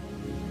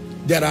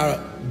 There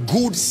are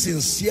good,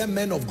 sincere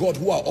men of God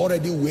who are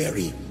already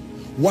weary.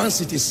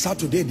 Once it is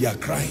Saturday, they are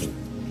crying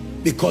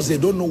because they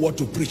don't know what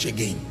to preach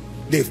again.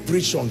 They've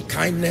preached on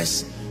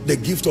kindness, the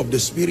gift of the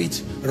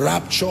Spirit,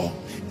 rapture,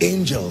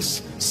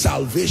 angels,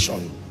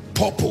 salvation,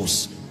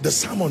 purpose. The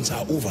sermons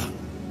are over.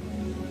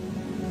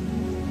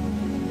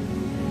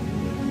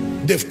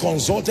 They've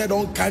consulted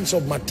all kinds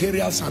of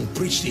materials and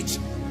preached it,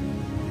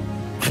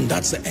 and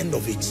that's the end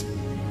of it.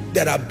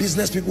 There are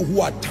business people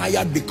who are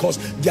tired because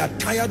they are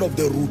tired of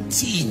the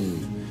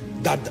routine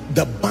that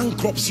the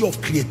bankruptcy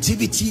of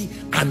creativity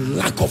and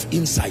lack of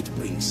insight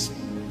brings.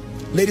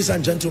 Ladies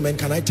and gentlemen,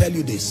 can I tell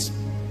you this?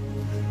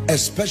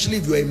 Especially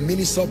if you're a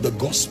minister of the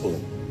gospel,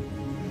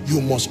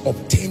 you must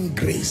obtain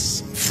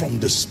grace from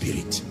the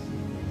Spirit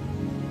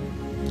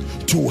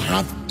to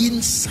have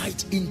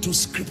insight into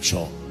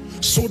scripture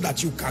so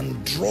that you can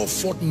draw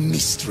forth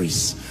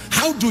mysteries.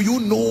 How do you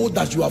know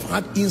that you have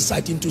had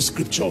insight into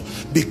scripture?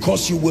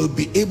 Because you will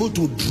be able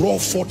to draw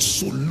forth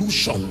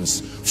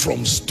solutions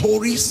from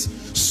stories,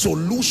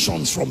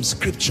 solutions from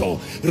scripture.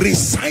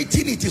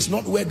 Reciting it is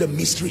not where the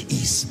mystery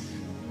is.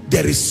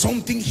 There is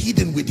something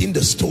hidden within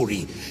the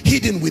story,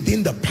 hidden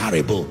within the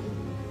parable.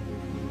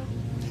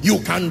 You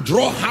can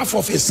draw half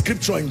of a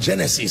scripture in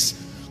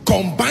Genesis,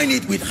 combine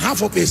it with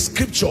half of a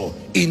scripture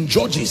in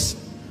Judges,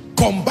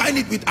 combine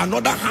it with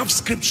another half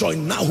scripture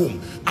in Nahum,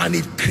 and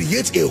it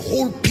creates a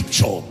whole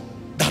picture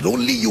that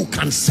only you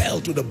can sell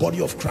to the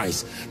body of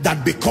Christ,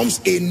 that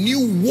becomes a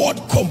new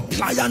word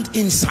compliant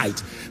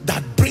insight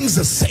that brings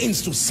the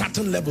saints to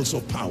certain levels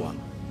of power.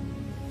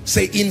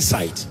 Say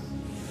insight.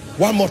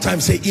 One more time,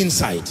 say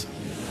insight.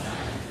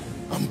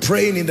 I'm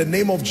praying in the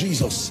name of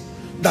Jesus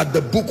that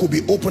the book will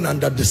be open and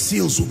that the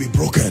seals will be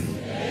broken.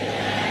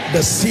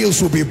 The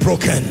seals will be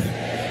broken.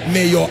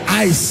 May your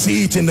eyes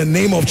see it in the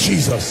name of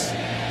Jesus.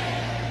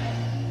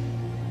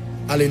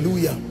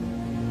 Hallelujah.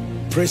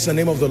 Praise the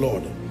name of the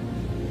Lord.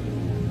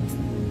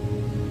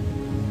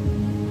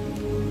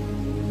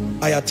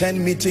 I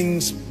attend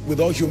meetings with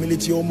all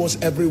humility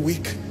almost every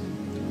week,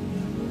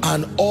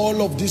 and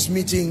all of these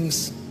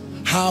meetings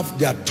have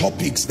their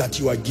topics that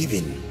you are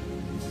given.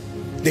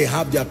 They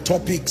have their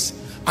topics,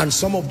 and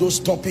some of those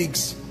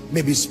topics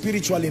may be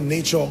spiritual in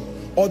nature.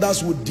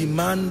 Others would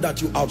demand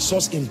that you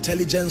outsource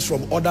intelligence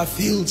from other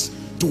fields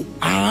to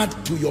add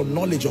to your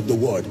knowledge of the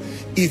word.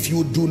 If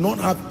you do not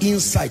have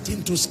insight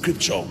into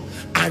scripture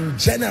and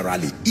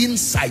generally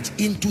insight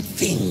into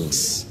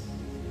things,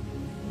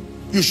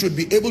 you should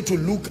be able to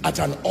look at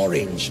an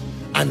orange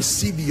and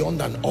see beyond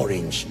an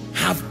orange.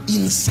 Have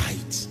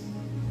insight.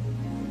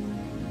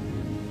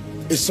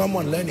 Is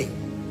someone learning?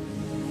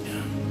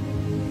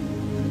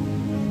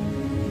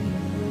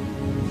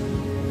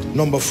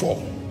 Number 4,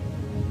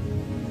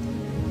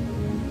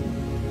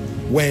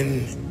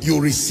 when you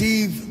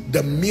receive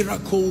the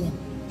miracle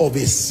of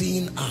a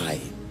seeing eye,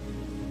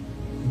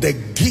 the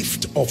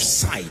gift of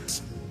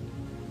sight,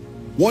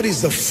 what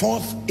is the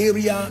 4th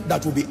area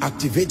that will be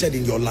activated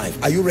in your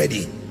life? Are you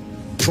ready?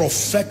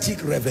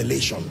 Prophetic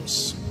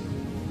revelations.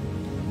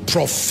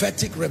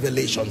 Prophetic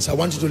revelations. I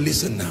want you to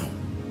listen now.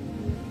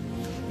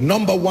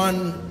 Number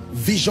 1,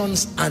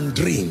 visions and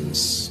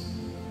dreams.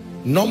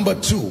 Number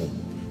 2,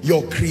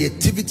 your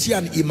creativity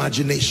and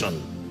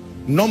imagination.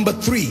 Number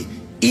 3,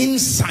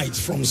 insight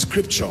from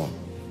scripture.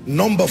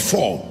 Number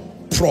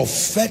 4,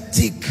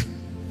 prophetic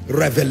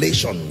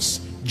revelations.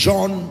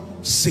 John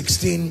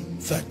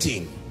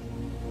 16:13.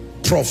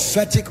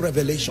 Prophetic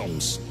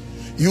revelations.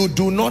 You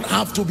do not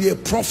have to be a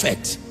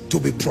prophet to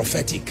be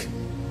prophetic.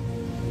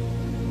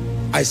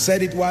 I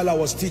said it while I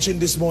was teaching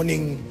this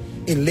morning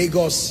in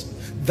Lagos,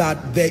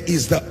 that there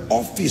is the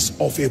office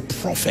of a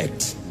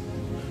prophet,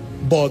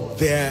 but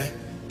there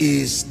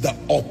is the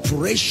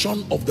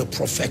operation of the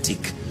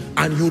prophetic,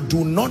 and you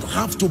do not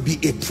have to be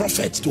a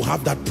prophet to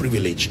have that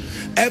privilege.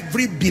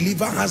 Every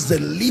believer has the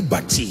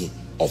liberty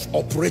of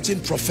operating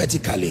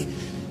prophetically.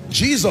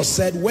 Jesus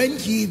said, when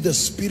he, the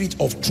Spirit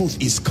of truth,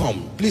 is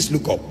come, please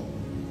look up,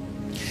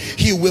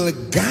 he will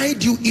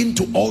guide you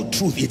into all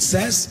truth. It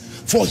says,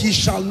 for he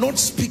shall not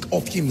speak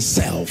of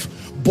himself,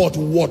 but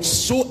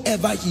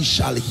whatsoever he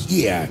shall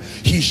hear,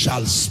 he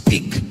shall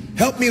speak.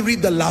 Help me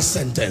read the last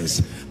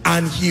sentence.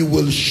 And he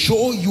will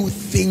show you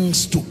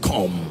things to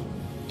come.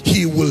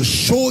 He will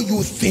show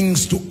you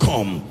things to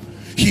come.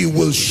 He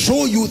will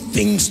show you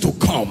things to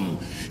come.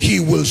 He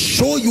will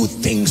show you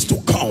things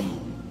to come.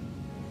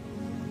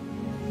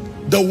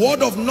 The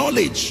word of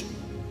knowledge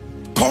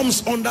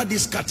comes under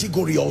this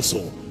category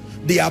also.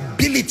 The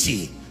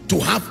ability to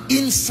have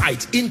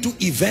insight into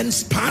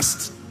events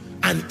past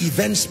and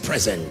events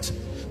present.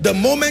 The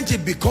moment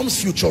it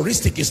becomes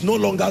futuristic, it's no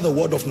longer the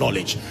word of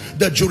knowledge.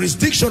 The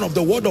jurisdiction of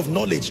the word of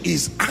knowledge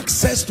is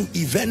access to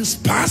events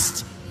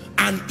past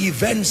and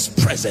events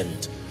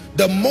present.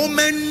 The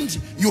moment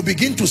you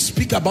begin to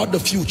speak about the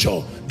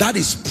future, that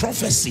is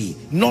prophecy,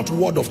 not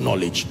word of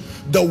knowledge.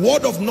 The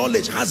word of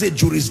knowledge has a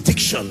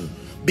jurisdiction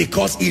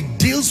because it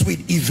deals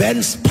with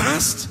events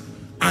past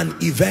and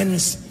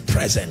events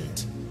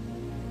present.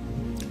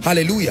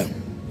 Hallelujah.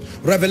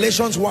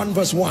 Revelations 1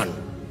 verse 1.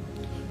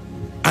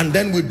 And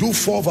then we do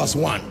 4 verse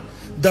 1.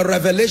 The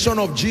revelation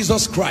of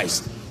Jesus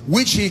Christ,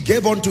 which he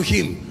gave unto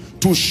him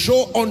to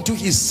show unto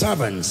his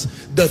servants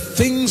the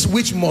things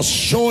which must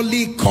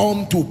surely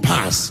come to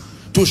pass.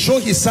 To show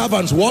his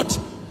servants what?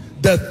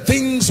 The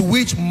things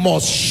which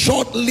must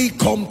shortly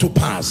come to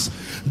pass.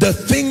 The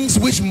things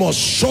which must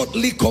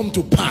shortly come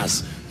to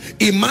pass.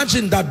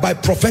 Imagine that by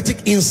prophetic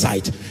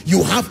insight,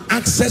 you have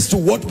access to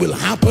what will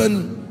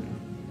happen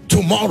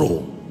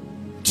tomorrow,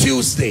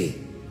 Tuesday,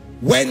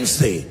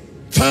 Wednesday,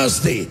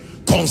 Thursday,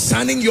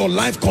 concerning your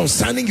life,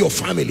 concerning your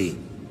family.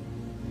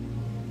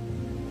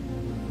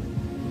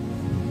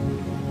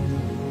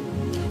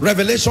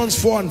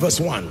 Revelations 4 and verse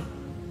 1.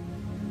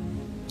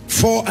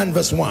 4 and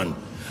verse 1.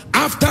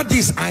 After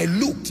this I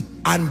looked,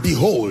 and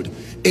behold,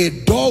 a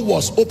door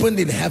was opened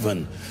in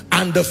heaven,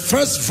 and the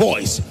first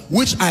voice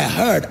which I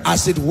heard,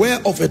 as it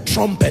were of a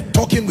trumpet,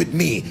 talking with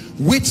me,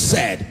 which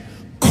said,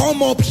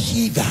 come up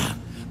hither,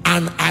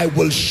 and I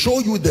will show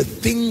you the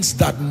things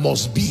that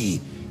must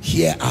be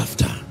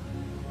hereafter.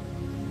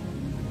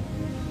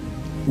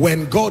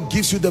 When God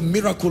gives you the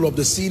miracle of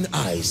the seeing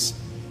eyes,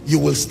 you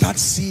will start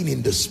seeing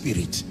in the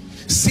spirit.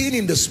 Seeing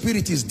in the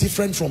spirit is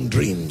different from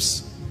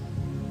dreams.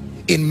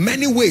 In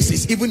many ways,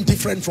 it's even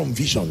different from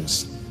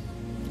visions.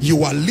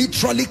 You are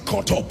literally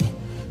caught up,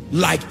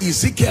 like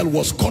Ezekiel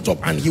was caught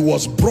up, and he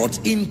was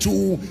brought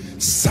into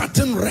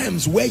certain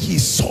realms where he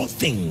saw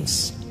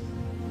things.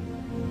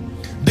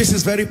 This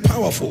is very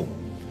powerful.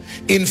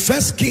 In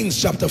 1 Kings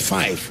chapter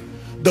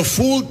 5, the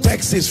full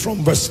text is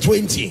from verse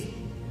 20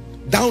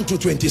 down to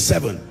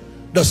 27.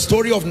 The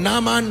story of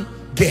Naaman,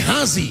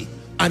 Gehazi,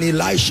 and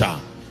Elisha.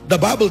 The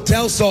Bible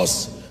tells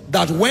us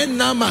that when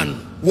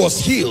Naaman was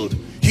healed,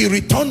 he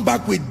returned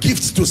back with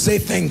gifts to say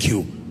thank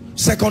you.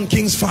 2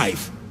 Kings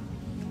 5.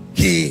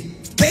 He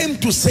came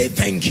to say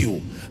thank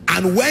you,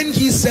 and when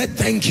he said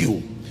thank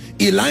you,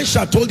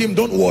 Elisha told him,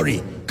 don't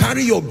worry,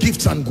 carry your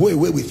gifts and go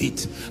away with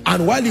it.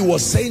 And while he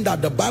was saying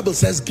that, the Bible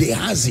says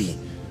Gehazi,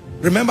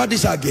 remember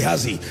this,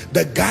 Gehazi,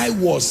 the guy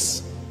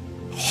was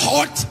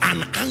hot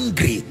and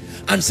angry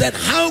and said,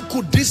 how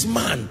could this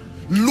man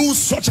lose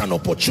such an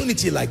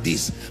opportunity like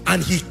this?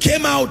 And he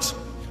came out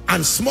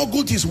and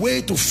smuggled his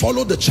way to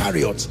follow the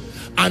chariots.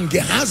 And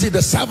Gehazi,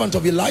 the servant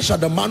of Elisha,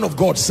 the man of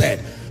God,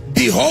 said,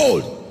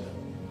 behold,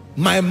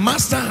 my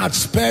master had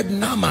spared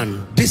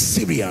Naaman this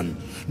Syrian,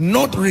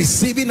 not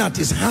receiving at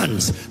his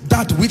hands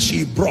that which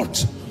he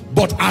brought.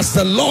 But as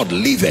the Lord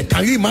liveth,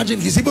 can you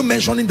imagine? He's even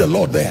mentioning the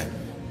Lord there.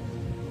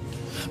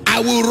 I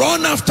will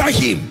run after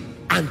him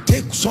and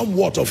take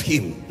somewhat of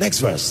him. Next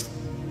verse.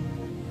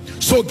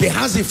 So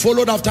Gehazi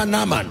followed after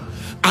Naaman,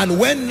 and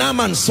when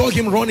Naaman saw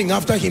him running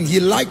after him, he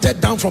lighted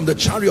down from the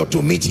chariot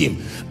to meet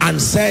him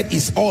and said,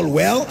 is all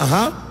well?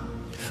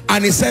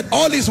 And he said,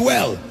 all is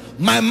well.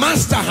 My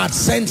master had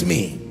sent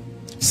me,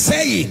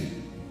 saying,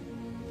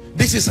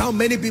 this is how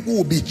many people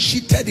will be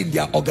cheated in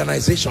their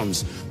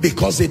organizations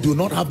because they do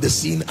not have the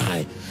seeing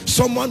eye.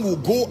 Someone will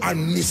go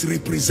and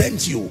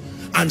misrepresent you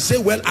and say,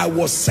 well, I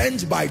was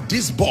sent by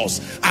this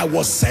boss, I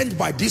was sent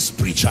by this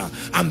preacher,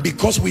 and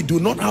because we do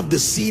not have the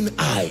seeing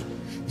eye,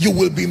 you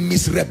will be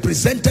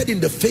misrepresented in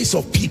the face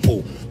of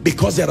people,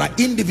 because there are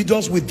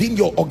individuals within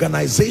your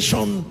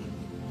organization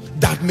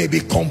that may be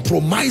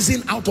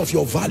compromising out of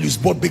your values,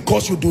 but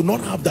because you do not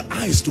have the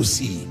eyes to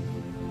see.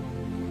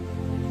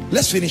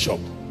 Let's finish up.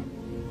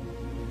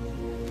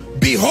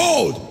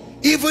 Behold,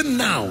 even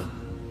now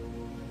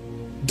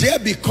there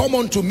be come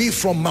unto me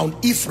from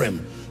Mount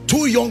Ephraim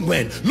 2 young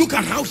men. Look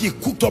at how he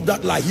cooked up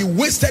that lie. He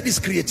wasted his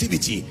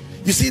creativity.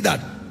 You see that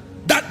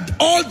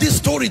all this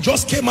story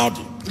just came out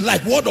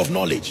like word of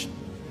knowledge.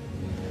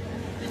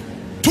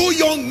 2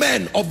 young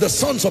men of the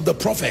sons of the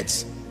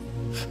prophets.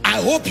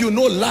 I hope you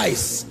know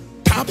lies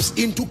taps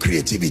into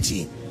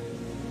creativity,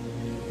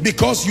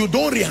 because you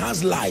don't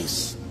rehearse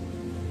lies.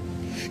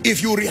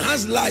 If you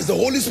rehearse lies, the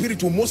Holy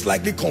Spirit will most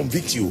likely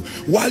convict you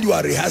while you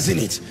are rehearsing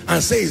it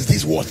and say, is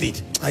this worth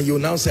it? And you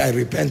now say, I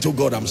repent to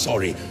God, I'm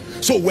sorry.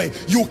 So when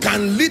you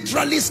can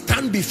literally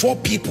stand before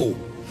people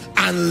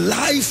and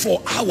lie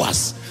for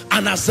hours,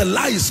 and as the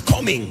lie is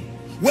coming,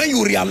 when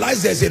you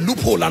realize there's a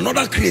loophole,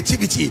 another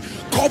creativity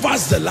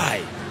covers the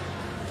lie.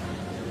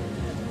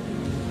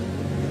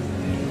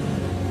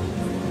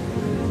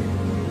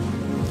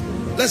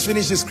 Let's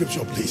finish this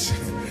scripture, please.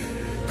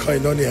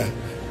 Koinonia,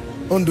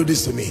 don't do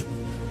this to me.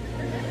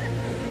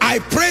 I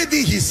pray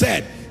thee, he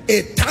said,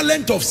 a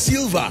talent of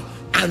silver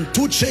and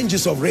 2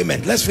 changes of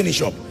raiment. Let's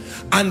finish up.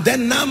 And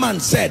then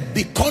Naaman said,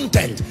 be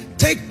content,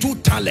 take 2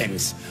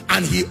 talents.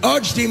 And he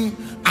urged him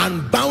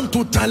and bound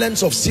 2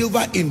 talents of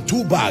silver in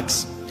 2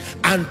 bags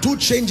and 2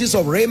 changes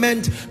of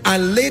raiment,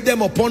 and laid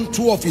them upon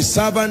 2 of his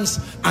servants,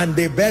 and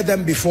they bare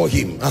them before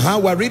him.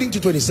 We're reading to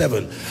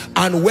 27.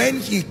 And when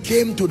he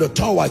came to the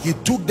tower, he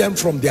took them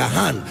from their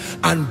hand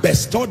and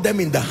bestowed them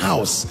in the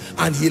house,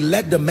 and he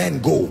let the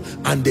men go,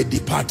 and they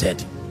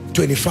departed.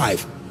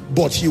 25.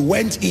 But he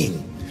went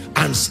in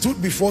and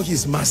stood before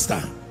his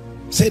master,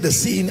 say the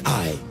seeing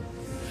eye.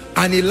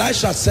 And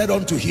Elisha said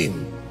unto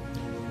him,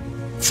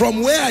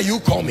 from where are you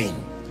coming?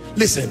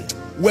 Listen,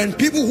 when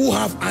people who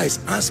have eyes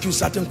ask you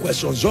certain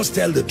questions, just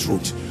tell the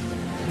truth,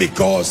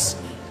 because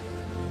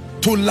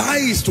to lie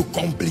is to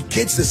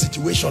complicate the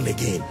situation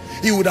again.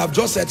 He would have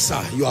just said,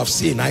 sir, you have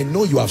seen, I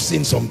know you have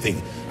seen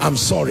something, I'm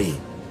sorry.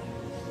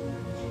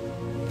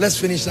 Let's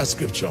finish that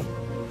scripture.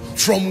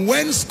 From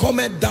whence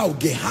cometh thou,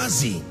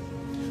 Gehazi?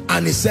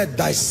 And he said,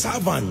 thy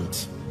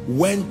servant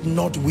went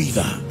not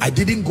whither. I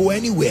didn't go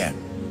anywhere.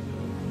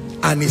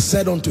 And he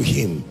said unto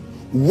him,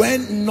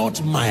 went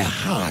not my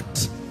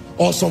heart,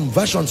 or some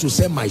versions will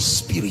say my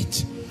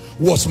spirit,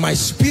 was my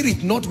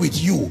spirit not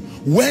with you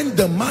when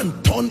the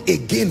man turned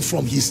again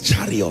from his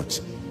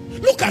chariot?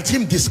 Look at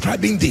him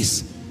describing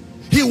this.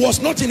 He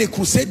was not in a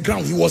crusade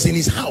ground, he was in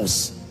his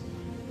house.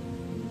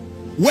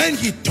 When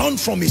he turned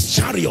from his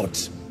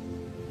chariot,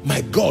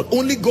 my God,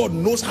 only God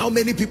knows how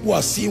many people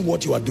are seeing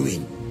what you are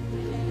doing.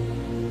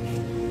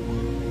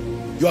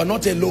 You are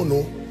not alone,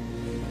 no.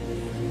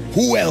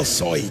 Who else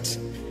saw it?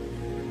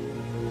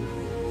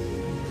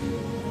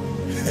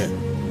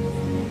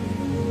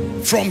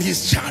 From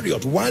his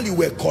chariot, while you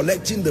were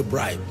collecting the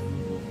bribe,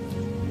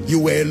 you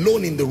were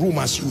alone in the room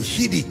as you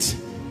hid it.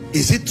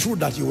 Is it true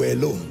that you were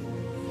alone?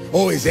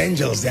 Oh, it's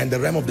angels, they're in the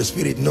realm of the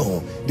spirit. No,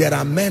 there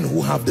are men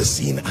who have the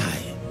seeing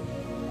eye.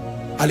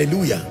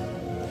 Hallelujah.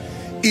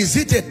 Is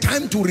it a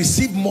time to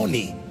receive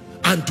money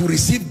and to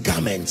receive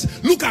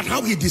garments? Look at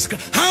how he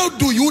describes. How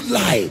do you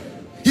lie?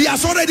 He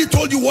has already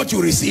told you what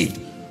you received: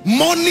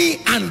 money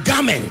and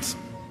garment,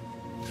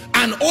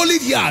 and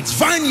olive yards,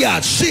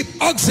 vineyards, sheep,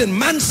 oxen,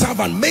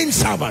 manservant, main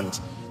servant.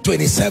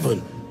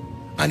 27.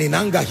 And in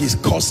anger he's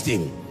cursed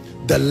him.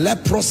 The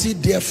leprosy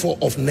therefore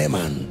of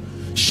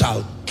Naaman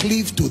shall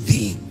cleave to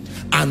thee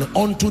and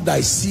unto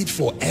thy seed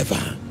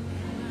forever.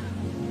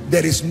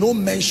 There is no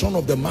mention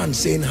of the man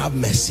saying, have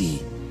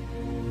mercy.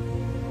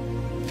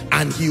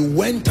 And he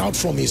went out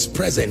from his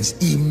presence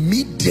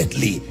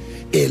immediately,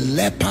 a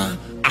leper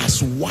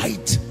as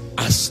white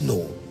as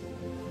snow.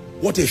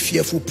 What a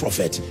fearful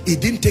prophet.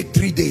 It didn't take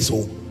 3 days.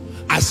 Oh,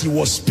 as he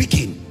was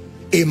speaking,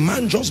 a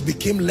man just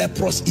became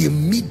leprous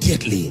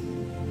immediately.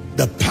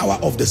 The power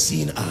of the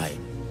seeing eye.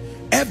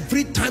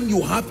 Every time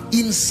you have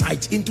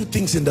insight into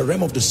things in the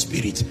realm of the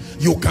spirit,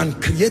 you can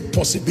create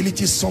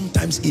possibilities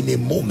sometimes in a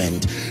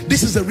moment.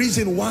 This is the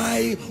reason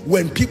why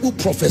when people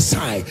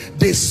prophesy,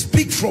 they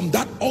speak from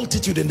that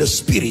altitude in the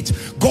spirit.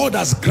 God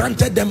has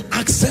granted them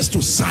access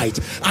to sight,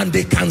 and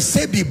they can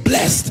say, be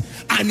blessed,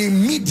 and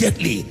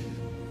immediately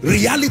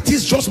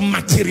realities just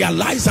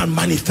materialize and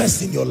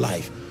manifest in your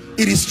life.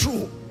 It is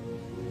true.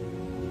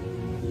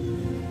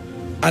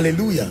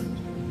 Hallelujah.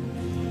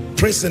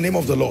 Praise the name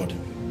of the Lord.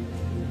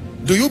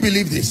 Do you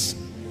believe this?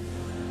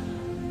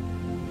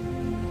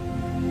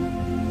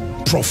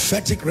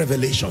 Prophetic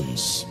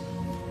revelations.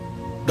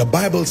 The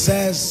Bible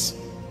says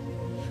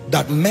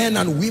that men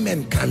and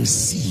women can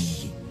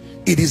see.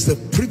 It is the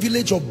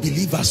privilege of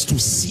believers to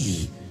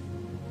see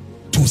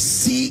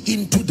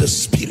into the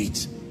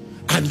spirit.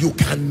 And you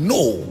can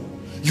know,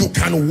 you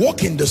can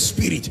walk in the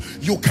spirit,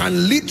 you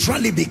can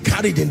literally be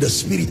carried in the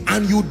spirit,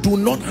 and you do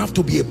not have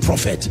to be a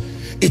prophet.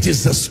 It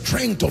is the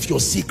strength of your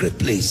secret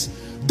place,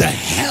 the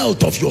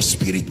health of your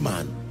spirit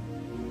man.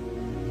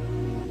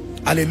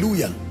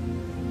 Hallelujah.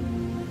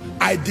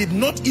 I did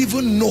not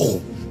even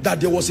know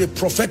that there was a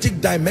prophetic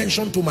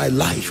dimension to my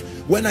life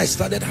when I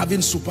started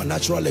having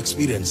supernatural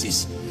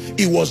experiences.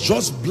 It was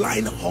just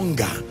blind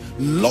hunger,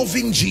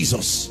 loving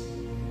Jesus.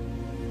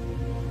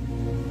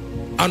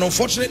 And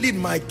unfortunately in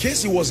my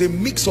case, it was a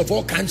mix of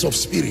all kinds of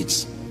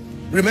spirits.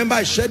 Remember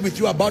I shared with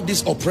you about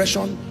this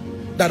oppression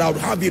that I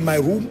would have in my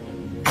room,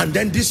 and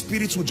then these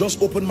spirits would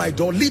just open my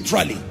door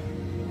literally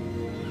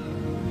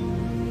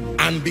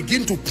and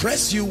begin to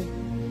press you,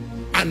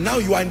 and now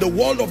you are in the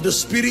world of the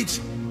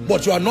spirit,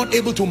 but you are not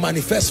able to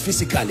manifest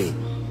physically.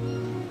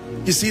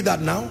 You see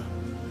that now?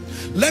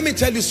 Let me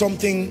tell you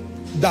something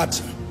that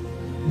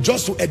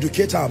just to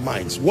educate our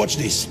minds. Watch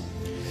this.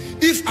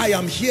 If I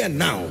am here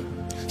now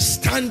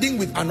standing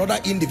with another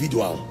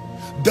individual,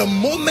 the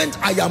moment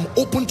I am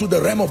open to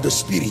the realm of the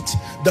spirit,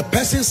 the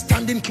person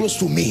standing close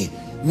to me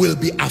will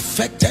be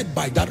affected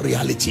by that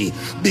reality,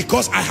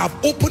 because I have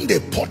opened a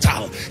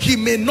portal. He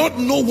may not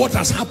know what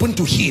has happened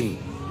to him.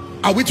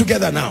 Are we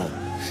together now?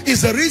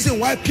 It's the reason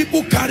why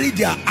people carry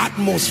their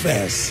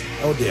atmospheres.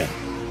 Oh dear.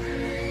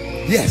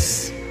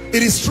 Yes,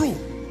 it is true.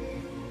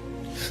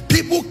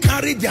 People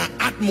carry their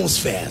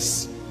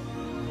atmospheres.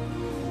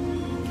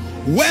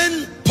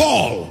 When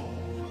Paul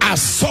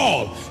as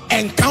Saul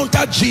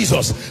encountered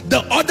Jesus, the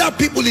other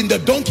people in the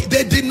donkey,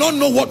 they did not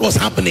know what was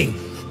happening,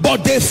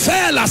 but they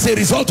fell as a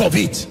result of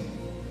it.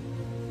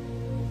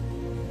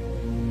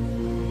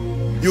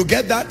 You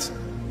get that?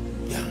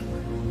 Yeah.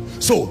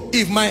 So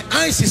if my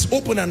eyes is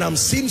open and I'm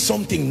seeing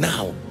something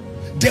now,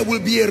 there will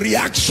be a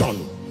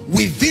reaction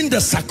within the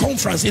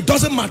circumference. It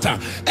doesn't matter,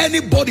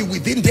 anybody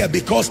within there,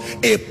 because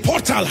a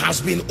portal has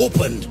been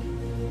opened.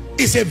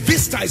 It's a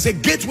vista, it's a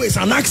gateway, it's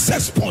an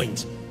access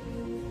point.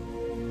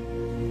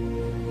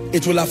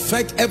 It will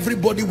affect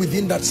everybody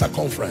within that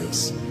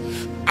circumference.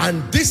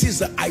 And this is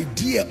the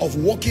idea of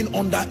walking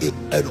under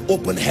an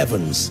open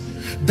heavens,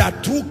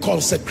 that through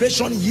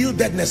consecration,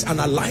 yieldedness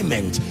and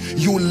alignment,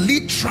 you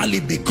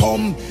literally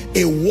become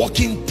a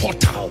walking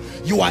portal.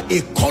 You are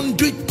a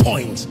conduit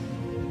point.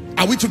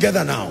 Are we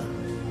together now?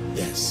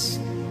 Yes.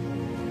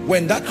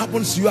 When that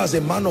happens to you as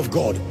a man of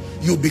God,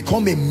 you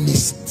become a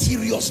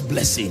mysterious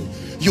blessing.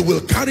 You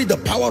will carry the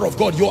power of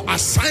God. Your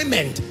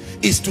assignment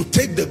is to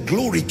take the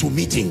glory to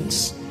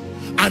meetings.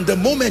 And the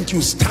moment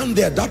you stand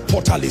there, that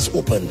portal is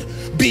opened.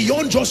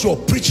 Beyond just your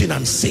preaching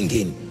and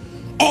singing,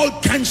 all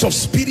kinds of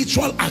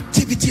spiritual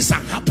activities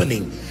are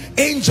happening.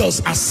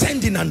 Angels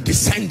ascending and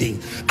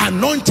descending.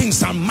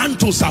 Anointings and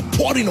mantles are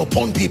pouring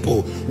upon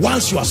people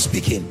whilst you are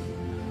speaking.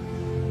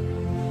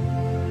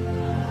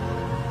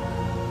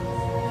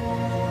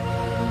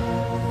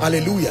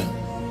 Hallelujah.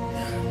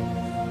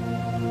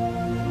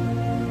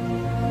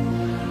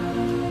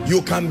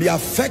 You can be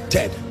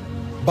affected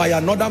by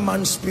another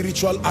man's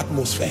spiritual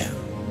atmosphere.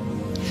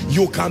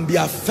 You can be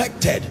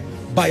affected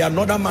by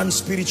another man's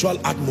spiritual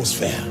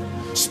atmosphere.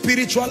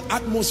 Spiritual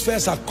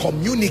atmospheres are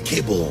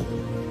communicable.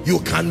 You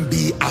can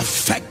be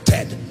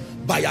affected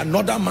by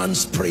another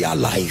man's prayer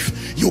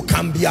life. You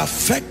can be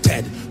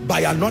affected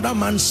by another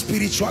man's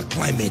spiritual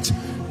climate.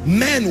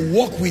 Men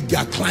walk with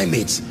their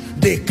climates.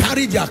 They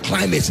carry their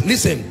climates.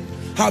 Listen,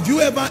 have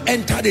you ever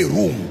entered a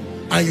room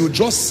and you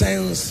just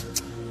sense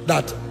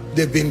that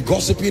they've been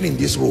gossiping in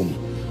this room?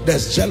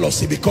 There's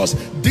jealousy, because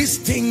these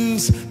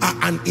things are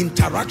an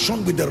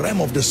interaction with the realm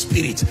of the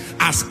spirit,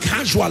 as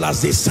casual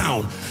as they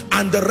sound.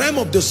 And the realm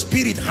of the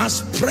spirit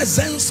has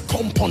presence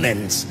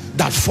components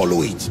that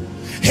follow it.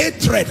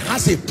 Hatred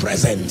has a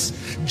presence.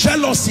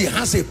 Jealousy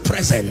has a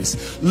presence.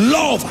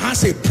 Love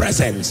has a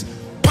presence.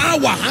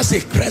 Power has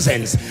a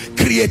presence.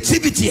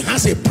 Creativity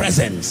has a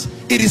presence.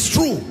 It is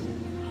true.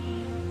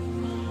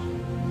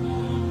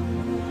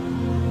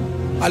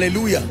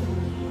 Hallelujah.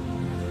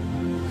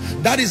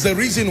 That is the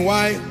reason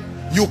why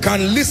you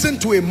can listen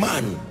to a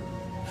man,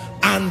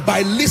 and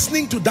by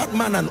listening to that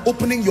man and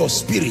opening your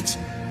spirit,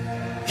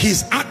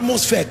 his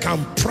atmosphere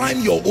can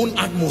prime your own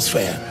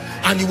atmosphere,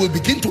 and you will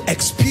begin to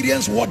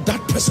experience what that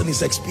person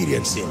is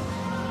experiencing.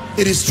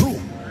 It is true.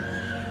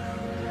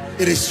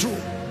 It is true.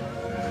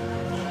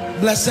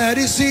 Blessed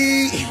is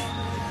he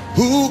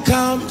who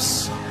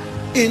comes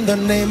in the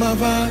name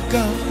of our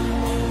God.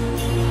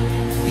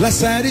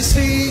 Blessed is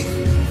he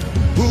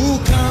who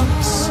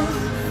comes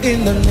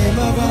in the name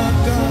of our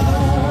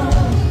God.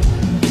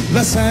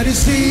 Blessed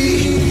is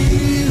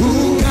he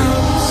who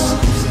comes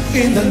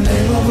in the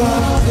name of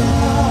our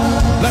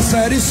God.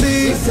 Blessed is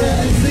he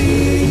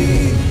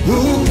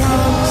who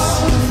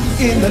comes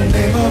in the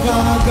name of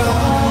our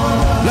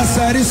God.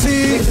 Blessed is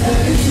he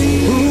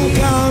who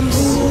comes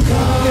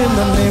in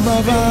the name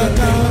of our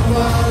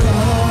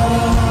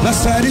God.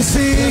 Blessed is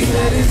he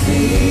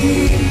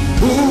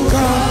who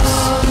comes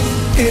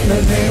in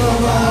the name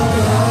of our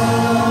God.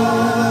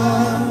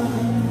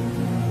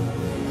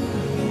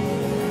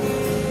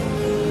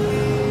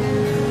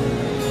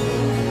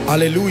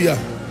 Hallelujah.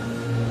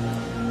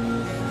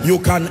 You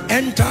can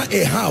enter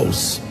a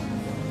house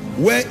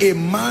where a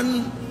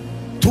man,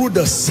 through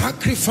the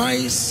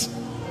sacrifice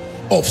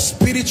of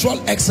spiritual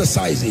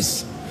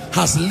exercises,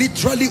 has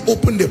literally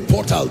opened a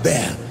portal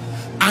there,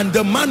 and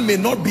the man may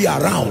not be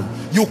around.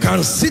 You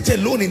can sit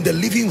alone in the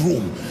living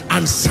room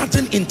and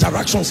certain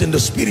interactions in the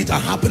spirit are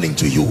happening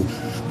to you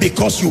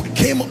because you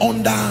came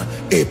under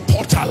a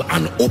portal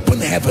and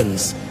open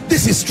heavens.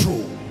 This is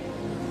true.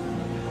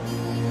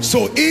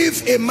 So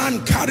if a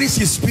man carries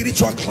his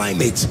spiritual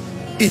climate,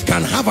 it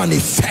can have an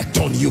effect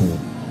on you.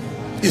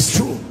 It's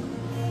true.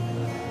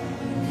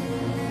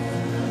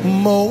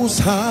 Most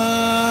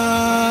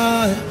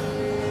high,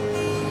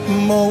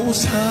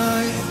 most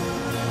high,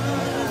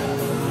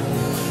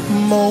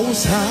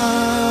 most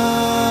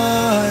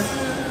high,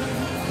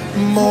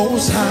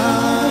 most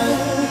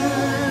high,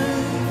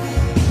 most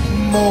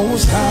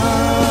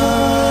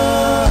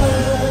high,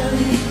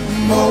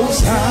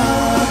 most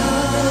high,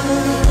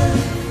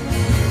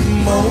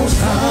 most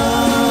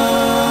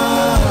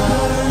high,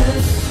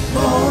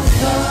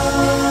 most high.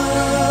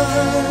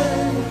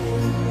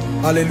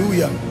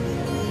 Hallelujah.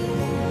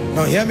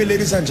 Now hear me,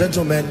 ladies and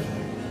gentlemen.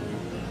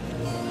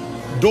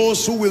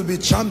 Those who will be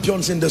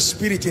champions in the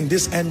spirit in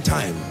this end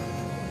time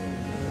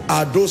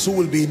are those who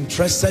will be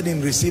interested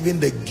in receiving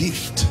the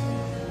gift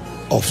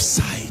of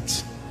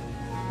sight,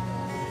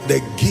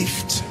 the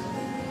gift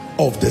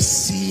of the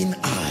seeing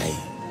eye,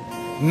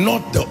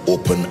 not the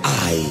open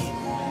eye.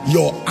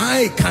 Your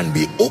eye can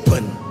be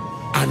open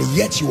and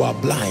yet you are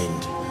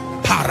blind.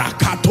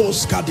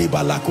 Parakatos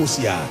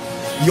kadibalakosia.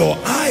 Your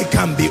eye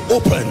can be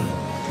open,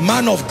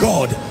 man of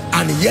God,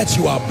 and yet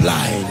you are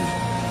blind.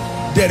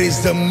 There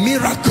is the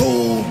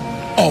miracle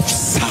of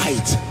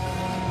sight.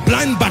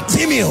 Blind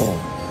Bartimaeus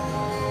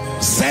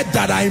said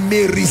that I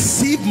may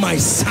receive my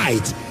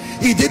sight.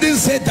 He didn't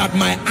say that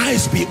my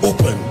eyes be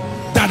open,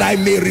 that I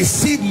may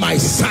receive my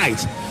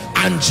sight.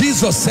 And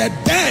Jesus said,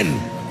 then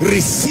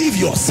receive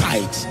your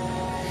sight.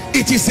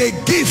 It is a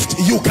gift,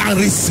 you can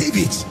receive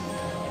it.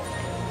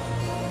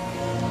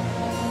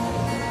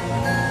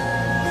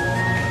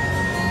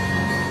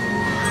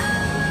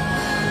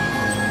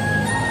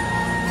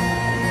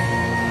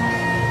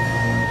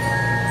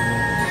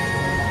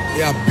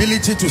 The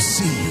ability to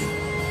see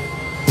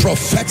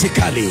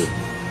prophetically,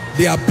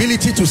 the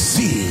ability to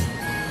see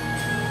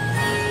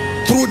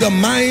through the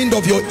mind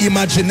of your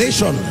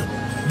imagination,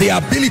 the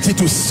ability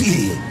to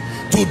see,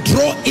 to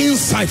draw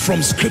insight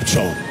from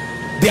scripture,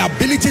 the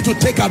ability to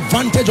take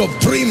advantage of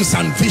dreams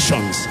and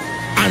visions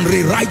and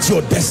rewrite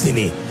your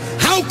destiny.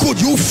 How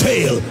could you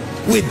fail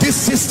with these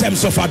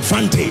systems of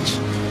advantage?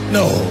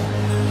 No.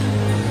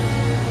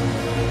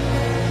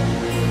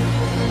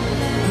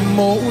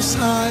 Most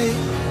High,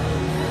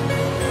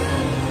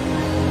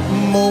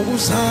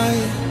 Most High,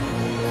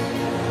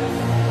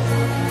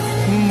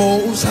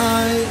 Most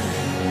High,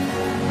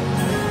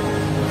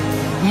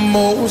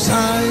 Most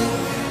High,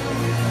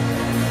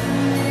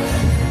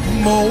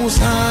 Most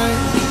High,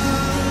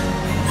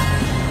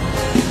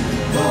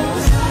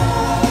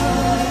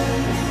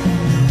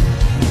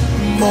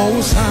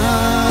 Most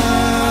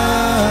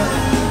High.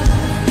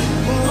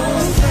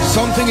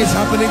 Something is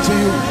happening to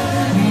you.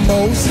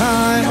 Most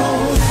High,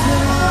 Most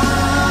High,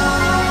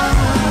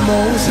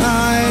 Most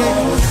High,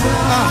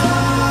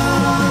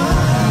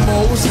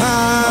 Most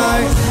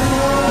High.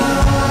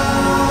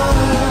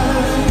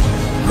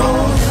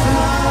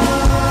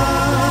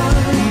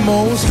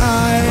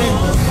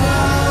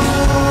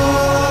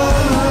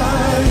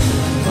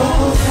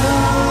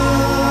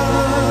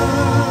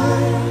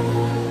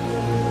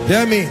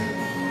 Hear me.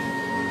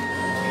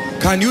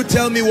 Can you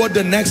tell me what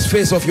the next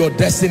phase of your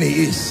destiny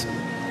is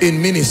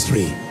in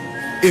ministry?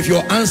 If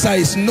your answer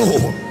is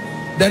no,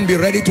 then be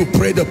ready to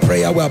pray the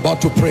prayer we're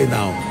about to pray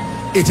now.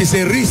 It is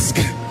a risk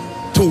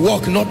to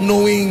walk not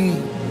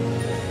knowing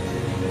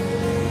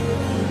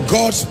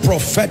God's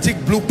prophetic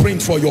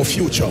blueprint for your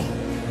future.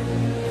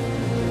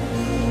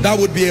 That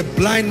would be a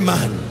blind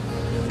man,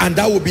 and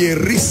that would be a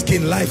risk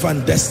in life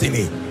and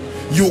destiny.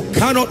 You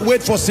cannot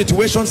wait for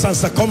situations and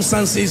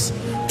circumstances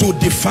to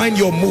define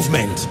your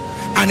movement,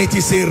 and it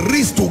is a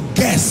risk to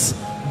guess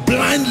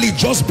blindly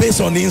just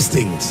based on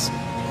instincts.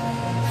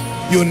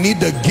 You need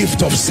the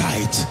gift of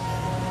sight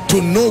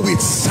to know with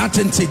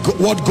certainty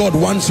what God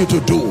wants you to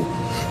do,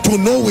 to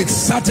know with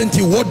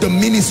certainty what the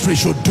ministry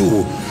should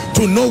do,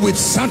 to know with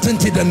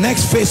certainty the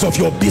next phase of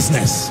your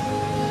business.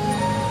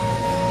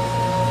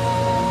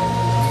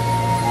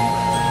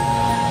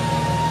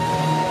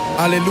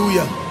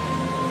 Hallelujah.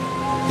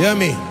 Hear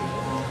me.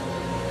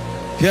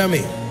 Hear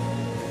me.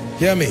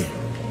 Hear me.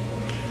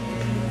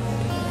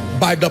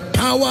 By the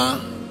power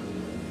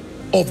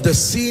of the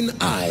seeing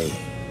eye,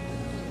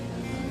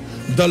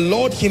 the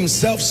Lord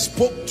himself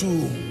spoke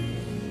to,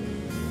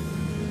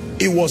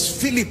 it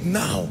was Philip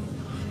now,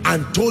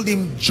 and told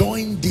him,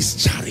 join this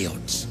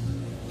chariot.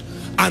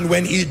 And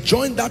when he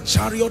joined that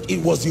chariot,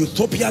 it was the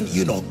Ethiopian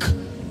eunuch,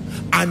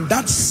 and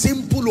that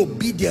simple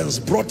obedience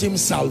brought him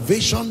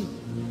salvation,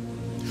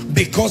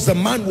 because the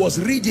man was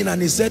reading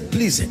and he said,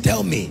 please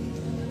tell me,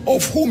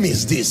 of whom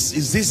is this?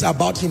 Is this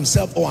about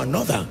himself or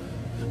another?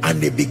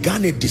 And they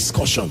began a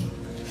discussion.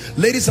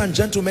 Ladies and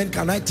gentlemen,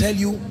 can I tell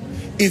you,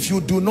 if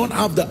you do not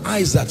have the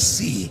eyes that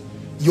see,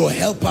 your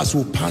helpers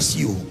will pass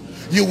you.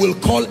 You will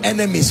call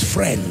enemies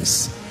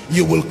friends.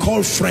 You will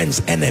call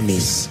friends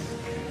enemies.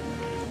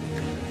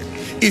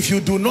 If you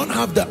do not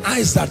have the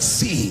eyes that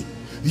see,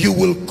 you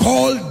will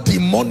call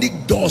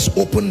demonic doors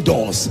open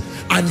doors,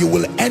 and you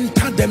will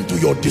enter them to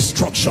your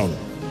destruction.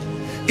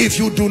 If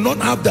you do not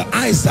have the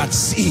eyes that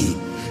see,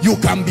 you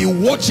can be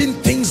watching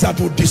things that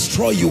will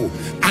destroy you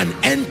and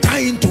enter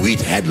into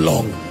it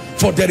headlong.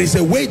 For there is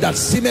a way that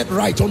seemeth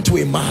right unto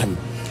a man,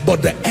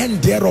 but the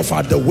end thereof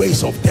are the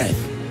ways of death.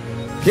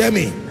 Hear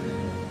me.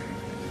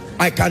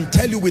 I can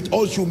tell you with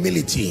all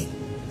humility,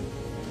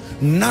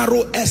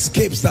 narrow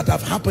escapes that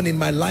have happened in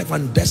my life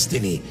and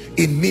destiny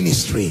in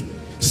ministry,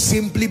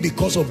 simply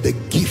because of the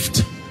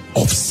gift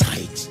of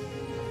sight.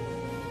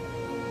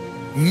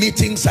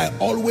 Meetings I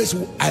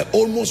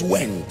almost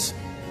went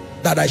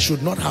that I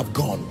should not have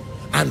gone,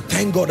 and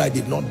thank God I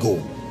did not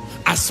go.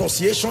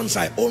 Associations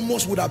I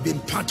almost would have been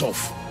part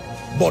of,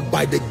 but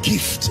by the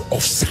gift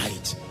of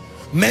sight.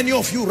 Many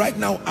of you right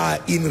now are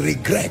in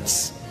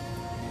regrets.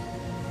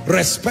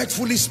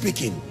 Respectfully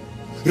speaking,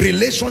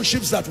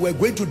 relationships that were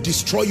going to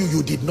destroy you,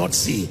 you did not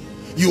see.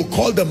 You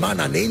called the man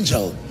an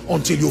angel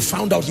until you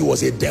found out he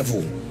was a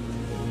devil.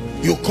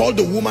 You called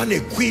the woman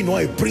a queen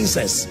or a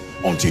princess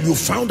until you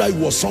found out it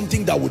was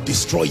something that would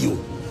destroy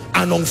you.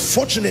 And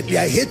unfortunately,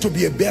 I hate to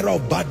be a bearer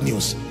of bad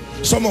news,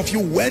 some of you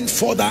went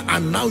further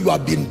and now you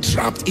have been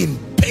trapped in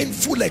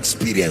painful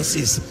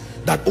experiences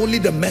that only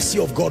the mercy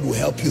of God will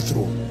help you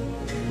through.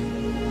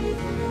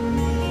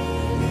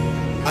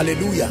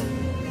 Hallelujah.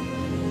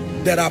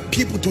 There are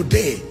people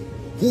today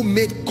who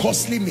made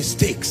costly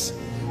mistakes.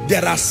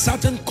 There are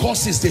certain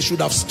courses they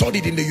should have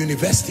studied in the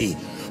university,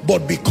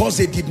 but because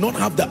they did not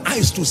have the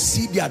eyes to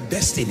see their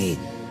destiny,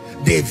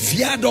 they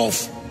veered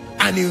off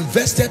and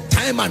invested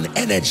time and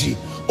energy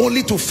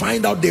only to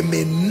find out they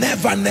may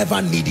never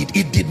need it.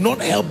 It did not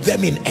help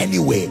them in any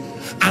way.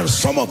 And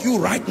some of you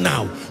right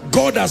now,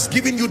 God has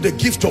given you the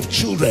gift of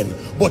children,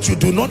 but you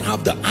do not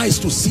have the eyes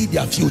to see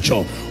their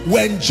future.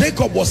 When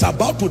Jacob was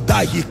about to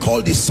die, he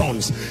called his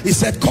sons. He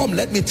said, come,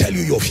 let me tell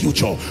you your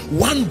future.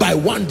 One by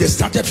one, they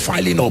started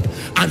filing up,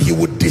 and he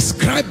would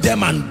describe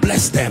them and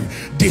bless them,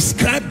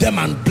 describe them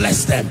and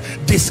bless them,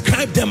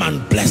 describe them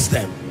and bless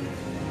them.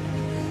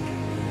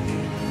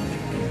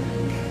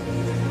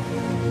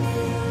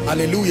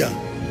 Hallelujah.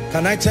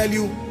 Can I tell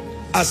you,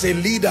 as a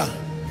leader,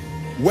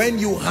 when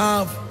you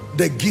have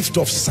the gift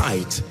of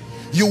sight,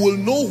 you will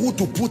know who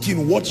to put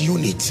in what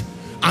unit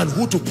and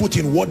who to put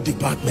in what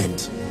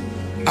department.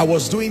 I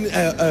was doing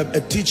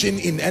a teaching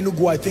in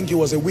Enugu, I think it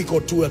was a week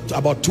or two,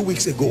 about 2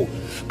 weeks ago,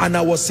 and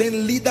I was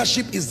saying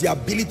leadership is the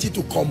ability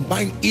to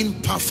combine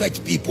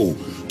imperfect people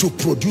to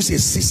produce a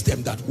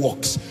system that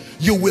works.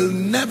 You will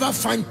never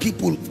find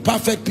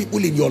perfect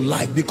people in your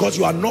life, because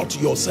you are not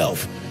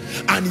yourself,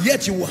 and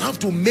yet you will have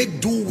to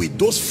make do with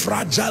those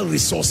fragile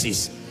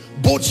resources,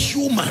 both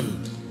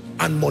human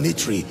and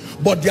monetary.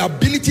 But the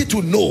ability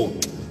to know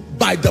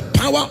by the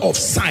power of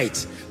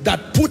sight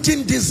that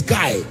putting this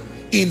guy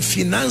in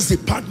finance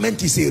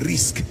department is a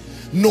risk.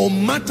 No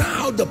matter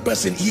how the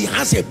person, he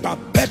has a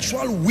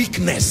perpetual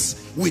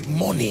weakness with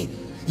money,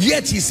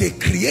 yet he's a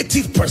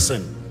creative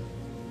person.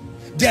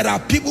 There are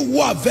people who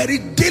are very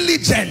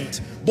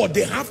diligent, but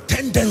they have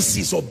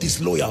tendencies of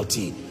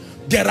disloyalty.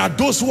 There are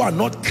those who are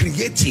not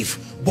creative,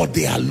 but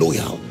they are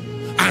loyal.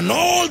 And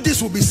all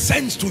this will be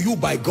sent to you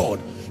by God.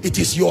 It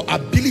is your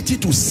ability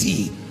to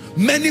see.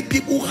 Many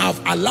people have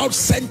allowed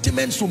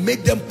sentiments to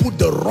make them put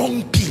the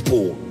wrong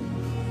people.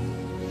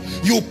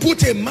 You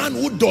put a man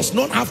who does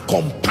not have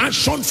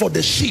compassion for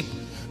the sheep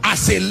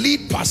as a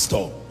lead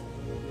pastor,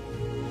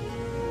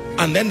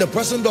 and then the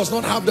person does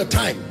not have the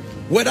time.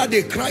 Whether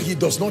they cry, he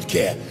does not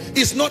care.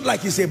 It's not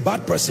like he's a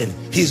bad person.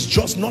 He's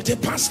just not a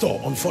pastor,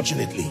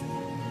 unfortunately.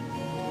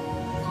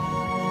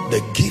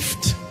 The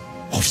gift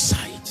of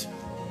sight.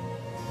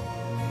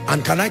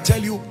 And can I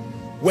tell you,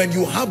 when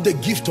you have the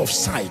gift of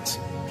sight,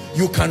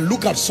 you can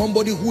look at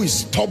somebody who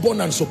is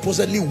stubborn and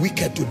supposedly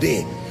wicked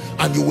today,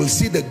 and you will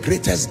see the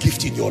greatest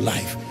gift in your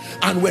life.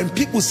 And when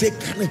people say,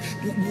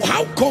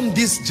 how come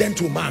this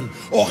gentleman,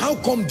 or how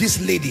come this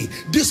lady,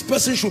 this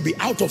person should be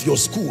out of your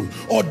school,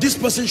 or this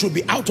person should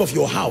be out of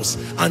your house,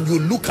 and you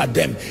look at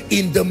them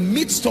in the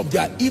midst of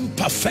their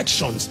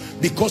imperfections,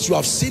 because you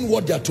have seen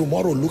what their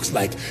tomorrow looks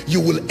like,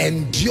 you will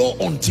endure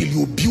until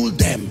you build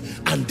them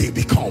and they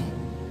become.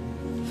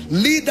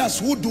 Leaders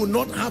who do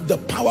not have the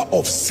power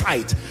of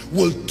sight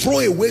will throw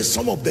away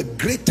some of the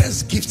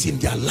greatest gifts in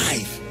their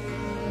life.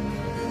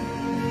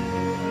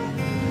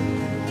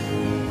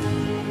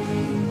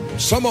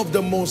 Some of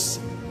the most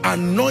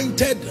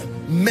anointed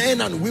men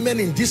and women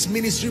in this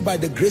ministry by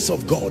the grace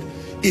of God,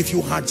 if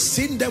you had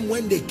seen them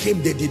when they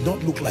came, they did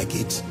not look like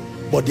it,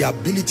 but the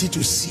ability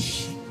to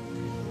see.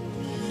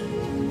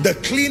 The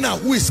cleaner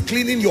who is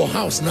cleaning your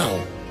house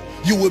now,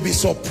 you will be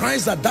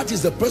surprised that that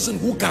is the person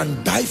who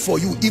can die for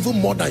you even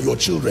more than your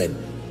children.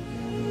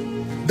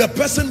 The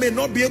person may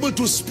not be able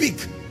to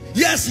speak.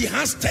 Yes, he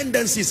has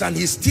tendencies and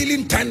he's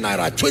stealing 10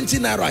 naira, 20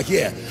 naira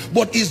here,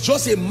 but it's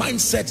just a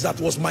mindset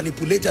that was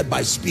manipulated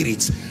by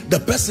spirits. The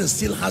person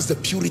still has the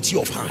purity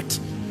of heart.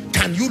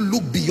 Can you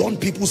look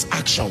beyond people's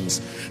actions?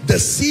 The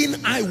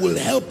seeing eye will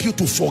help you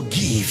to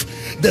forgive.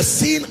 The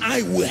seeing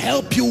eye will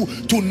help you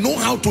to know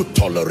how to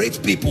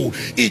tolerate people.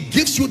 It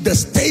gives you the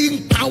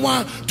staying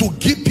power to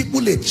give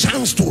people a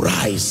chance to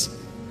rise.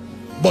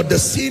 But the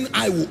seeing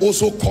eye will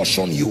also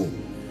caution you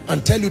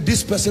and tell you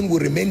this person will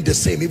remain the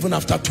same even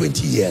after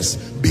 20 years.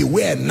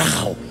 Beware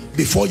now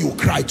before you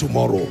cry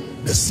tomorrow.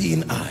 The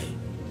seeing eye.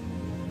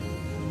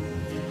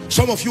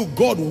 Some of you,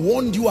 God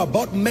warned you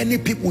about many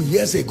people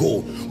years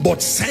ago,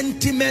 but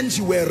sentiments,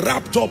 you were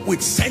wrapped up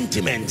with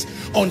sentiments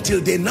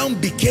until they now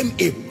became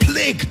a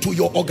plague to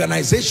your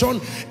organization,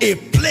 a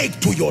plague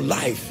to your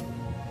life.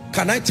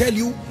 Can I tell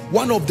you,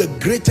 one of the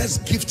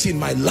greatest gifts in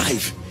my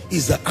life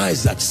is the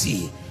eyes that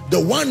see.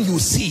 The one you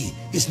see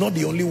is not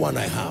the only one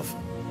I have.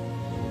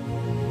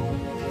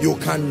 You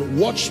can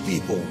watch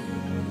people,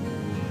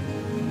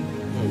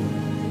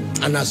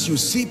 and as you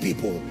see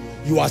people,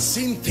 you are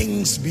seeing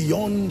things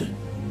beyond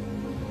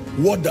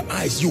what the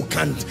eyes. You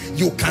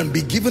can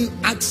be given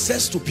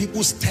access to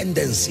people's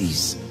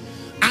tendencies,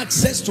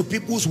 access to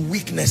people's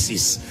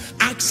weaknesses,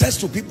 access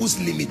to people's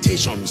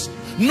limitations,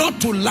 not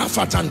to laugh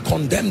at and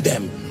condemn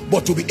them,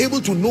 but to be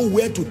able to know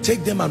where to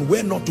take them and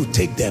where not to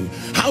take them,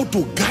 how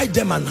to guide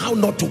them and how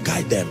not to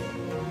guide them.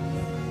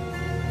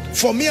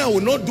 For me, I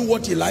will not do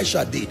what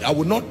Elisha did. I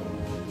will not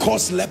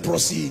cause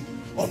leprosy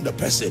on the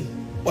person,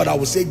 but I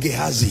will say,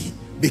 Gehazi,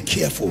 be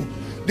careful.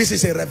 This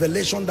is a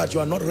revelation that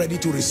you are not ready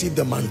to receive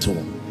the mantle.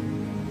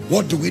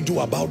 What do we do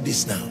about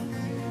this now?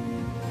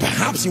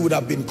 Perhaps he would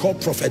have been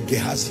called Prophet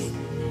Gehazi.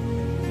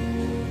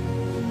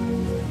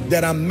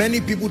 There are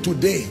many people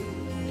today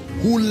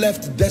who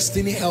left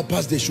destiny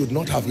helpers they should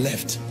not have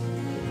left,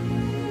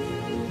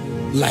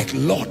 like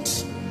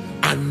Lot,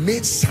 and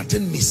made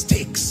certain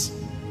mistakes,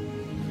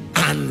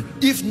 And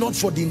if not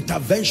for the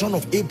intervention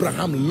of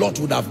Abraham, Lot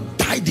would have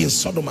died in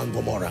Sodom and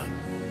Gomorrah.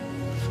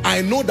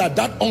 I know that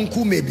that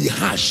uncle may be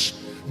harsh,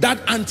 that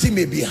auntie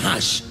may be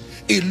harsh.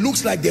 It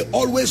looks like they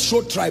always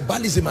show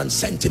tribalism and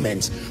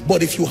sentiments,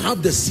 but if you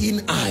have the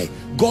seeing eye,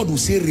 God will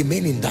say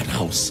remain in that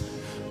house.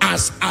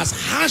 As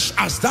harsh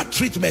as that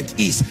treatment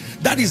is,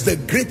 that is the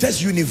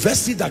greatest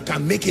university that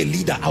can make a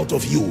leader out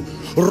of you.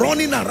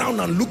 Running around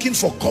and looking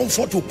for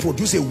comfort will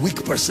produce a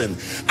weak person.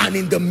 And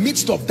in the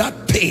midst of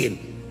that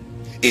pain,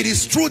 it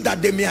is true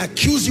that they may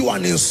accuse you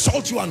and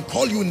insult you and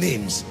call you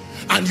names,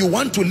 and you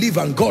want to leave,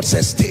 and God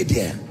says stay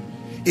there.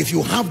 If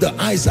you have the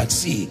eyes that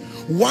see,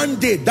 one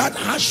day that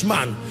harsh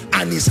man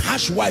and his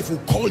harsh wife will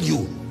call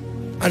you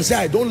and say,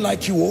 I don't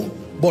like you,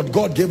 but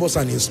God gave us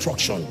an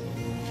instruction.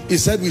 He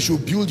said we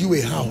should build you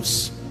a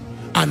house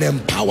and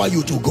empower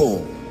you to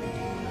go.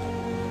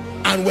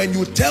 And when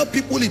you tell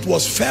people it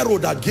was Pharaoh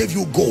that gave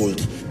you gold,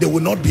 they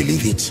will not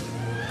believe it.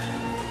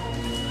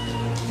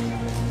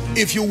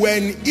 If you were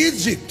in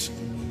Egypt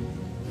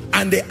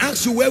and they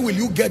ask you, where will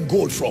you get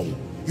gold from?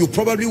 You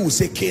probably will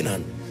say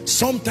Canaan.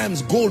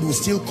 Sometimes gold will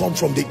still come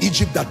from the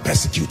Egypt that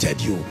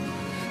persecuted you.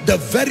 The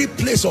very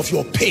place of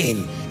your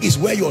pain is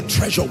where your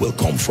treasure will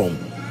come from.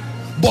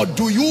 But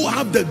do you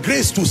have the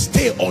grace to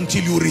stay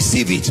until you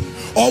receive it?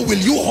 Or will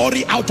you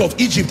hurry out of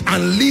Egypt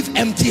and leave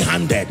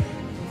empty-handed?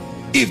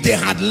 If they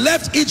had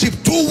left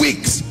Egypt 2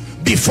 weeks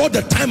before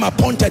the time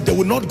appointed, they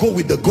would not go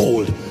with the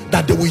gold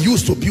that they will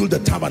use to build the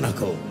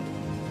tabernacle.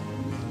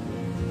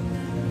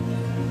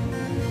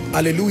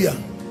 Hallelujah.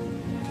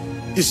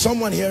 Is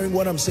someone hearing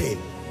what I'm saying?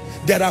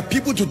 There are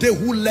people today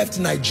who left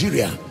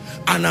Nigeria,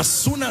 and as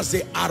soon as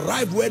they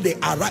arrived where they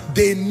arrived,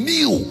 they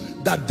knew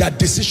that their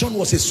decision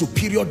was a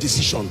superior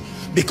decision,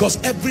 because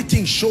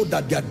everything showed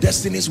that their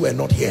destinies were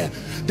not here.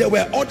 There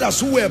were others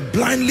who were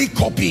blindly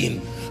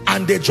copying,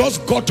 and they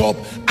just got up.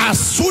 As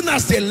soon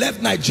as they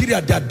left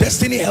Nigeria, their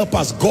destiny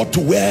helpers got to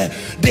where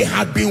they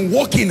had been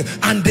walking,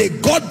 and they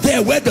got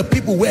there where the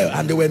people were,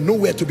 and they were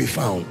nowhere to be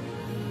found.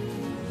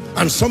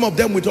 And some of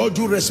them, with all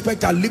due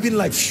respect, are living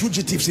like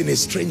fugitives in a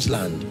strange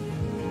land.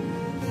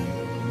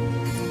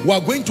 We are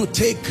going to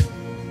take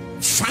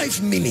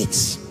 5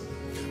 minutes,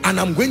 and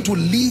I'm going to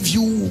leave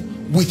you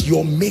with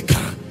your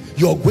maker.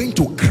 You're going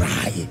to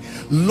cry,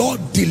 Lord,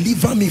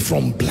 deliver me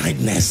from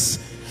blindness.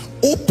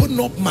 Open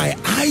up my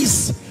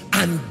eyes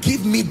and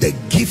give me the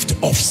gift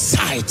of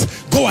sight.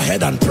 Go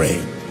ahead and pray.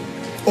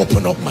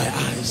 Open up my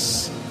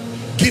eyes.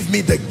 Give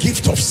me the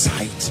gift of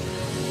sight.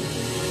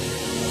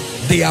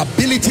 The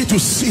ability to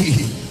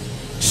see.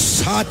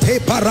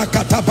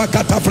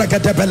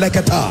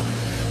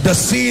 The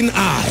seeing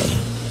eye.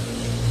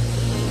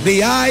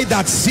 The eye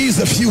that sees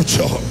the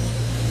future.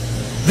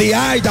 The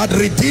eye that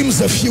redeems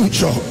the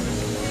future.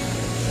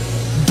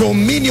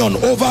 Dominion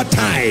over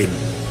time.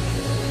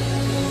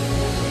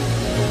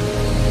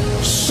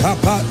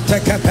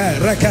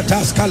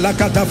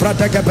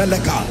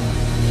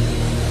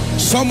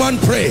 Someone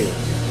pray.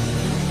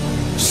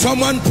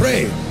 Someone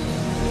pray.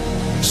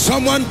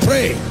 Someone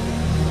pray.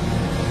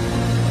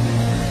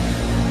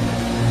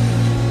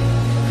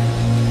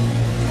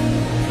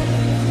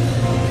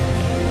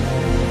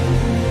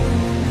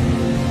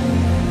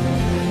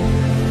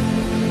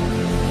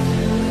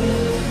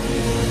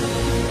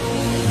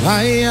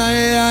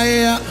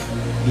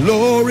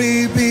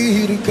 Glory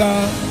be to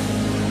God.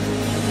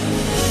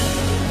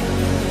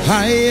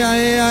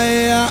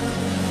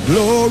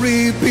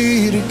 Glory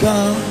be to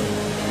God.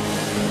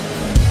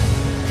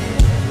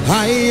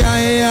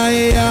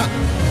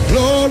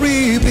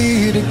 Glory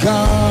be to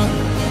God.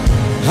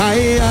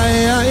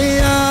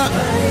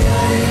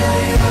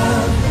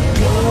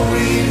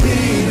 Glory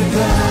be to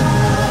God.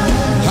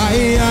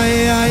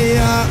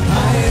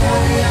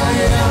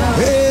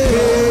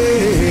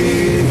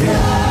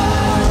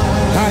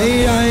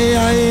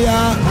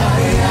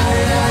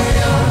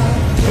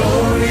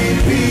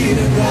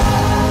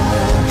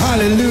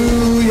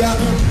 Hallelujah,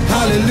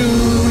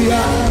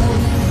 hallelujah,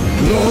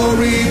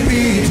 glory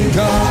be to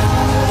God.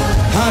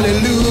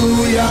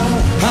 Hallelujah,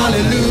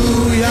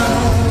 hallelujah,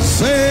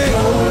 say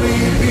glory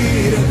be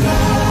to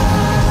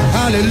God.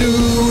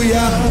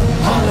 Hallelujah,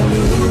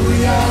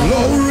 hallelujah,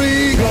 glory,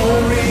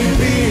 glory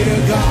be to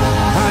God.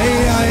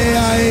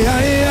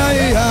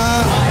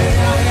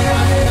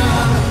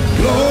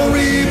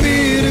 Glory be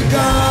to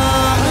God.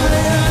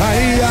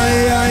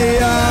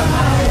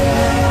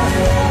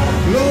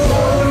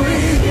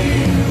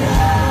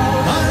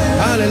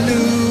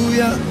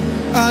 Hallelujah,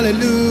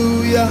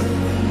 hallelujah,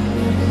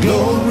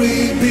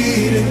 glory be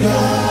to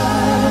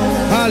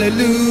God.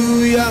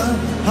 Hallelujah,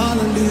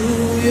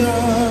 hallelujah,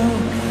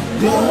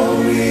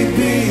 glory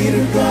be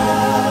to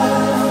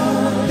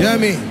God. Hear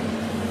me,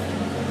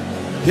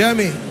 hear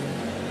me,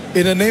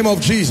 in the name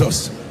of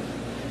Jesus.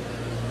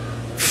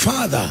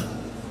 Father,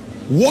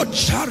 what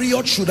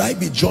chariot should I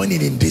be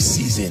joining in this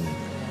season?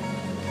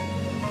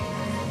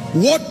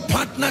 What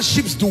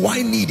partnerships do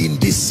I need in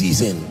this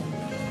season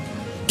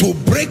to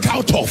break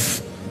out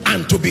of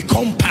and to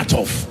become part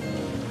of?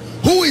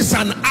 Who is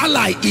an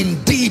ally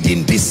indeed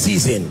in this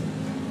season?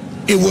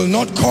 It will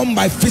not come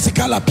by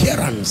physical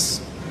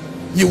appearance.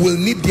 You will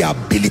need the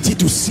ability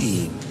to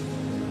see.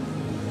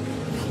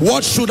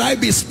 What should I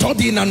be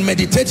studying and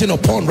meditating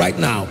upon right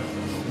now?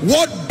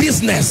 What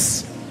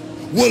business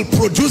will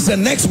produce the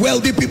next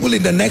wealthy people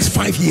in the next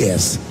 5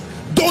 years?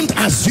 Don't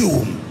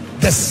assume.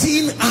 The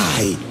seeing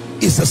eye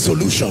is the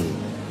solution.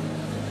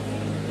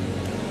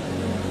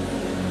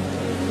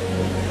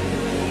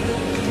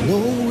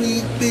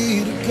 Glory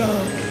be to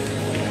God.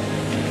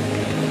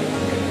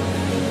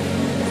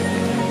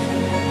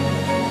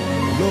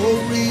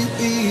 Glory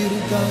be to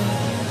God.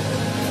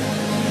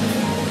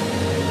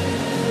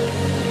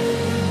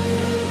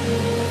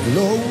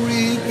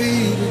 Glory be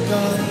to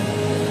God.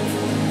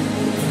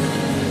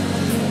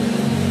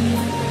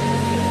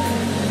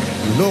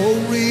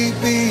 Glory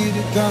be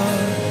to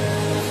God.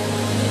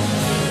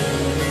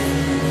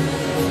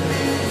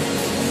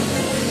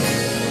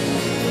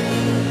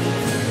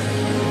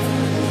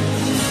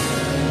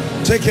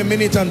 Take a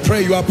minute and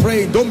pray. You are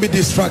praying. Don't be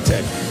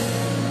distracted.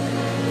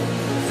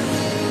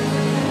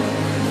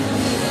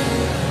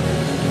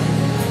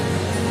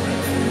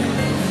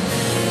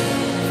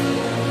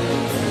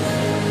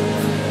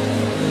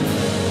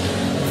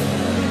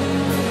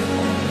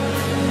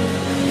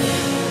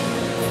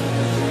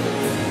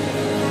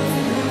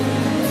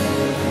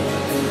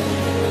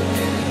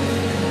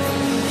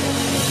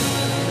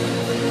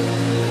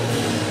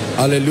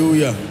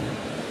 Hallelujah.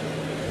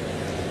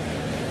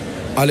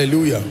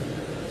 Hallelujah.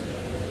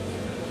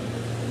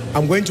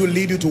 I'm going to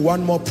lead you to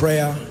one more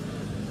prayer,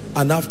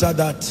 and after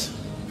that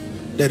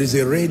there is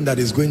a rain that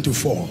is going to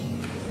fall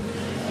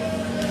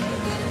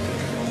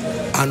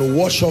and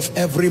wash off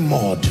every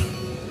mud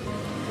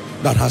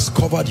that has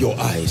covered your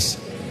eyes.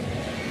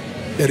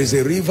 There is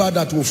a river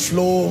that will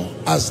flow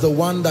as the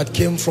one that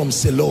came from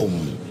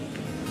Siloam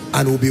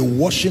and will be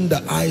washing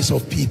the eyes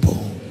of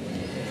people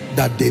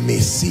that they may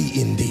see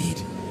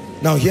indeed.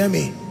 Now hear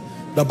me.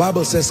 The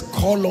Bible says,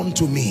 call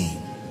unto me.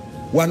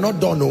 We're not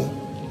done. No.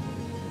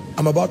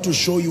 I'm about to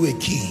show you a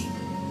key.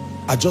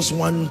 I just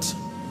want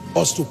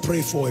us to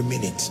pray for a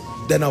minute.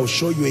 Then I'll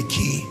show you a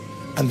key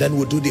and then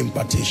we'll do the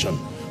impartation.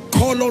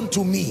 Call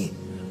unto me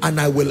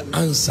and I will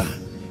answer.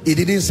 It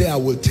didn't say I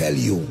will tell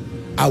you.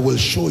 I will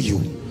show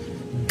you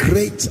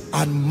great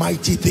and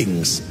mighty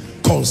things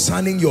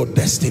concerning your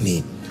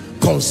destiny,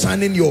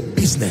 concerning your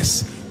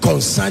business,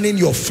 concerning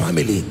your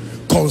family,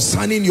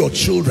 concerning your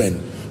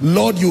children.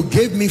 Lord, you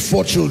gave me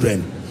 4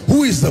 children.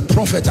 Who is the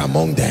prophet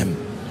among them?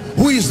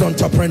 Who is the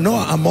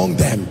entrepreneur among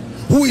them?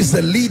 Who is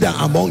the leader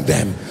among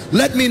them?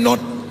 Let me not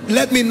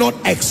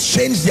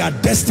exchange their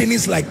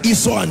destinies like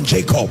Esau and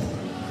Jacob.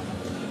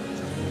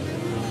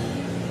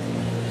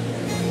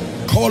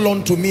 Call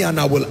unto me and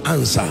I will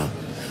answer.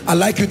 I'd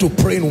like you to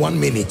pray in 1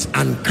 minute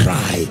and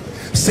cry.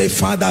 Say,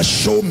 Father,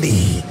 show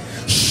me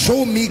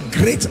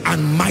great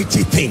and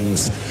mighty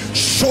things.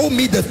 Show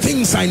me the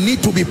things I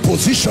need to be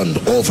positioned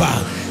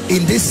over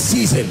in this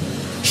season.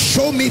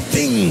 Show me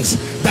things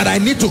that I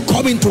need to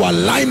come into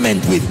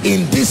alignment with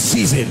in this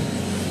season.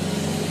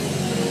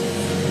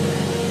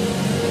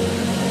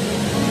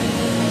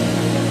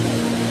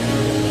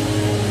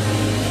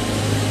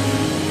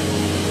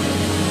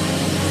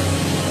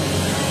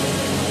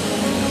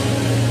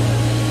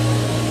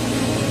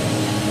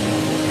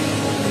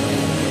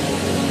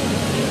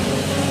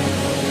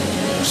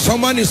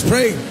 Someone is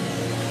praying.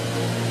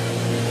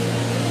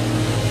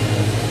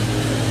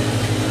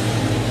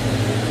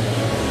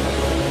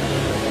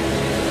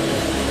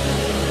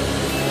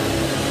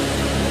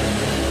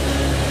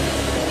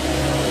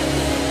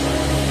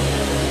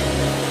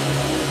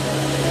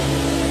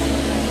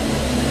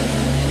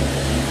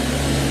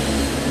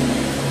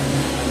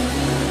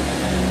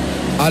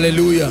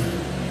 Hallelujah.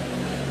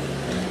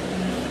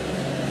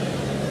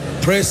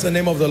 Praise the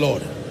name of the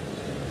Lord.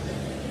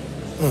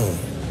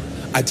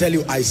 I tell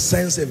you, I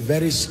sense a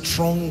very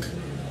strong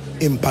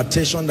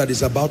impartation that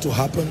is about to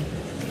happen,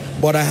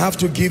 but I have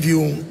to give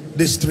you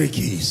these 3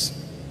 keys.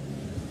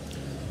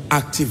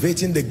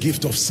 Activating the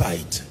gift of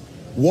sight.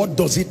 What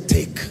does it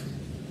take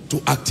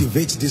to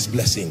activate this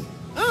blessing?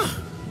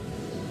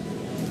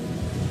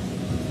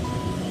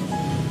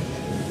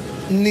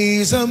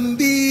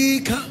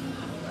 Nizambika,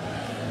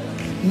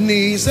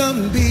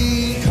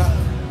 Nizambika,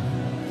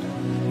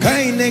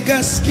 kaine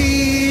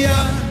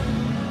gaskia,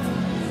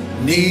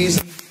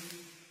 Nizambika,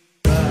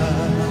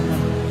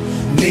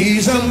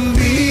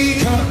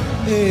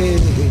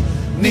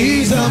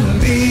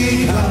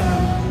 Nizambika,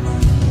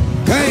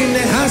 kaine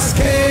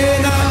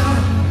haskena,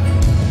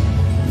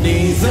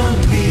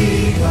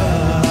 Nizambika,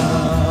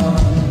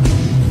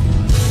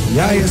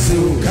 ya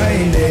Yesu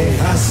kaine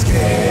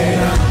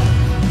haskena.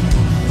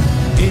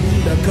 In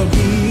the Kabi,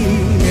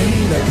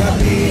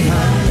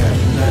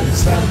 and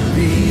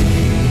Sambi.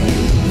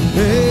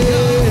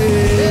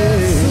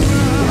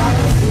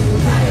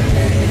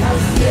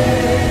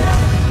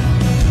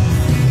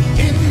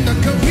 In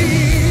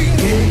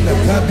the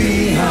Kabi,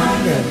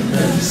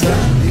 and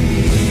Sambi.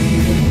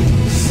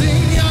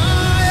 Sing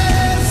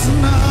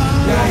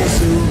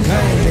Yaesu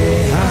Kaine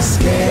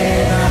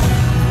Haskena.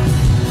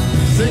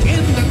 Sing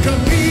in the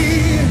Kabi,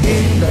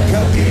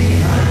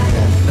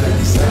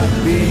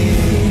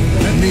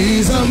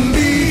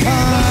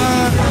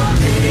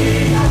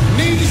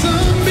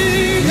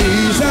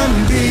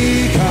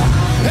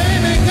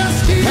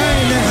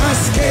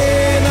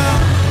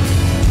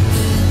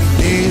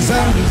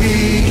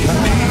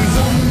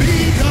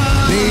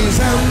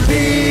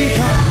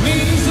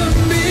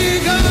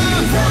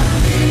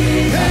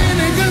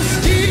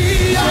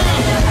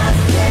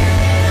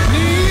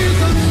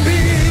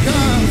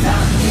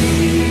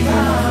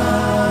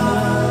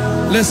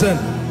 Listen,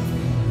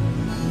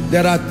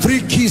 there are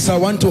 3 keys I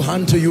want to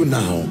hand to you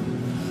now.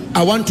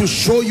 I want to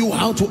show you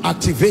how to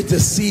activate the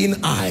seeing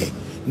eye.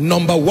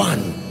 Number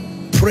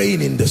 1,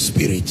 praying in the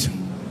spirit.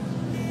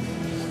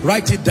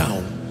 Write it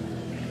down.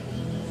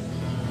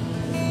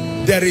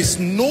 There is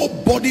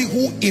nobody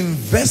who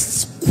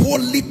invests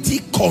quality,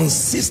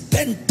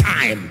 consistent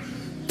time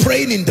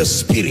praying in the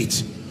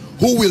spirit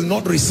who will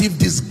not receive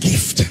this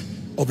gift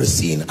of the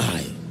seeing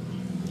eye.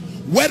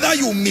 Whether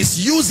you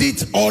misuse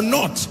it or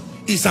not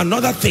is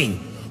another thing,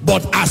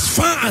 but as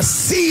far as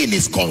seeing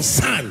is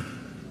concerned,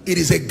 it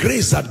is a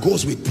grace that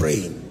goes with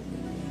praying.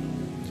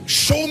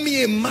 Show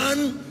me a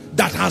man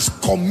that has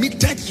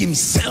committed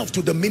himself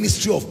to the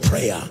ministry of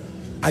prayer.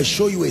 I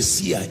show you a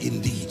seer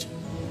indeed.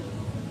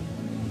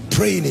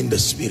 Praying in the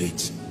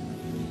spirit.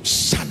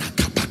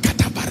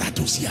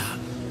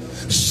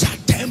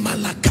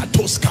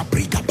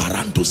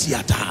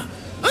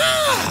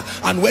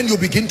 And when you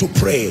begin to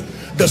pray,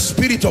 the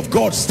Spirit of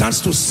God starts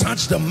to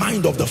search the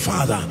mind of the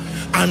Father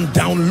and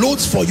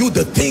downloads for you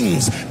the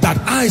things that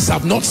eyes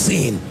have not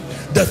seen,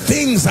 the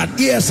things that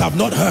ears have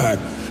not heard,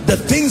 the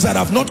things that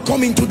have not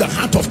come into the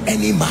heart of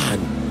any man.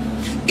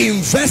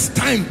 Invest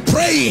time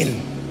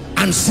praying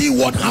and see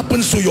what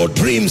happens to your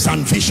dreams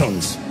and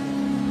visions.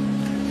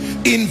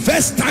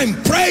 Invest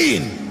time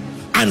praying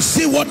and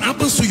see what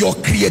happens to your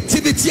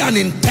creativity and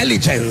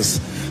intelligence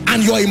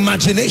and your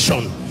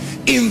imagination.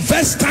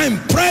 Invest time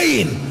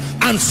praying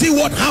and see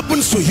what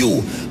happens to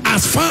you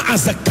as far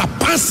as the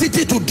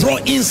capacity to draw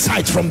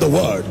insight from the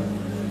word.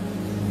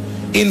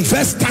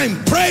 Invest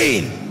time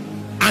praying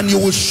and you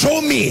will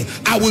show me,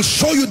 I will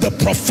show you the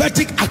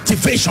prophetic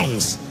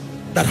activations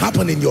that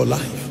happen in your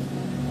life.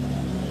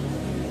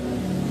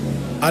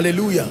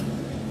 Hallelujah.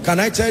 Can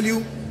I tell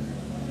you,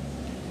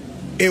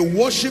 a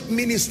worship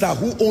minister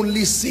who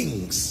only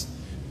sings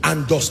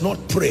and does not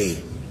pray,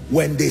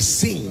 when they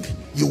sing,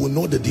 you will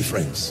know the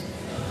difference.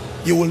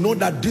 You will know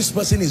that this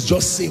person is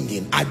just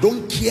singing. I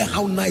don't care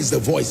how nice the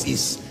voice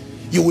is.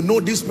 You will know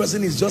this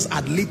person is just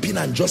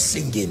ad-libbing and just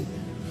singing.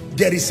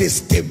 There is a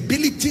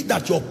stability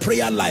that your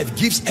prayer life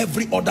gives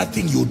every other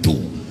thing you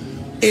do.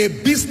 A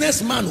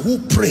businessman who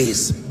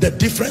prays, the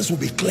difference will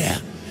be clear.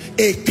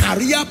 A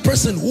career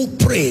person who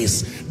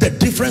prays, the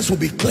difference will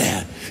be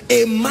clear.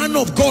 A man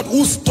of God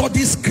who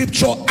studies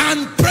scripture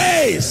and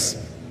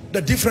prays,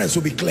 the difference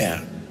will be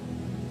clear.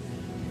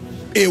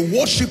 A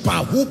worshiper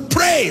who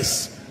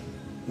prays,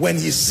 when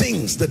he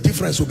sings, the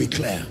difference will be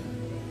clear.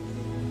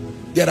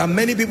 There are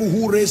many people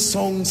who raise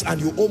songs and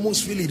you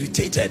almost feel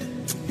irritated.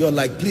 You're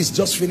like, please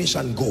just finish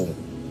and go,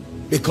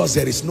 because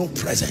there is no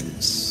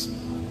presence.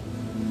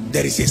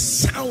 There is a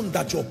sound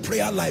that your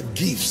prayer life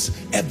gives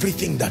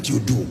everything that you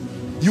do.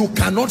 You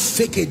cannot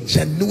fake a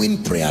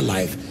genuine prayer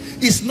life.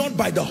 It's not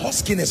by the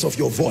huskiness of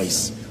your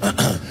voice.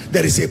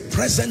 There is a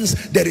presence,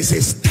 there is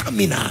a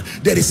stamina,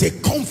 there is a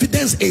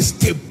confidence, a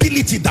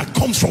stability that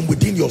comes from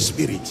within your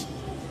spirit.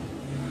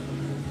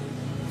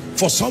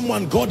 For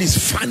someone, God is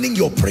fanning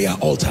your prayer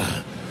altar.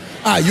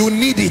 You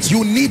need it,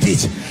 you need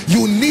it,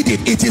 you need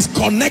it. It is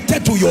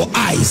connected to your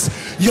eyes.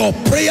 Your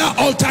prayer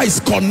altar is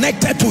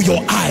connected to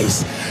your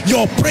eyes.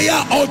 Your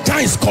prayer altar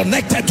is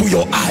connected to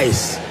your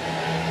eyes.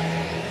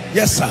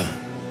 Yes, sir.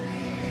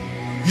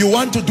 You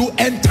want to do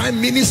end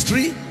time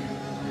ministry?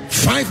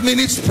 5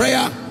 minutes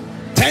prayer,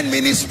 10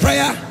 minutes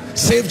prayer,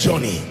 save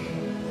journey.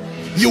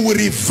 You will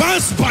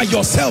reverse by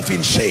yourself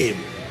in shame.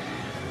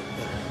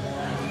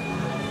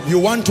 You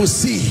want to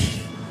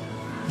see?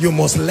 You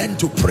must learn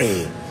to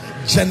pray.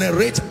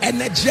 Generate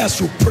energy as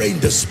you pray in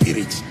the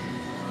spirit.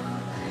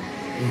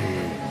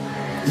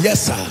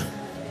 Yes, sir.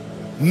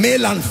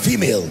 Male and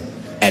female,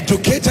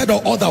 educated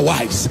or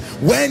otherwise,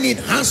 when it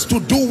has to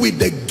do with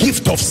the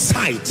gift of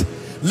sight,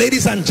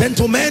 ladies and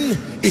gentlemen,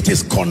 it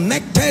is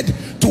connected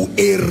to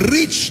a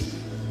rich,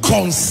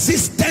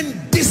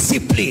 consistent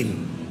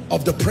discipline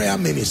of the prayer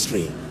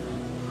ministry.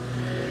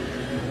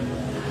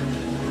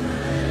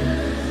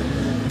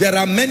 There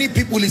are many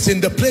people, it's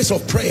in the place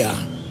of prayer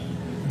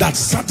that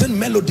certain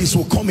melodies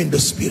will come in the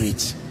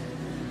spirit.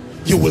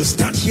 You will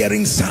start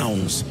hearing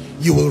sounds,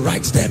 you will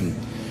write them.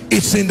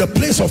 It's in the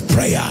place of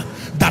prayer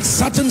that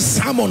certain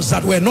sermons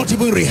that were not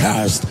even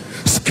rehearsed,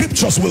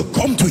 scriptures will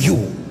come to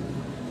you.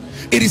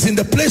 It is in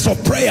the place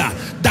of prayer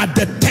that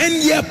the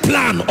 10-year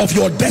plan of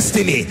your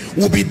destiny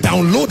will be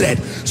downloaded.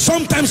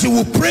 Sometimes you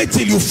will pray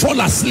till you fall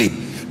asleep.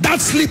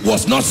 That sleep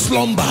was not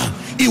slumber.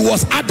 It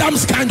was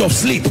Adam's kind of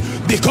sleep,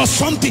 because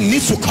something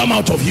needs to come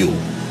out of you.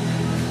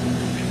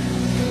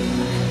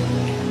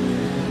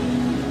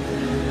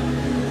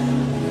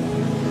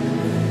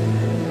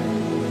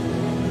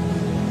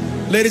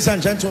 Ladies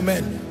and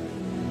gentlemen,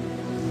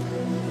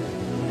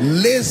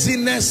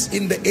 laziness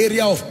in the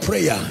area of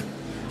prayer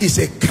is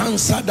a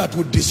cancer that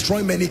would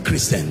destroy many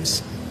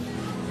Christians.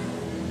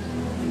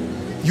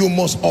 You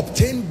must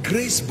obtain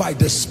grace by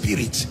the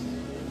Spirit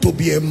to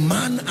be a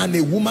man and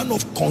a woman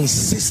of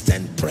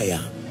consistent prayer.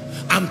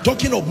 I'm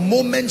talking of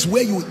moments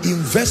where you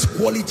invest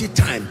quality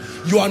time.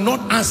 You are not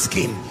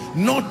asking,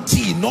 not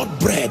tea, not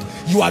bread.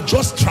 You are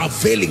just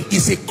traveling.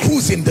 It's a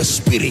cruise in the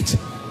spirit.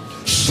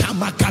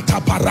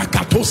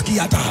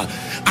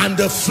 and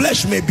the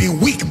flesh may be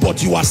weak,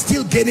 but you are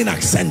still gaining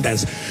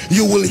ascendance.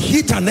 You will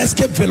hit an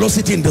escape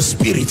velocity in the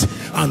spirit,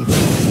 and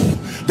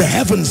the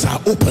heavens are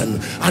open,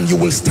 and you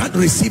will start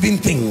receiving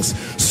things.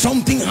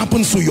 Something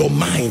happens to your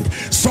mind,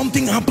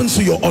 something happens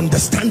to your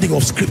understanding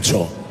of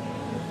scripture.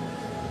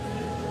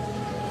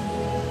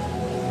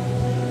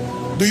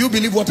 Do you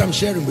believe what I'm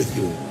sharing with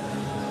you?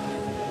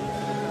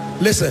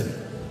 Listen,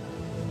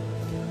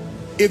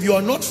 if you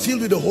are not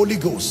filled with the Holy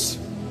Ghost,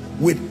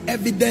 with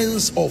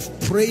evidence of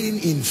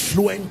praying in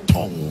fluent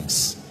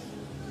tongues,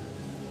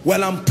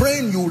 well, I'm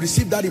praying you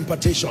receive that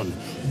impartation.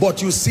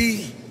 But you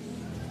see,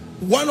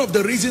 one of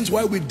the reasons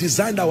why we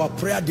designed our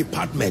prayer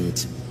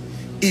department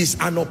is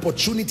an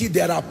opportunity.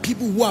 There are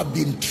people who have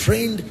been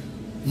trained,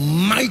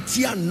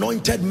 mighty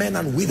anointed men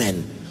and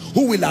women,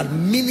 who will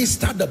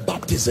administer the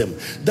baptism.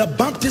 The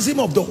baptism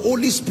of the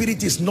Holy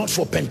Spirit is not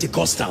for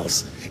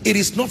Pentecostals. It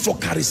is not for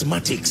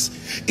charismatics.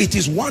 It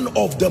is one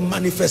of the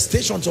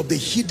manifestations of the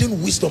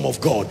hidden wisdom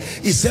of God.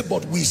 He said,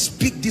 but we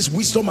speak this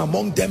wisdom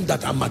among them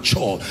that are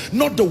mature,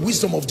 not the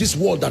wisdom of this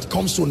world that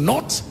comes to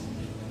naught,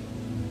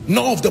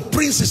 nor of the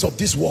princes of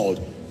this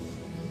world.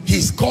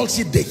 He calls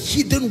it the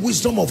hidden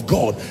wisdom of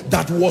God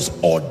that was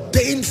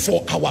ordained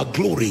for our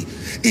glory.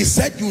 He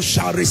said, you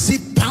shall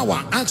receive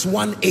power, Acts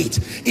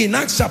 1:8. In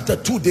Acts chapter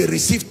 2, they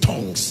received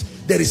tongues.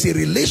 There is a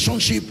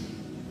relationship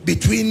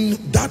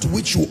between that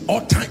which you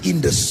utter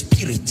in the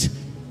spirit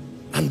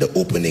and the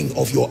opening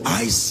of your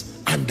eyes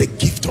and the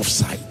gift of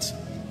sight.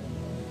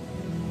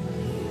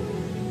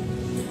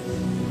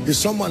 Is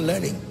someone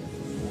learning?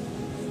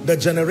 The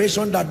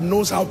generation that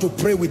knows how to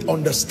pray with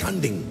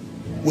understanding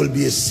will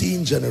be a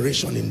seeing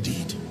generation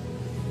indeed.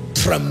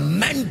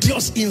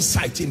 Tremendous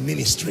insight in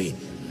ministry,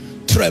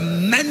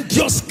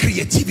 tremendous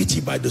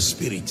creativity by the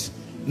Spirit.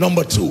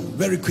 Number two,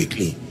 very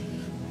quickly,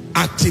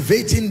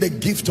 activating the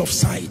gift of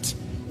sight.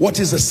 What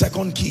is the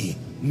second key?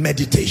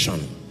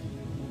 Meditation.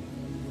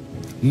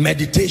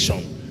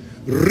 Meditation.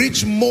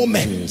 Rich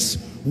moments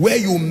where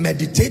you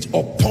meditate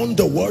upon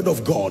the word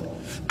of God,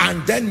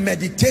 and then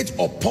meditate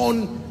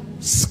upon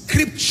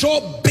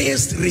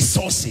scripture-based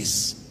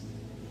resources.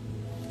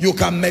 You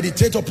can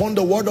meditate upon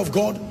the word of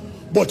God,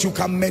 but you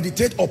can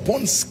meditate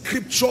upon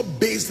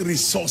scripture-based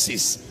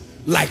resources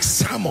like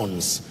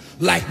sermons,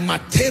 like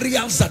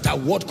materials that are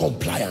word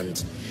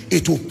compliant.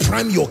 It will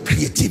prime your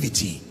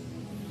creativity.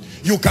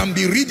 You can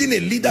be reading a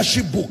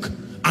leadership book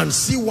and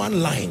see one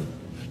line.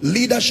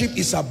 Leadership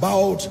is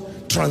about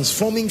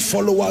transforming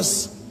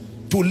followers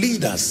to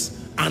leaders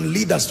and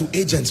leaders to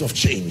agents of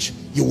change.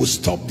 You will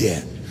stop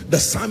there. The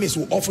psalmist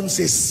will often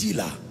say,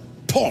 Selah,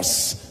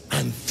 pause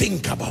and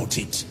think about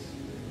it.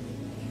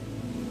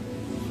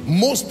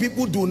 Most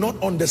people do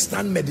not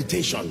understand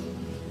meditation.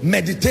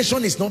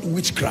 Meditation is not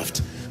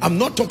witchcraft. I'm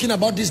not talking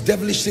about this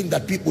devilish thing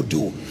that people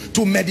do.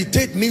 To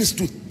meditate means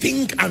to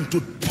think and to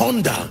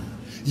ponder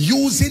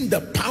using the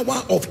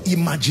power of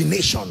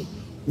imagination.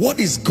 What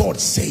is God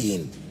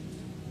saying?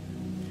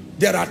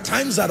 There are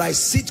times that I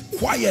sit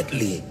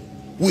quietly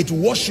with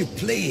worship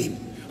playing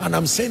and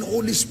I'm saying,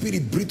 Holy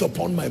Spirit, breathe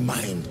upon my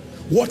mind.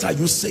 What are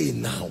you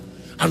saying now?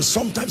 And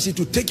sometimes it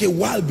will take a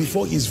while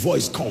before his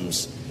voice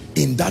comes.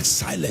 In that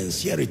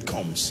silence, here it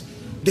comes.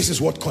 This is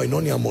what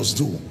Koinonia must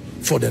do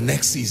for the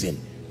next season.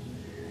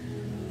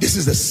 This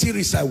is the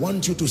series I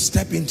want you to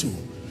step into.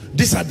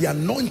 These are the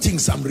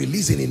anointings I'm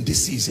releasing in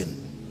this season.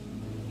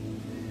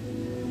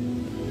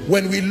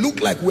 When we look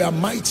like we are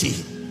mighty,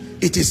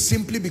 it is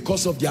simply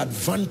because of the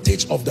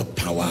advantage of the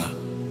power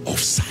of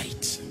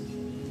sight.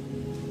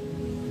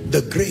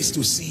 The grace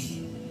to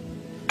see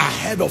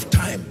ahead of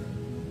time.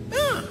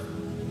 Ah.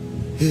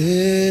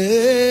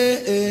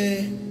 Hey,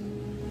 hey.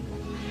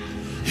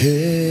 Hey,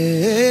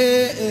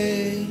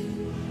 hey,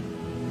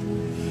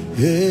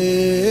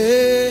 hey,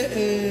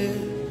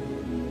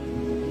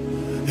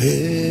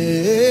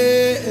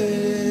 hey,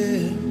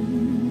 hey,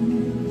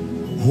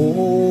 oh,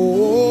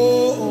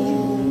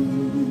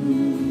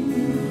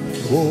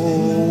 oh, oh.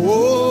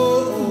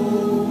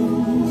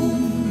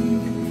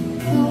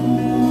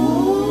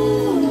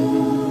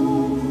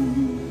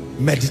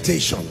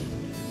 Meditation.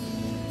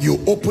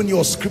 You open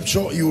your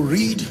scripture, you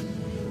read,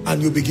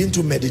 and you begin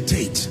to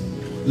meditate.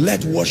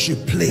 Let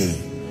worship play.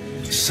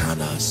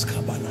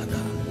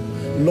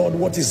 Lord,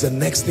 what is the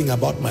next thing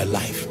about my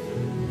life?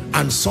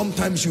 And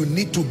sometimes you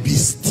need to be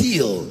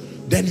still,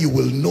 then you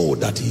will know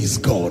that he is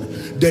God.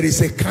 There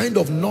is a kind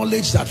of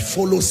knowledge that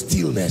follows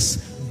stillness.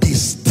 Be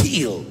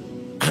still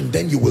and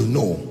then you will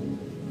know.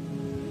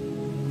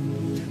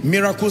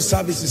 Miracle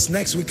service is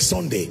next week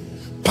Sunday.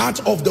 Part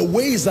of the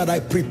ways that I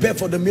prepare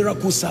for the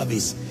miracle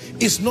service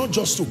is not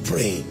just to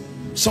pray.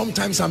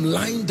 Sometimes I'm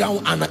lying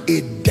down and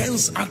a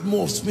dense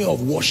atmosphere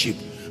of worship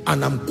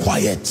and I'm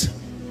quiet.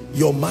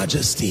 Your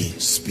Majesty,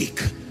 speak.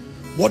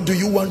 What do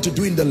you want to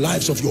do in the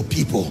lives of your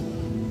people?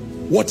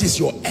 What is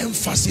your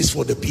emphasis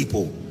for the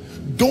people?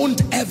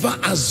 Don't ever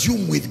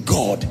assume with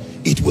God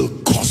it will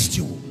cost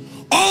you.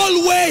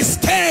 Always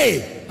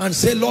stay and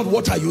say, Lord,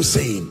 what are you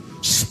saying?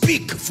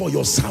 Speak, for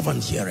your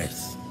servant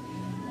heareth.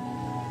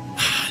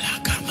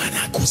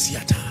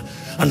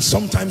 And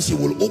sometimes he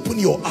will open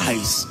your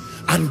eyes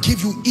and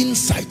give you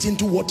insight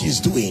into what he's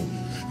doing.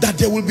 That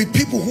there will be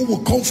people who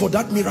will come for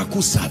that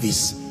miracle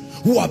service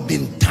who have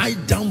been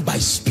tied down by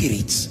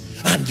spirits,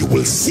 and you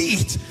will see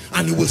it,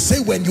 and you will say,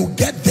 when you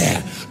get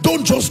there,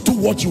 don't just do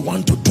what you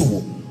want to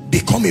do,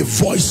 become a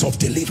voice of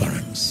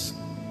deliverance.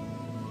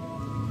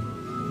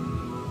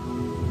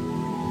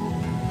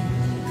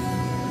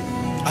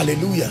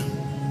 Hallelujah.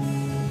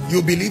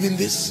 You believe in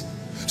this?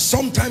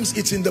 Sometimes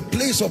it's in the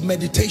place of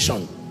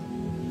meditation.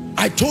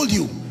 I told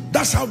you,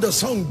 that's how the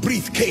song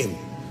Breathe came.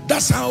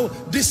 That's how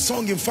this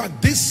song, in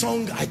fact, this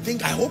song, I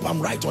hope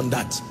I'm right on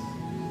that.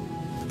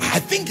 I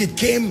think it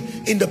came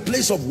in the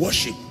place of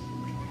worship,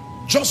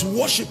 just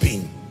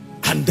worshiping,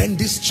 and then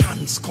these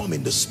chants come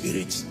in the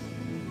spirit,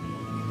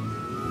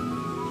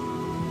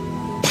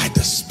 by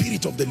the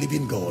Spirit of the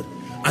living God,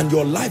 and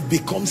your life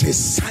becomes a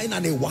sign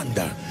and a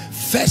wonder,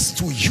 first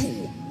to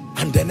you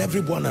and then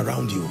everyone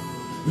around you.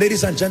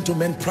 Ladies and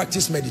gentlemen,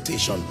 practice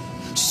meditation.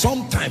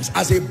 Sometimes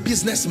as a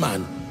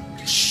businessman,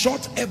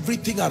 shut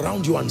everything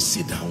around you and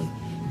sit down.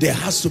 There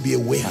has to be a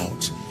way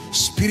out.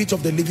 Spirit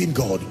of the living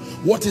God,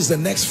 what is the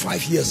next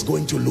 5 years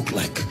going to look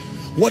like?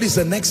 What is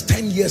the next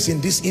 10 years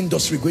in this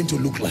industry going to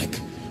look like?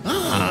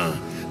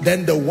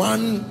 Then the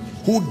one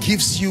who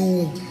gives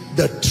you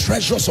the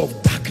treasures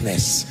of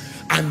darkness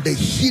and the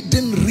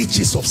hidden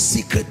riches of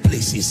secret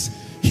places,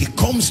 he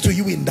comes to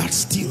you in that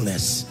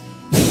stillness.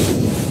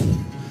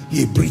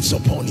 He breathes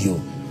upon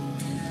you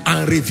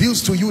and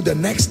reveals to you the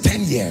next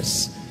 10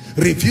 years,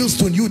 reveals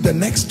to you the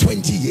next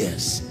 20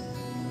 years.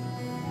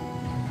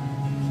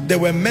 There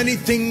were many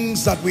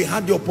things that we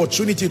had the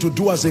opportunity to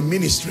do as a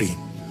ministry,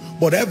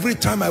 but every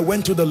time I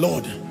went to the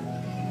Lord,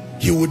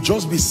 he would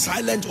just be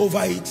silent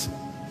over it,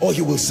 or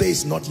he will say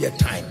it's not yet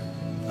time.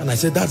 And I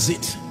said, that's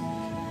it.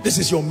 This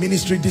is your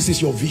ministry, this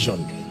is your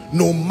vision.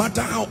 No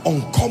matter how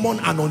uncommon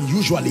and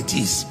unusual it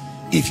is,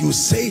 if you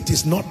say it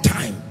is not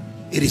time,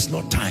 it is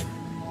not time.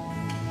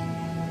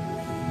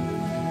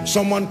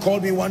 Someone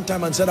called me one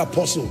time and said,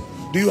 Apostle,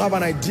 do you have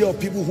an idea of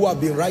people who have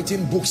been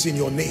writing books in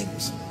your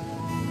names?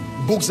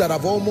 Books that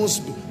have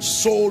almost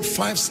sold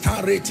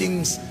 5-star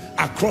ratings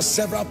across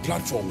several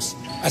platforms.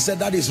 I said,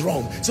 that is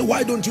wrong. So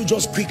why don't you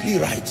just quickly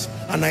write?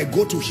 And I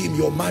go to him,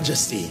 Your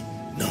Majesty,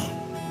 no,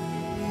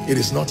 it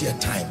is not yet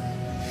time.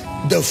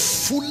 The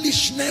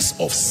foolishness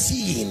of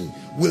seeing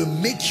will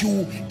make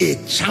you a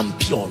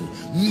champion,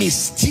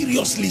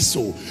 mysteriously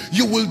so.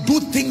 You will do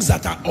things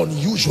that are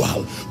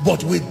unusual,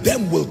 but with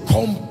them will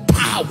come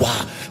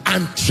power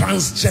and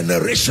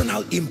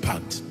transgenerational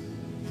impact.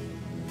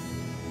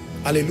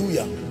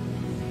 Hallelujah.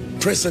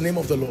 Praise the name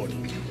of the Lord.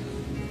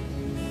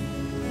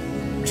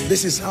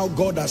 This is how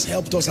God has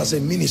helped us as a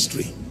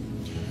ministry.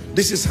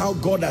 This is how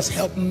God has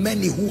helped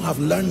many who have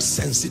learned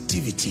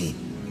sensitivity.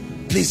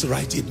 Please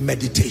write it.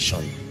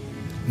 Meditation.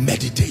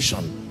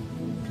 Meditation.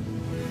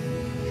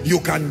 You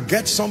can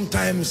get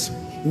sometimes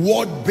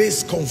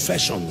word-based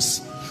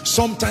confessions.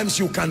 Sometimes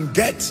you can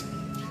get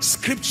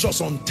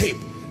scriptures on tape,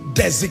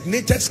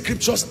 designated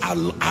scriptures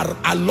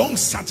along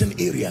certain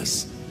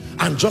areas,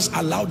 and just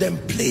allow them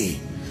play.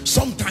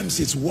 Sometimes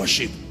it's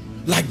worship,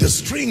 like the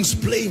strings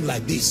playing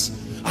like this,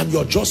 and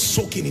you're just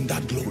soaking in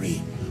that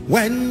glory.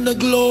 When the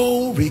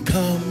glory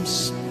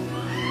comes,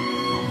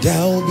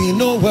 there'll be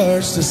no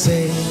words to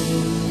say.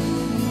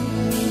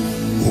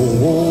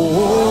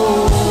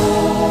 Oh,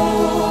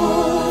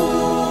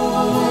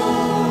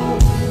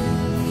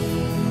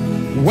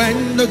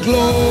 when the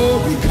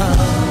glory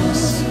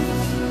comes,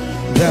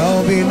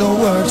 there'll be no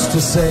words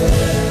to say.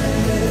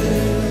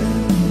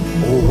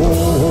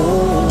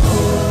 Oh,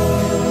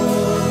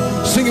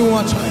 sing it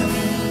one time.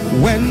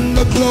 When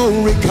the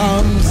glory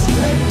comes,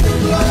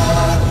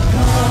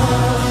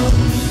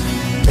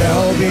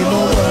 there'll be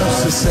no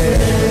words to say.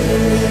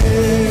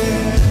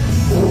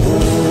 Oh,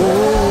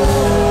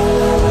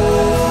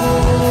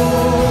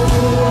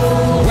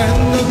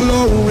 when the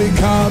glory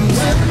comes,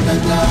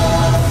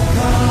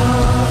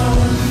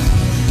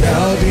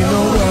 there'll be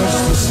no words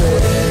to say.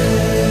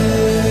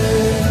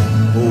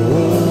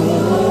 Oh.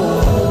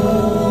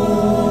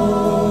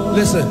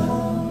 Listen,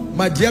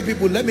 my dear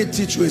people, let me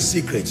teach you a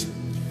secret.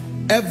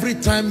 Every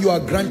time you are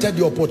granted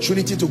the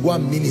opportunity to go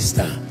and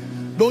minister,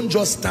 don't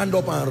just stand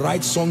up and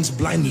write songs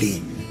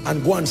blindly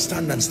and go and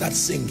stand and start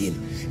singing.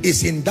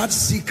 It's in that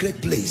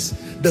secret place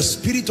the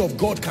Spirit of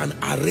God can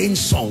arrange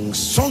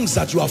songs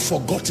that you have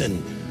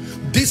forgotten.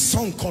 This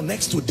song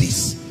connects to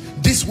this,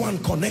 this one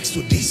connects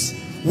to this.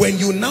 When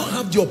you now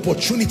have the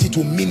opportunity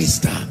to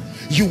minister,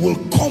 you will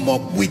come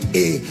up with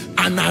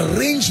an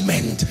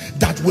arrangement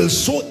that will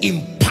so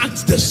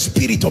impact the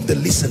spirit of the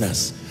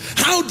listeners.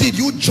 How did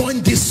you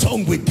join this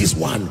song with this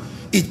one?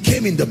 It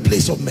came in the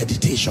place of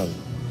meditation.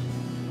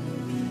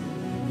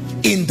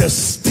 In the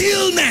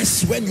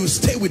stillness, when you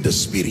stay with the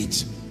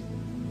Spirit,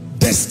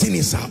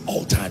 destinies are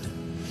altered.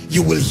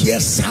 You will hear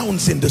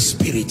sounds in the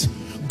Spirit.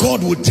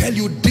 God will tell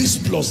you this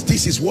plus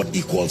this is what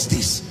equals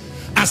this.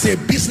 As a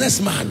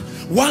businessman,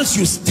 once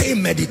you stay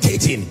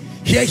meditating,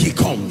 here he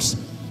comes.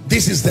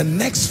 This is the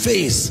next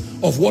phase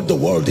of what the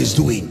world is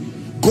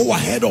doing. Go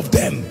ahead of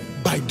them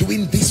by by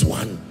doing this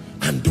one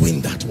and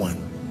doing that one.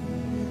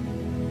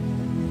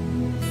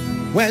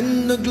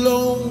 When the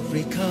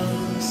glory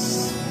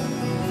comes,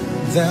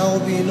 there'll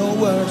be no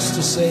words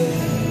to say.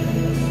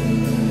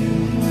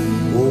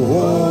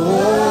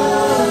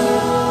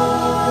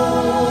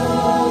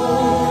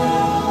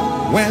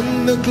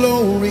 When the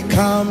glory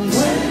comes,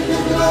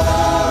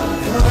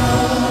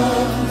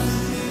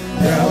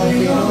 there'll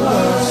be no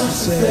words to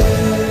say.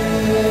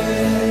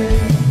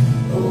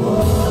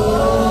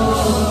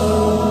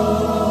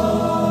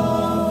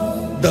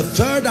 The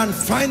third and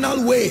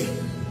final way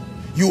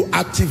you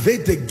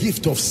activate the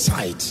gift of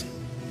sight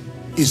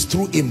is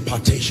through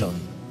impartation.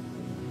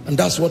 And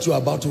that's what you're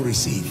about to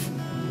receive.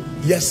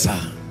 Yes, sir.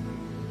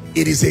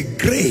 It is a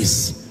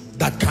grace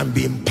that can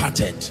be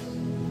imparted.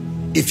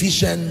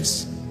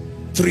 Ephesians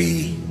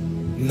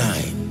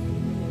 3:9.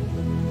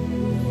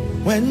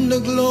 When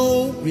the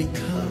glory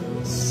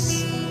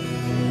comes,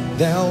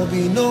 there'll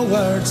be no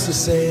words to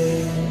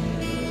say.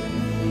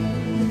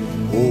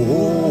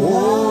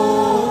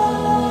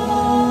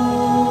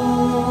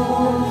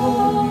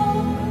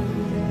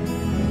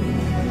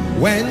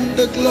 When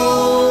the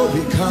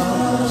glory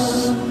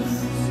comes,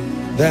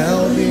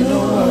 there'll be no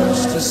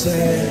words to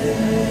say.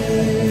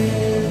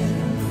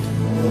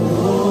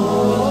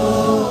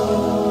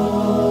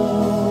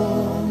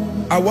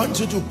 I want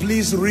you to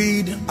please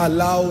read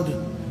aloud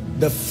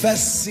the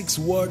first 6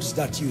 words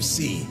that you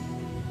see.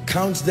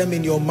 Count them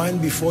in your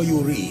mind before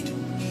you read.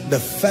 The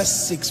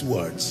first 6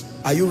 words.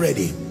 Are you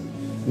ready?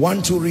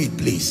 1, 2, read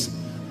please.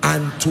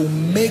 And to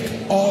make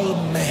all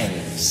men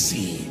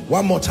see.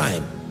 One more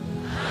time.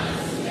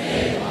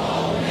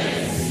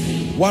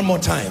 One more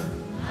time.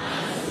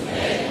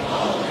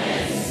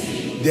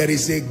 There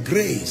is a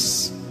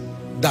grace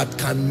that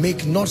can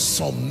make not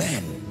some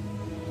men,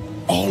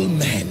 all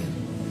men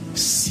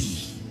see.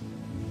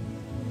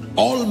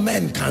 All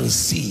men can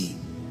see,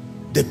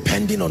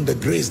 depending on the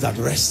grace that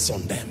rests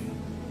on them.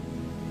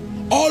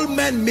 All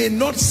men may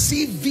not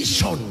see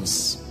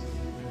visions,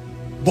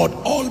 but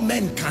all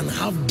men can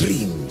have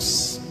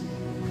dreams.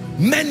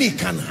 Many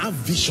can have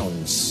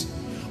visions.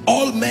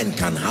 All men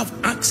can have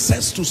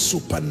access to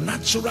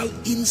supernatural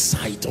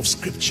insight of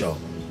scripture.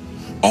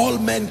 All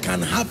men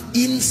can have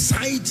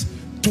insight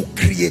to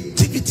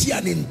creativity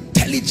and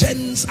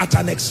intelligence at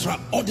an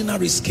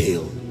extraordinary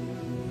scale.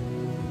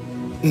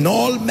 And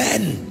all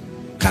men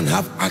can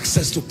have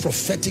access to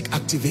prophetic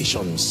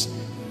activations,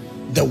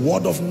 the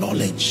word of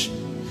knowledge,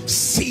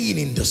 seeing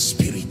in the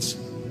spirit,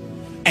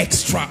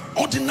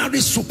 extraordinary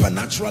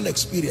supernatural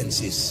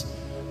experiences.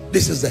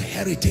 This is the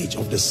heritage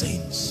of the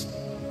saints.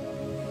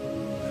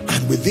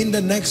 And within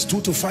the next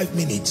 2 to 5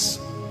 minutes,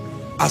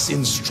 as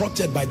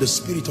instructed by the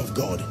Spirit of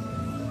God,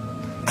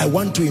 I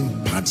want to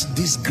impart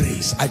this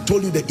grace. I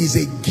told you there is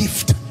a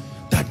gift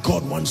that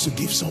God wants to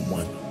give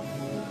someone.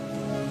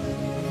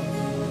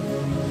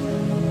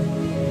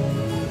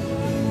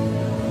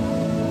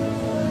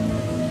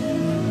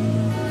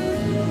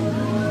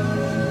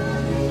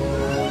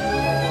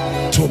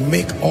 To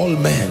make all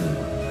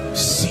men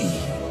see.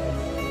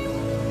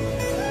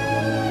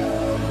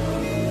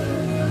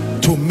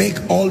 To make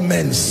all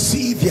men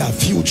see their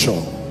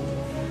future.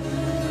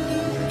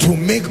 To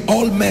make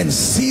all men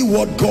see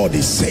what God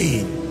is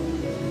saying.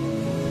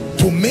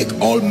 To make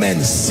all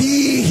men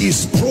see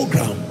his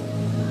program.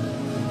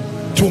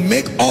 To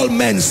make all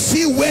men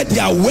see where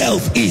their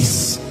wealth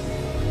is.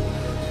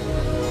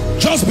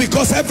 Just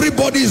because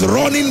everybody is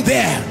running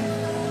there,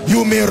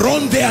 you may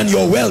run there and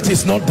your wealth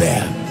is not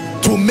there.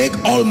 To make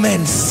all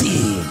men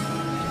see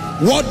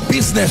what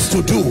business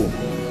to do.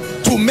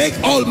 To make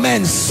all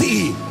men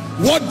see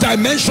what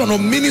dimension of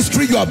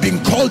ministry you have been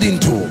called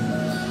into.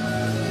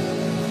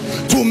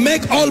 To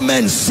make all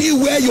men see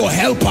where your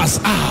helpers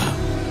are.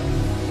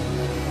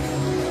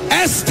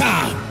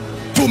 Esther,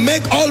 to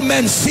make all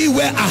men see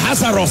where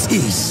Ahasuerus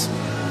is.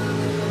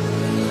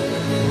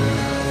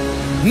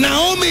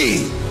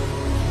 Naomi,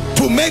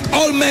 to make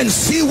all men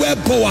see where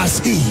Boaz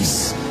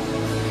is.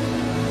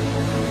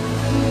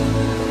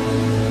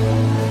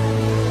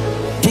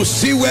 To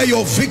see where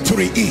your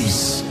victory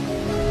is.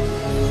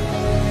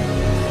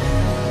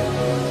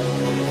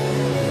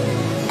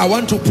 I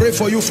want to pray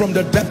for you from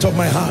the depth of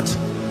my heart.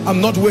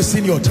 I'm not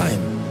wasting your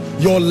time.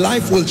 Your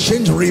life will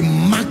change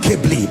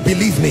remarkably,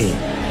 believe me.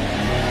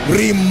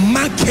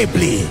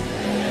 Remarkably.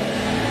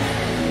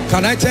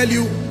 Can I tell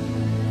you,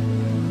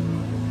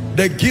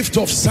 the gift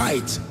of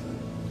sight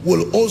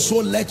will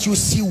also let you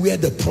see where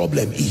the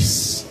problem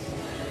is.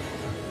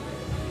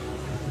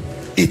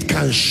 It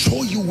can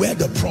show you where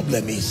the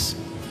problem is.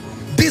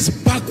 This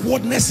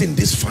backwardness in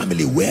this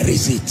family, where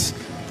is it?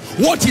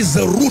 What is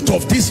the root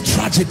of this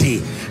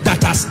tragedy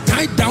that has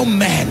tied down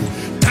men,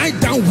 tied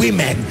down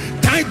women,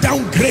 tied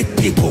down great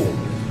people?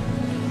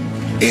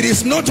 It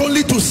is not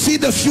only to see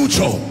the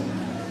future,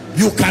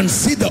 you can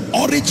see the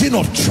origin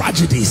of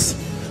tragedies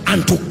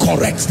and to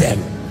correct them.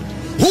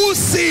 Who's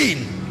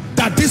seen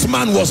that this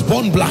man was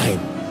born blind?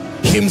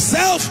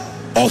 Himself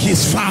or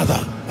his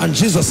father? And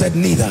Jesus said,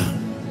 neither.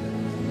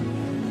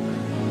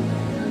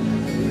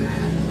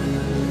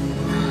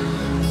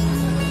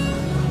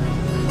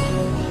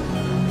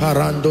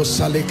 Parando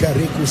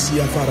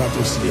salikarikusia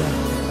faratosia.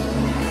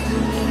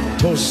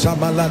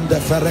 Tosamalanda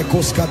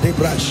ferekoska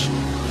debrash.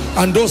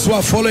 And those who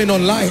are following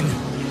online,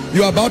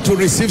 you are about to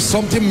receive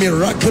something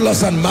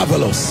miraculous and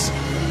marvelous.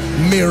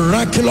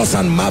 Miraculous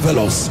and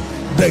marvelous.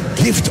 The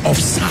gift of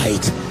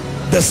sight,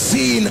 the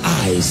seeing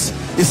eyes.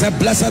 He said,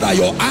 blessed are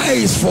your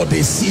eyes for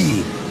they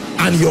see,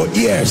 and your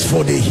ears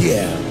for they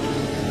hear.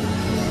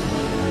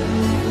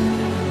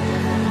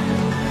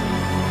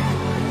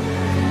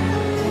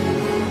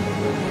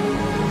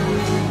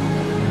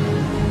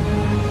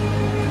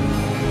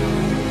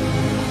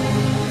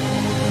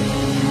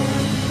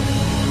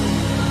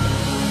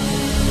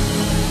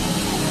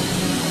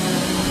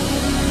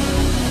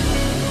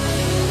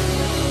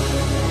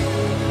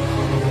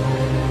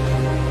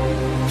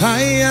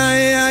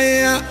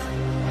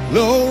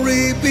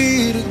 Glory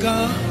be to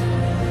God.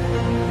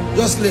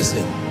 Just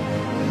listen.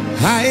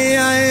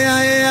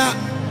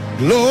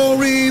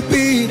 Glory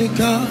be to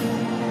God.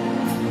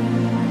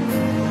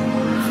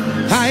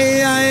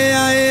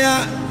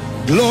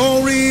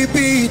 Glory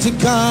be to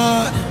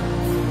God.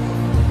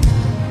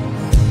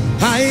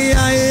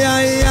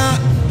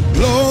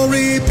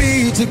 Glory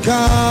be to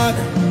God.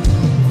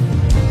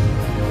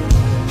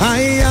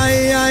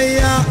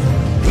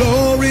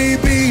 Glory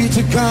be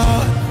to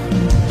God.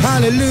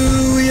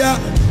 Hallelujah.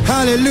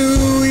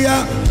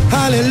 Hallelujah,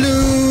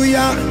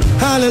 hallelujah,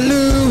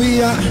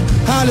 hallelujah,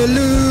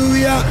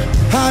 hallelujah,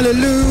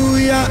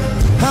 hallelujah,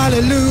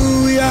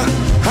 hallelujah,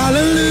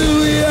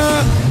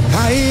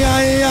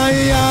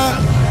 hallelujah.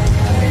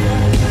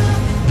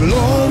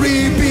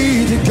 Glory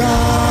be to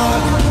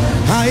God.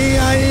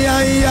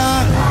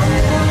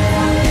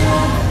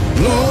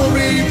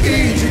 Glory be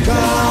to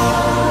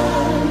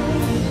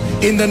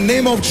God. In the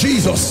name of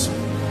Jesus,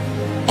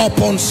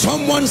 upon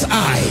someone's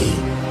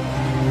eye,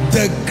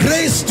 the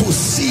grace to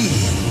see.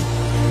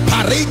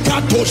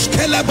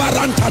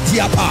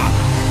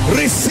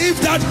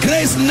 Receive that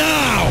grace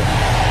now.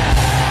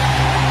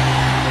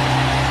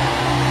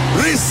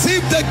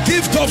 Receive the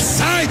gift of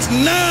sight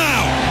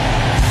now.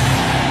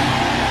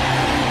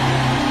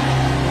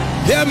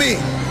 Hear me.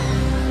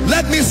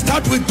 Let me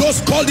start with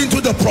those called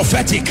into the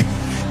prophetic.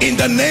 In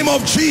the name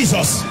of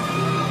Jesus.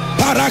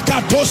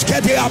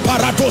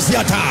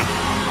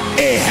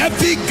 A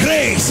heavy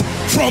grace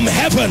from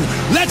heaven,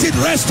 let it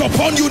rest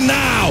upon you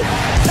now.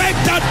 Take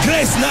that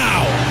grace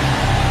now.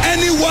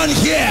 Anyone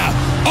here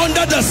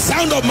under the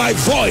sound of my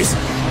voice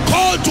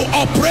called to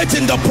operate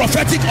in the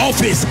prophetic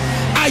office,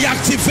 I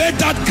activate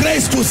that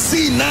grace to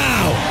see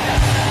now.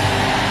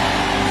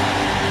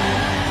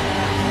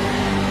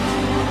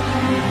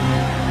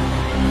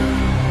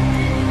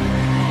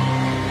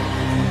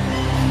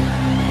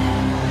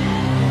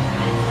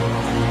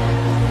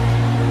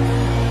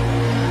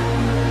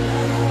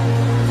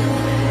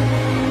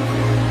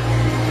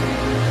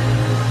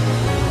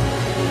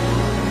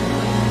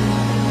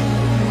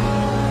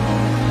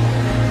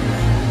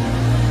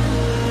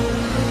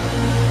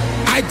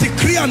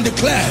 And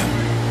declare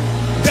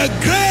the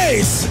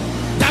grace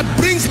that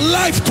brings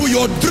life to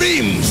your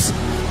dreams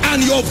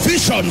and your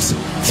visions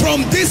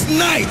from this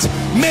night.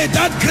 May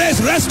that grace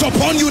rest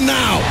upon you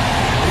now.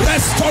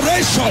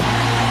 Restoration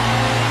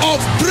of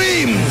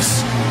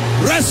dreams,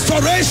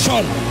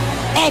 restoration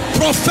of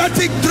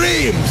prophetic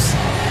dreams,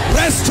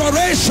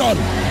 restoration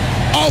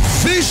of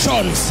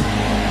visions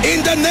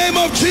in the name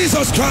of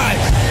Jesus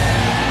Christ.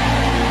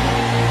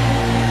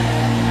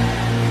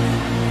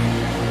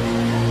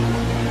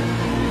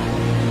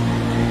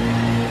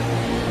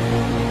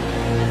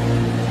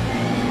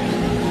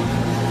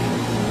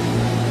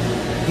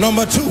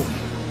 Number two,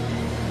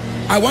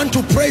 I want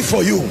to pray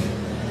for you.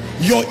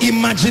 Your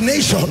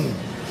imagination,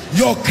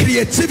 your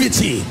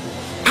creativity,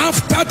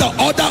 after the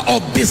order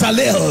of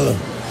Bezalel,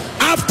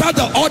 after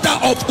the order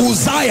of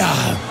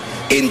Uzziah,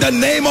 in the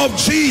name of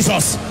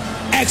Jesus,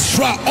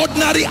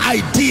 extraordinary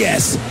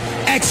ideas,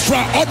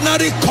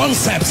 extraordinary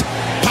concepts,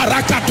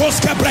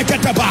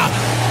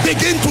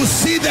 begin to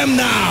see them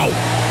now.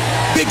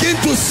 Begin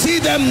to see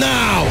them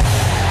now.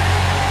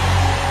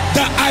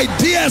 The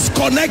ideas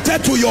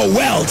connected to your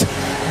wealth,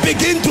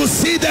 begin to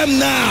see them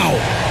now.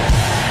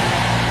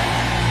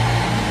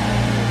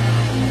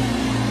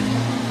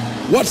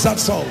 What's that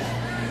song?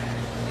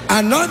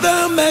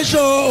 Another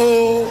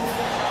measure.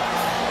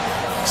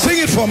 Sing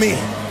it for me.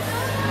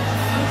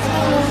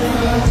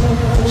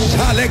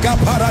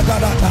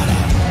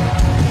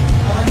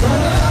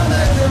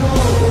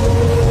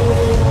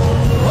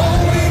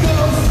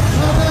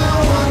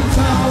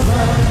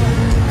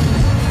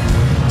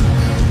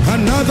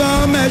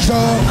 Another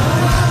measure.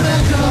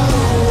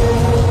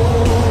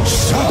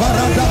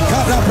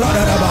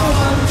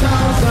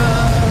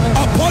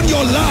 Upon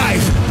your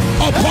life,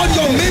 upon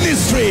your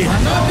ministry.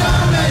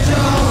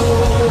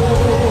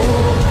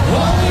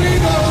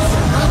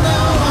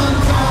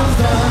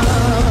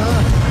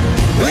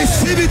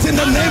 Receive it in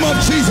the name of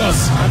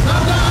Jesus. I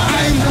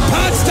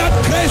impart that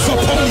grace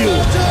upon you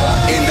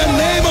in the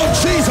name of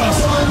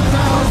Jesus.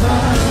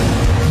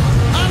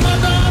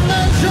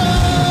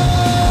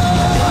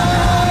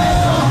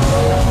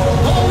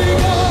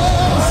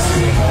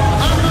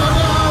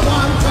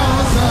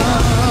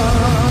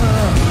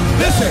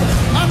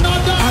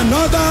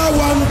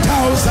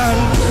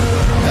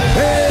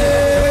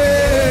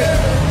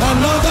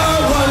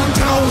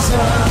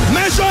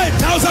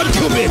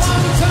 YouTube it.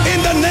 In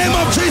the name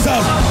of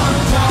Jesus.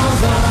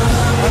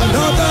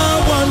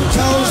 Another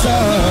 1,000.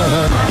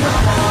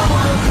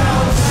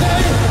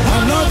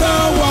 Another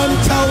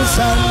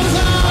 1,000.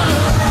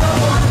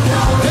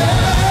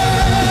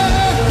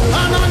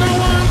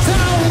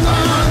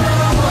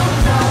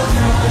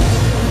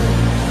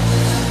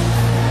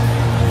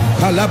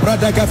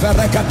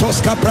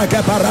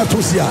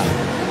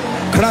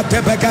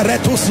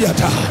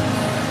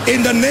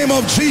 In the name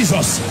of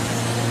Jesus,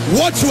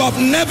 what you have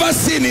never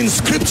seen in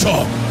scripture,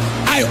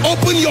 I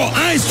open your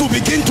eyes to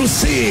begin to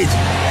see it.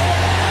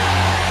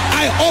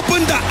 I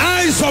open the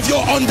eyes of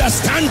your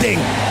understanding.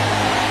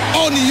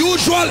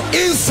 Unusual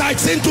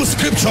insights into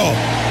scripture.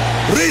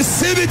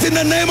 Receive it in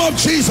the name of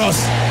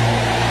Jesus.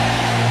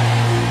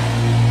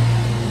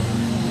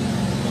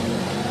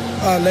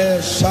 Ale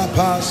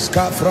shapas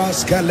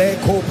kafras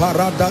kaleko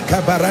parada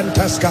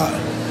kabarantaska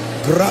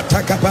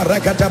grata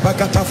kabarakata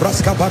bakata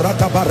fraska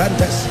barata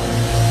barantes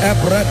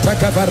ebrata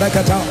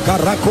kabarakata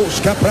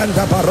karakush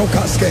kabranda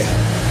barokaske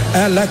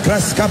ele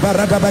kraska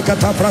barada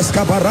bakata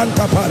fraska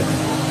baranta par.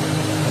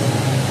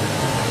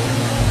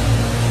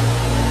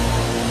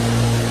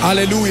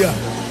 Hallelujah.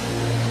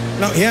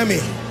 Now hear me.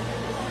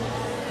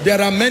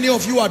 There are many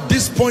of you at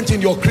this point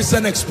in your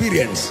Christian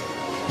experience,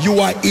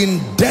 you are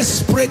in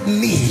desperate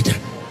need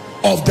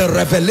of the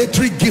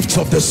revelatory gifts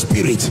of the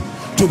Spirit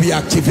to be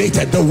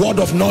activated. The word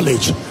of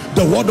knowledge,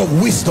 the word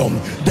of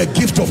wisdom, the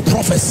gift of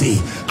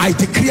prophecy. I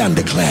decree and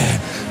declare,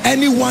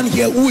 anyone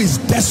here who is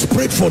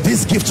desperate for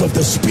these gifts of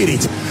the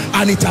Spirit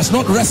and it has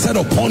not rested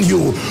upon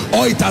you,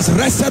 or it has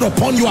rested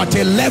upon you at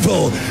a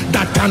level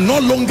that can no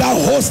longer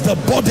host the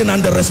burden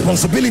and the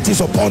responsibilities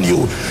upon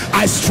you,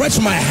 I stretch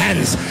my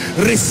hands.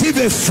 Receive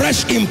a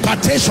fresh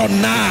impartation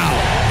now.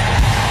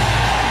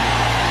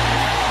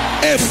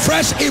 A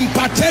fresh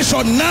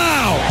impartation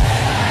now.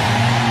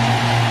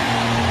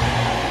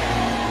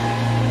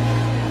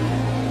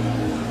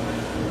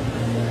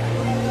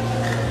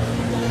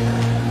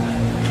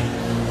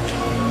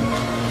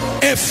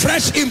 A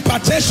fresh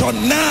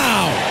impartation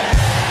now.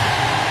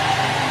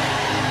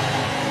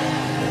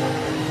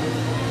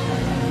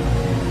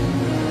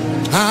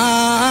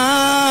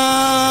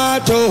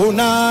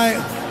 Adonai,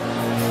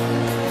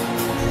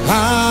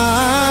 Adonai,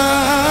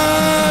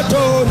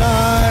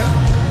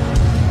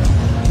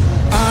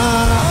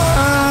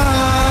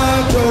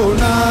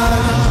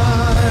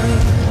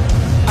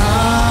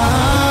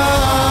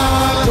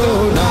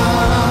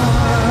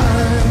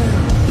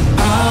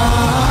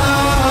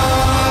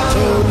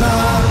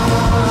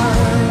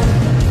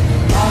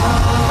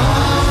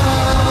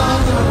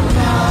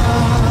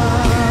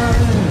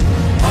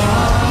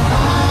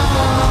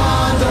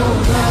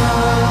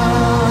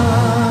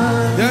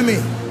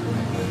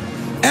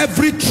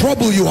 every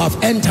trouble you have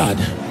entered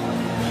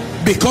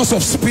because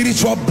of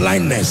spiritual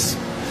blindness,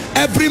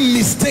 every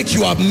mistake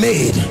you have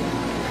made.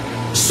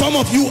 Some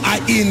of you are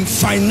in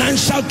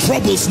financial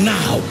troubles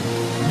now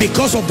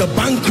because of the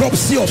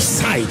bankruptcy of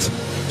sight.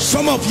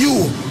 Some of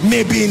you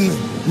may be in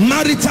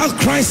marital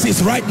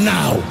crisis right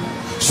now.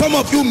 Some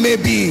of you may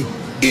be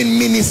in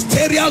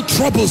ministerial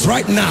troubles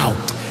right now.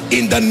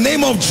 In the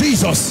name of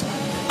Jesus,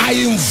 I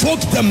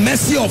invoke the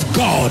mercy of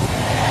God.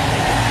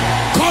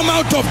 Come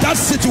out of that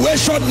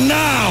situation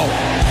now.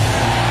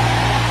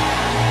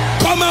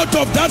 Come out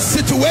of that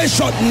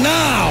situation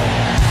now.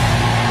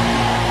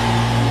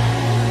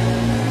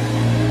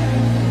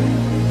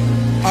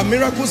 Our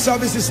miracle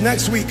service is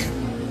next week,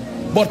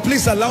 but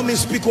please allow me to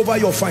speak over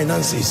your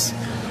finances.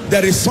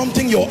 There is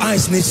something your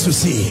eyes need to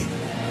see.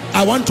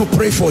 I want to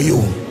pray for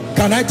you.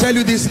 Can I tell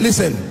you this?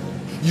 Listen,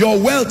 your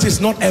wealth is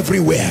not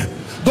everywhere.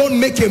 Don't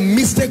make a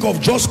mistake of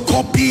just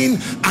copying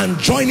and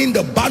joining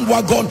the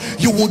bandwagon.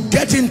 You will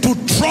get into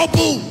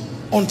trouble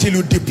until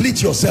you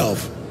deplete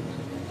yourself.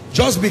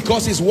 Just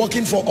because it's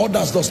working for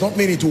others does not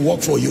mean it will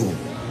work for you.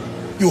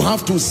 You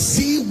have to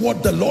see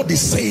what the Lord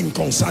is saying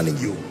concerning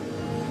you.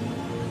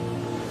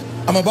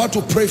 I'm about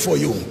to pray for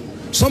you.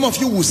 Some of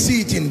you will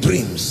see it in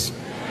dreams.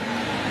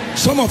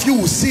 Some of you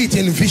will see it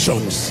in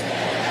visions.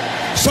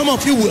 Some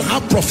of you will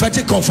have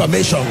prophetic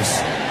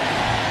confirmations.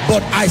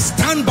 But I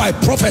stand by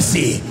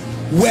prophecy.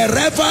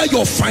 Wherever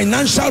your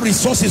financial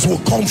resources will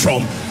come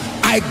from,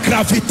 I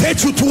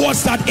gravitate you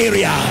towards that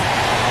area.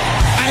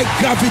 I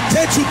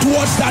gravitate you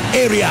towards that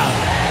area.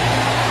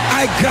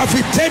 I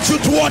gravitate you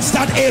towards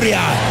that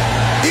area.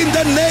 In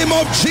the name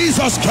of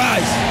Jesus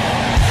Christ.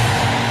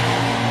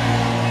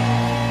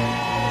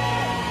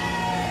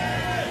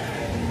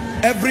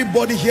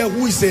 Everybody here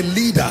who is a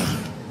leader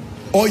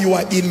or you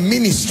are in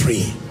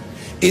ministry,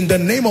 in the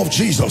name of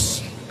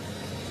Jesus,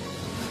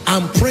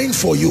 I'm praying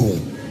for you.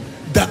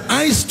 The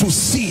eyes to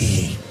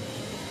see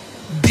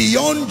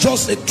beyond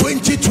just a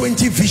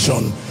 2020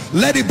 vision,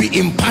 let it be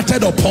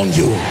imparted upon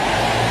you.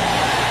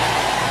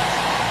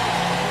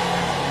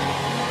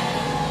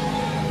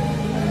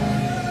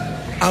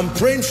 I'm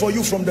praying for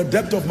you from the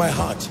depth of my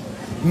heart.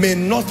 May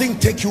nothing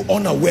take you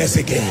unawares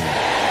again.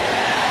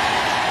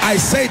 I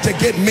say it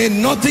again, may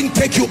nothing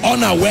take you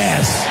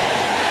unawares.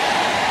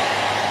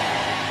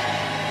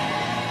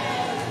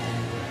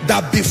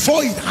 That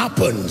before it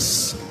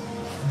happens,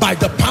 by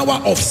the power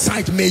of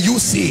sight, may you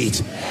see it.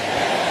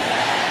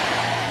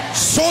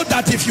 So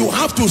that if you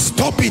have to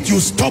stop it, you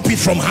stop it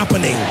from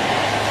happening.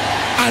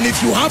 And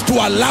if you have to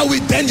allow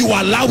it, then you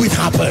allow it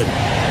happen.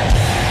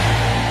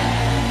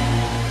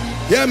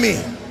 Hear me.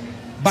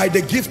 By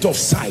the gift of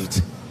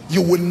sight,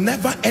 you will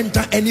never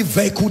enter any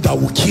vehicle that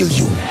will kill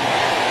you.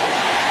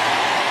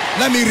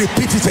 Let me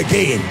repeat it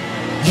again.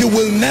 You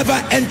will never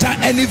enter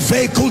any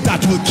vehicle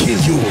that will kill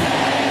you.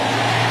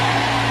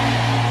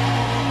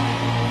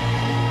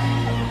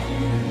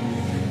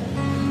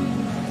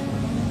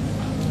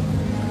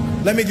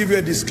 Let me give you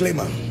a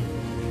disclaimer.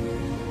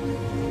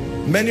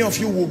 Many of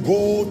you will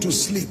go to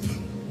sleep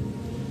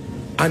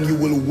and you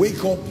will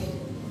wake up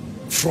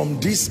from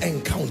this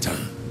encounter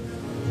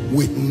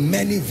with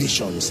many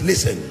visions.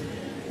 Listen,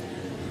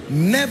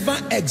 never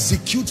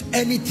execute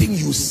anything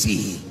you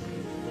see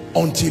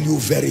until you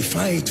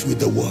verify it with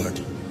the word.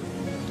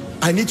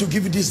 I need to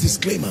give you this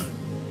disclaimer.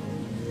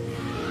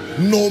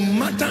 No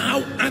matter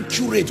how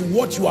accurate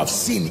what you have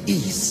seen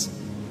is,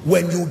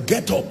 when you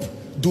get up,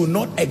 do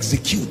not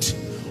execute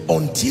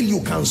until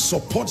you can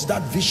support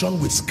that vision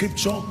with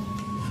scripture,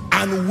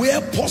 and where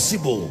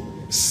possible,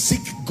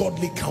 seek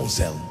godly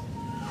counsel.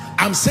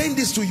 I'm saying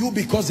this to you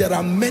because there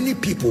are many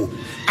people,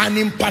 an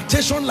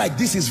impartation like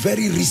this is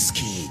very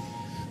risky,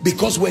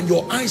 because when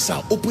your eyes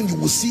are open, you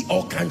will see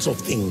all kinds of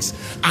things,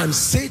 and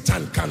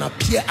Satan can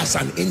appear as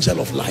an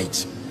angel of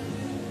light.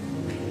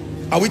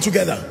 Are we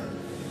together?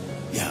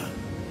 Yeah.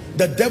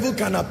 The devil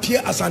can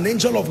appear as an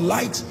angel of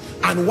light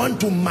and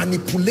want to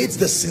manipulate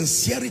the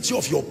sincerity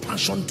of your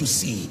passion to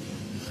see.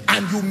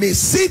 And you may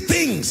see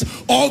things,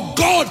 or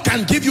God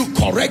can give you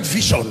correct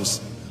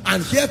visions,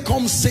 and here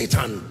comes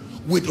Satan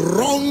with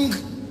wrong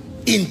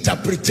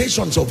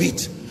interpretations of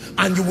it,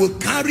 and you will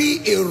carry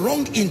a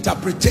wrong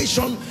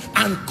interpretation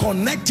and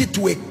connect it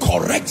to a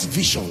correct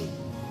vision,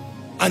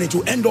 and it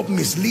will end up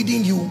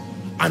misleading you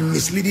and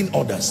misleading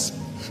others.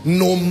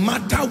 No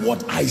matter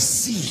what I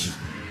see,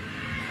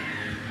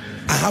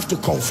 I have to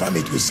confirm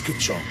it with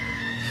scripture.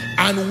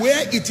 And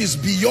where it is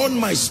beyond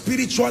my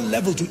spiritual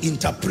level to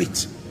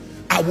interpret,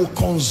 I will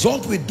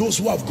consult with those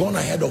who have gone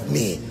ahead of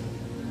me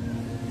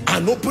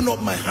and open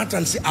up my heart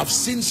and say, I've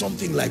seen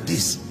something like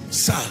this.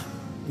 Sir,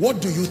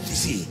 what do you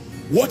see?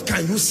 What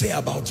can you say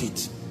about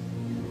it?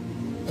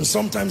 And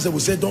sometimes they will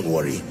say, don't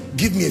worry,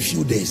 give me a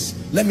few days,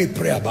 let me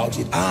pray about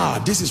it.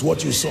 Ah, this is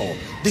what you saw.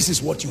 This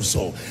is what you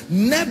saw.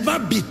 Never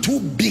be too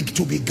big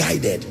to be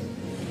guided.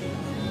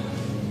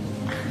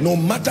 No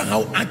matter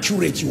how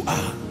accurate you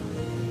are,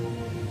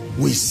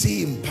 we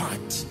see in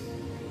part.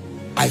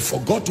 I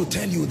forgot to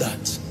tell you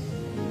that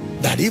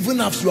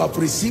even after you have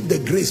received the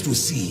grace to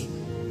see,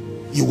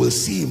 you will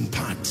see in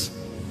part.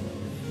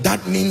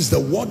 That means the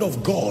word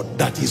of God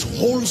that is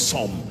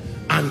wholesome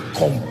and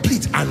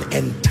complete and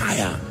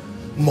entire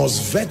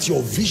must vet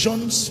your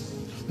visions,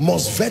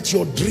 must vet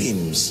your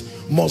dreams,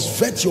 must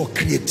vet your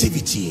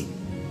creativity,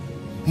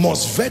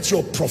 must vet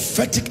your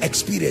prophetic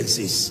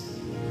experiences.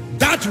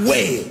 That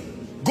way,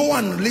 go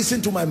and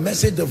listen to my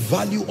message, The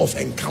Value of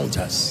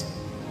Encounters.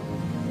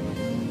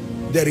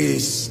 There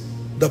is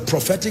the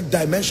prophetic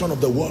dimension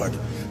of the word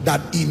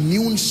that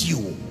immunes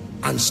you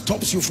and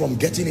stops you from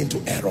getting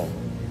into error.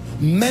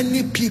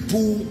 Many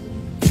people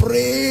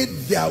prayed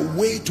their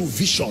way to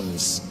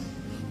visions,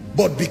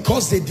 but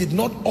because they did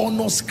not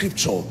honor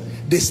scripture,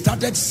 they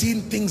started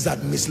seeing things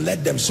that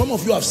misled them. Some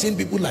of you have seen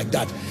people like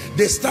that.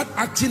 They start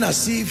acting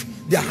as if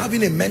they're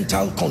having a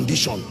mental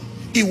condition.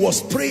 It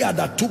was prayer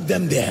that took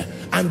them there,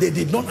 and they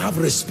did not have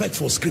respect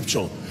for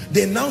scripture.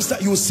 They now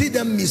start, you see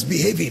them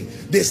misbehaving.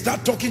 They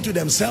start talking to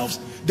themselves.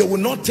 They will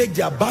not take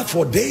their bath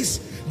for days.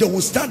 They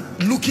will start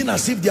looking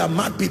as if they are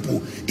mad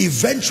people.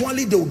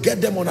 Eventually they will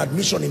get them on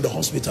admission in the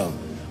hospital.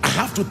 I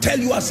have to tell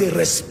you, as a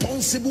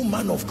responsible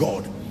man of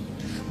God,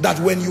 that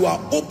when you are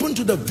open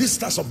to the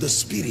vistas of the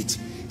spirit,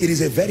 it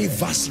is a very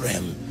vast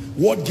realm.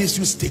 What gives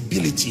you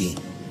stability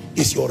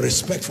is your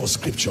respect for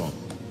scripture.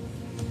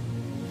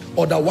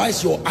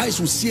 Otherwise your eyes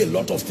will see a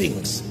lot of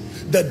things.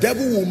 The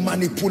devil will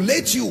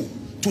manipulate you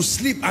to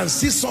sleep and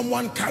see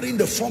someone carrying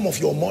the form of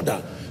your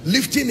mother,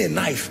 lifting a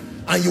knife,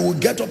 and you will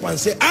get up and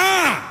say,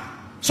 ah,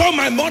 so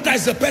my mother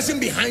is the person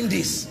behind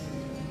this.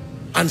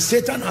 And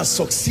Satan has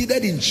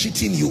succeeded in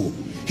cheating you.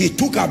 He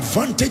took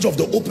advantage of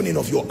the opening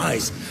of your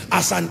eyes.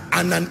 As an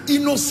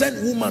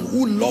innocent woman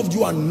who loved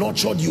you and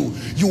nurtured you,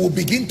 you will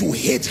begin to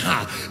hate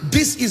her.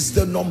 This is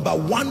the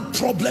 #1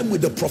 problem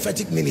with the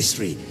prophetic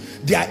ministry.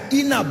 Their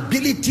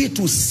inability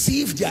to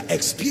sieve their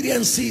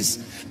experiences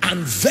and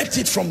vet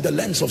it from the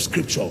lens of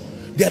scripture.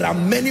 There are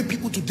many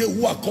people today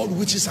who are called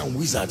witches and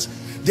wizards.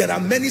 There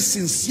are many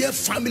sincere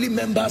family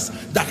members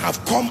that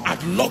have come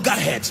at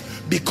loggerheads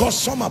because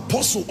some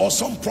apostle or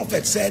some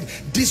prophet said,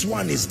 this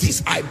one is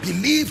this. I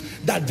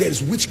believe that there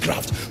is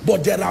witchcraft.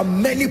 But there are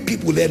many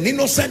people, an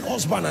innocent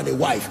husband and a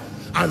wife,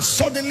 and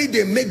suddenly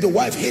they make the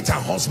wife hate her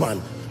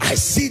husband. I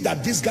see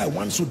that this guy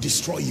wants to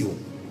destroy you.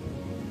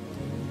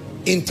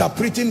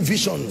 Interpreting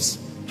visions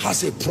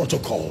has a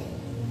protocol.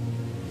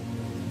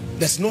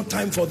 There's no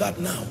time for that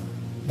now.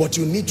 But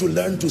you need to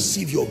learn to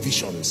sieve your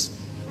visions.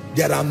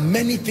 There are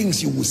many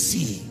things you will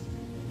see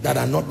that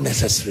are not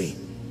necessary.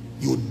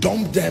 You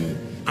dump them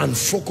and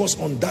focus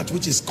on that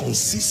which is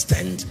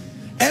consistent.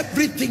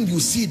 Everything you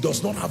see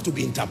does not have to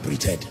be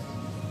interpreted.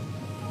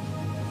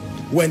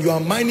 When you are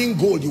mining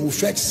gold, you will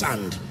fetch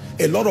sand.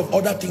 A lot of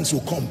other things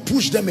will come.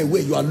 Push them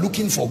away. You are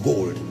looking for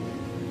gold.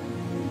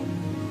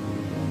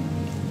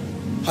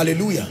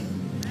 Hallelujah.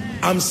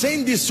 I'm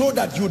saying this so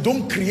that you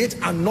don't create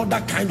another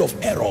kind of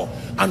error.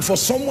 And for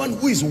someone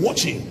who is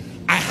watching,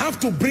 I have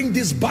to bring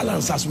this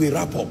balance as we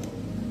wrap up.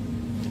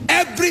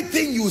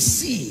 Everything you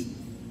see,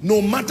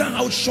 no matter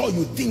how sure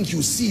you think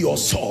you see or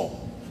saw,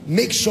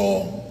 make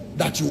sure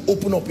that you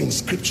open up in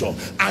scripture.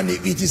 And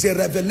if it is a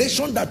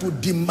revelation that would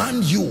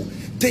demand you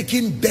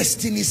taking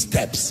destiny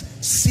steps,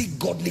 seek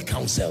godly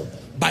counsel.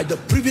 By the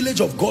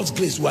privilege of God's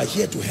grace, we are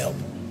here to help.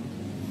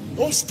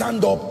 Don't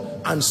stand up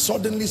and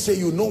suddenly say,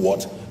 you know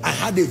what, I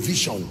had a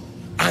vision,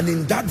 and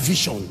in that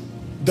vision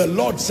the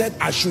Lord said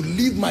I should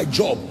leave my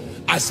job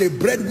as a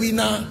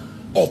breadwinner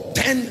of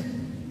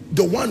 10,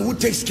 the one who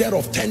takes care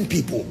of 10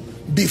 people.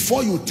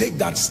 Before you take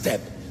that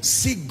step,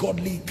 seek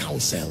godly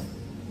counsel.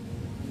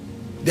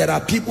 There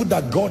are people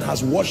that God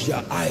has washed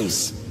their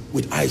eyes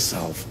with eye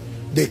salve.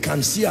 They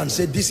can see and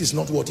say, this is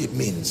not what it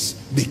means.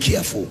 Be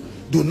careful.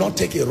 Do not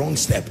take a wrong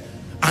step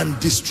and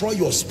destroy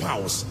your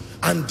spouse,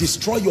 and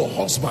destroy your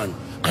husband,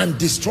 and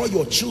destroy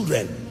your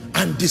children,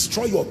 and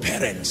destroy your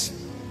parents.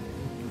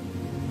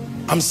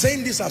 I'm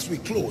saying this as we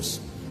close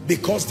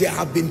because there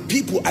have been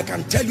people, I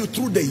can tell you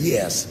through the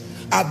years,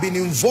 I've been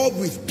involved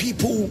with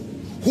people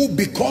who,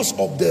 because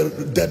of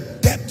the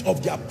depth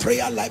of their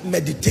prayer life,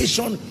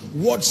 meditation,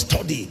 word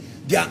study,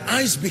 their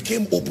eyes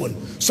became open.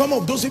 Some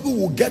of those people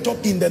will get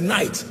up in the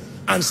night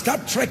and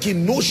start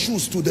trekking no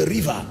shoes to the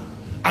river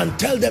and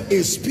tell them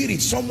a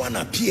spirit, someone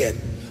appeared.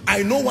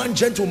 I know one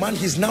gentleman,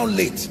 he's now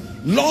late,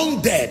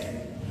 long dead.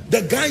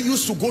 The guy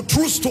used to go,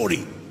 true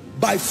story,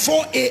 by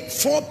 4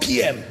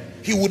 p.m.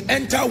 he would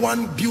enter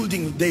one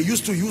building they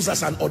used to use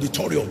as an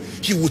auditorium.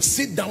 He would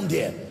sit down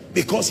there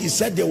because he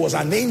said there was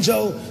an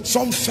angel,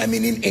 some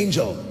feminine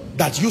angel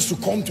that used to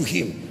come to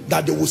him,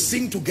 that they would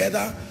sing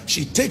together.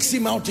 She takes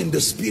him out in the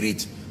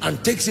spirit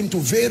and takes him to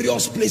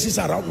various places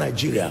around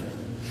Nigeria.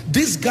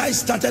 This guy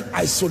started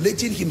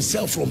isolating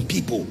himself from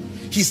people.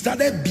 He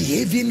started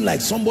behaving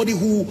like somebody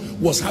who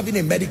was having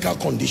a medical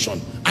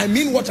condition. I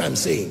mean what I'm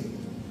saying.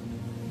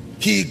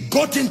 He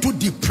got into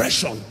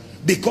depression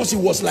because he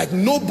was like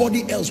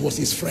nobody else was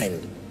his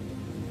friend.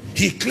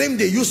 He claimed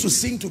they used to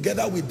sing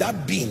together with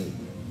that being.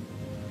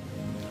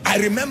 I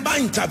remember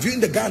interviewing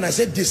the guy and I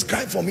said,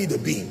 describe for me the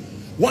being.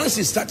 Once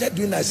he started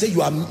doing that, I said,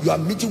 you are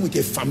meeting with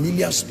a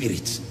familiar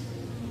spirit.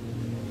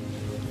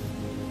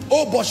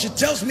 Oh, but she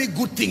tells me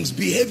good things.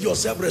 Behave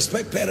yourself,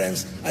 respect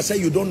parents. I said,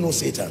 you don't know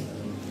Satan.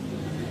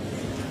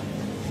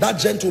 That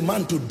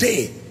gentleman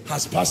today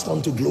has passed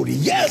on to glory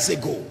years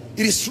ago.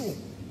 It is true.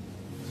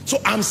 So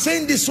I'm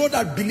saying this so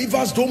that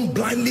believers don't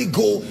blindly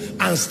go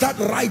and start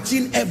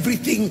writing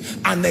everything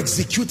and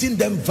executing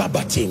them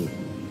verbatim.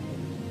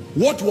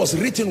 What was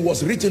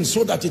written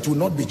so that it will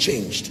not be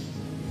changed.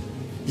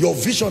 Your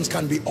visions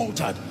can be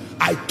altered.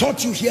 I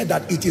taught you here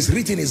that it is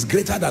written is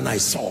greater than I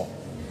saw.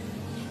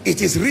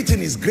 It is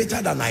written is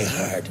greater than I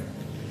heard.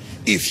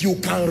 If you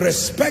can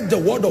respect the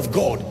word of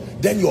God,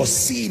 then your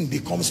seeing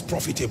becomes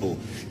profitable.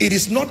 It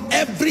is not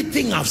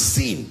everything I've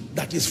seen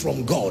that is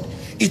from God.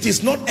 It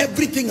is not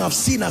everything I've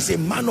seen as a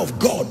man of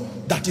God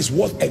that is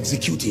worth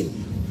executing.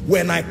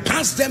 When I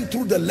pass them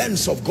through the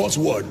lens of God's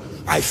word,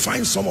 I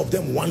find some of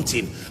them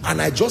wanting and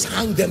I just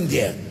hang them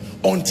there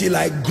until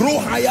I grow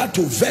higher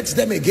to vet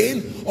them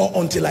again, or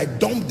until I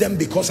dump them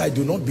because I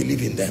do not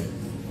believe in them.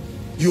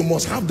 You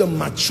must have the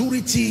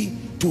maturity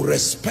to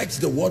respect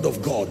the word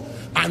of God,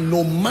 and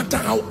no matter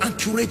how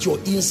accurate your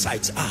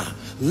insights are,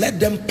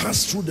 let them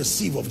pass through the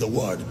sieve of the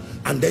word,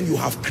 and then you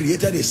have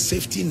created a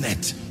safety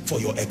net for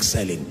your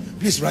excelling.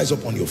 Please rise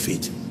up on your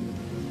feet.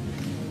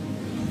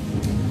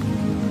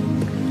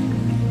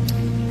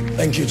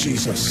 Thank you,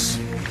 Jesus.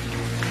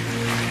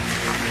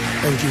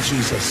 Thank you,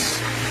 Jesus.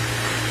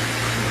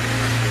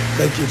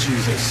 Thank you,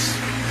 Jesus.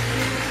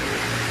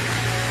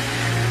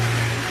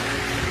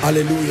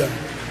 Hallelujah.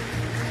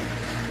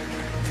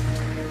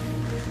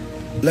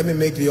 Let me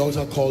make the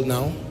altar call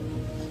now,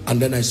 and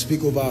then I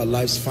speak over our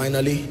lives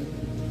finally.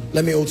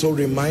 Let me also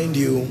remind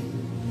you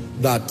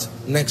that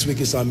next week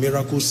is our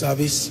miracle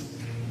service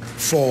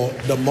for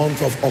the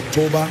month of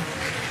October.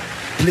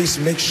 Please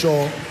make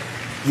sure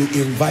you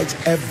invite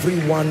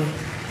everyone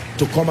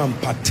to come and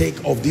partake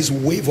of this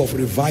wave of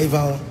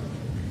revival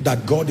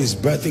that God is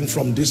birthing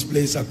from this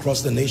place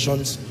across the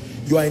nations.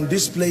 You are in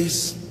this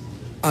place,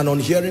 and on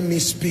hearing me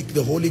speak,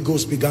 the Holy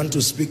Ghost began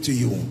to speak to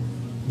you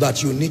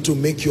that you need to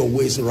make your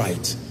ways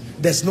right.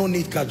 There's no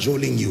need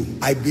cajoling you.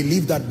 I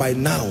believe that by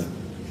now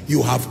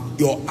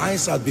your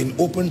eyes have been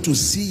opened to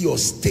see your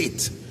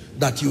state,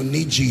 that you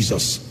need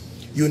Jesus.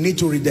 You need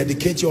to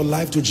rededicate your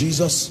life to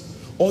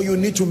Jesus, or you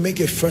need to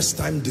make a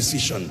first-time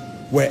decision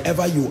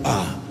wherever you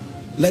are.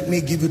 Let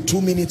me give you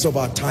 2 minutes of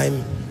our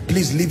time.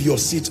 Please leave your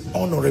seat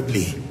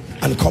honorably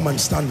and come and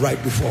stand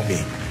right before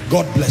me.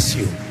 God bless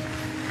you.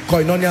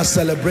 Koinonia,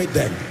 celebrate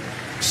them.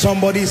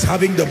 Somebody is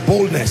having the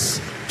boldness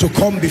to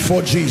come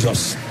before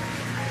Jesus.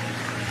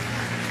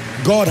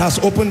 God has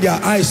opened their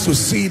eyes to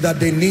see that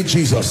they need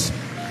Jesus.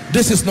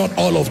 This is not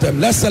all of them.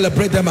 Let's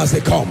celebrate them as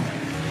they come.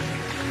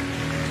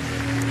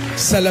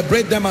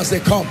 Celebrate them as they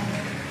come.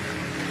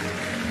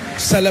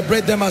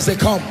 Celebrate them as they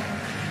come.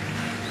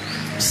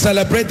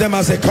 Celebrate them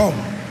as they come.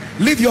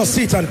 Leave your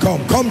seat and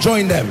come. Come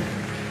join them.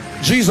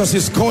 Jesus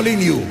is calling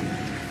you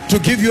to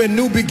give you a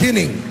new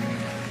beginning,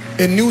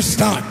 a new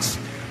start,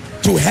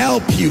 to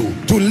help you,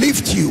 to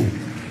lift you.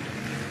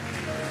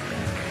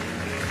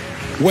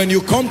 When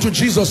you come to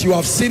Jesus, you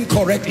have seen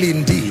correctly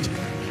indeed,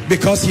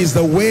 because he's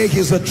the way,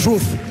 he's the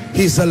truth,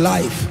 he's the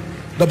life.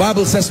 The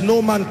Bible says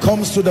no man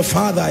comes to the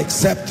Father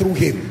except through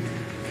him.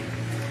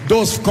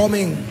 Those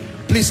coming,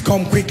 please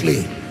come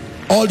quickly.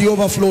 All the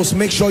overflows,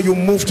 make sure you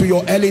move to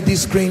your LED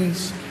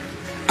screens.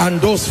 And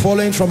those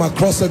following from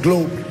across the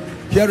globe,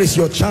 here is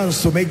your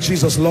chance to make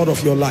Jesus Lord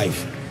of your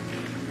life.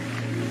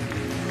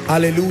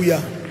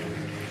 Hallelujah.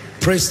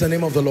 Praise the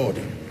name of the Lord.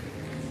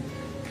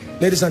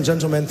 Ladies and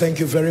gentlemen, thank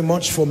you very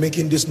much for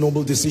making this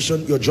noble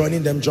decision. You're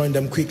joining them, join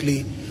them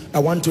quickly. I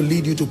want to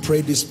lead you to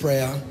pray this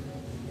prayer.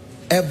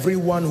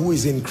 Everyone who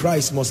is in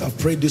Christ must have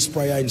prayed this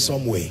prayer in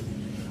some way.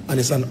 And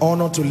it's an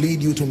honor to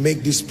lead you to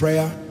make this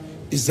prayer.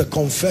 It's the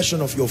confession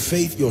of your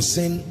faith, your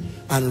sin,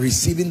 and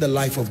receiving the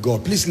life of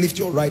God. Please lift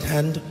your right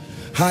hand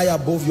high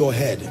above your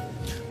head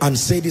and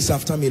say this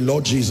after me.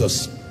 Lord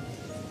Jesus,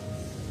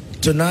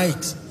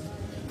 tonight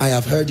I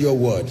have heard your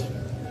word.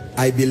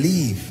 I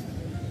believe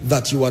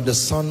that you are the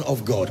Son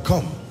of God.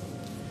 Come.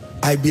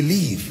 I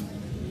believe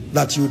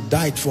that you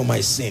died for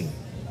my sin.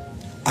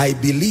 I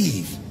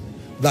believe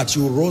that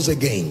you rose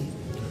again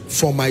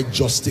for my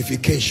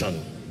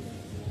justification.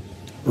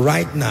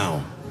 Right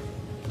now,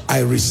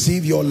 I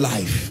receive your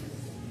life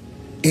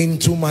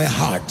into my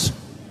heart.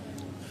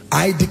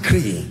 I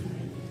decree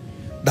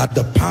that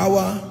the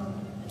power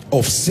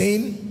of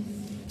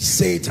sin,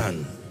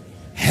 Satan,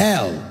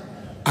 hell,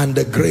 and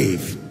the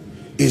grave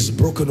is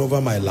broken over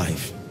my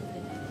life.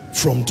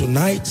 From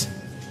tonight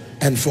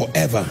and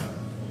forever,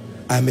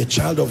 I'm a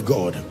child of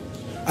God.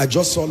 I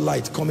just saw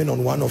light coming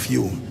on one of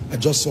you. I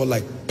just saw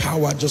like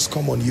power just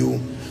come on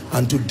you,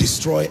 and to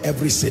destroy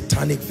every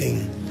satanic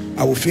thing.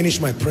 I will finish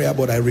my prayer,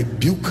 but I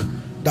rebuke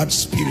that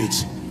spirit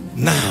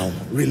now.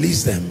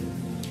 Release them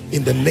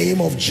in the name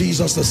of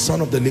Jesus, the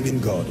Son of the living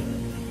God.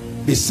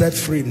 Be set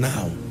free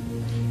now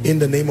in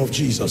the name of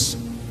Jesus.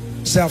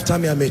 Say after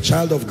me, I'm a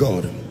child of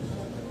God.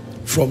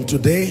 From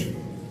today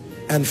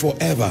and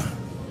forever,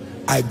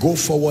 I go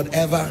forward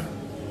ever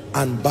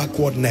and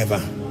backward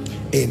never.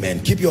 Amen.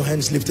 Keep your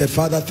hands lifted.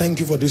 Father, thank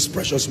you for these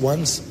precious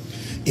ones.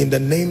 In the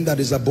name that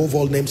is above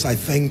all names, I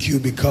thank you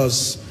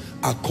because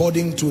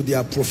according to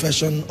their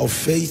profession of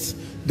faith,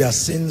 their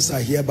sins are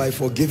hereby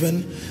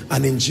forgiven.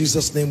 And in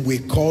Jesus' name, we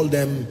call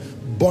them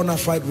bona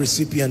fide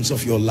recipients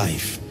of your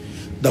life.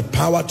 The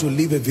power to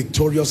live a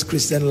victorious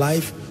Christian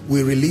life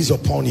we release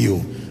upon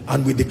you.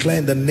 And we declare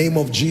in the name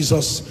of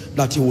Jesus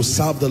that you will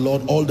serve the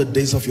Lord all the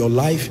days of your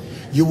life.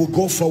 You will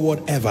go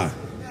forward ever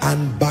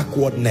and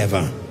backward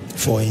never.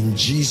 For in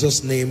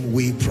Jesus' name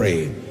we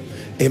pray.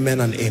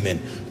 Amen and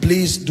amen.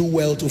 Please do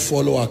well to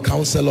follow our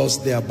counselors.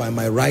 They are by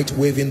my right,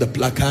 waving the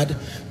placard.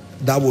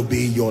 That will be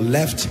your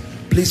left.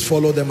 Please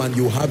follow them and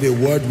you have a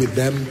word with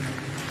them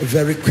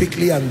very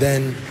quickly, and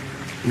then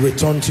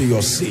return to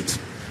your seat.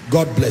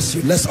 God bless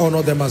you. Let's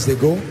honor them as they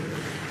go.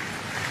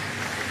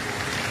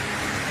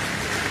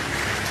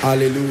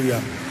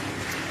 Hallelujah.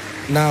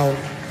 Now,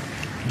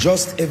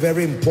 just a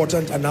very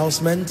important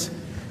announcement.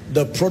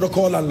 The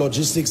protocol and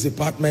logistics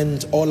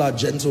department, all our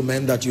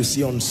gentlemen that you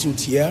see on suit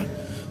here,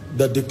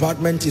 the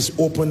department is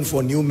open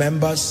for new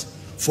members.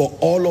 For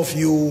all of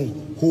you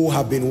who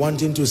have been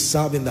wanting to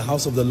serve in the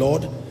house of the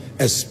Lord,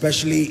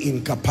 especially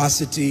in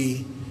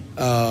capacity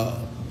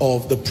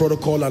of the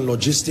protocol and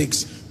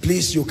logistics,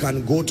 please, you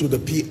can go to the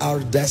PR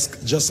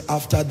desk just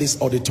after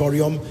this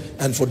auditorium.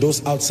 And for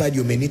those outside,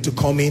 you may need to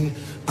come in,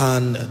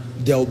 and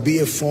there'll be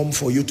a form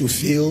for you to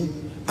fill,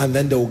 and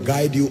then they'll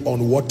guide you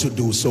on what to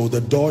do. So the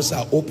doors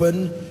are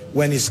open.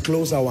 When it's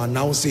closed, I'll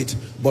announce it.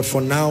 But for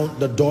now,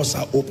 the doors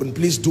are open.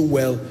 Please do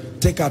well.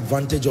 Take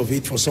advantage of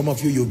it. For some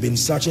of you, you've been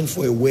searching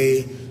for a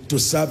way to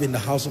serve in the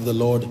house of the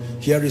Lord.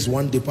 Here is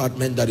one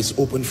department that is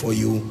open for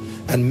you.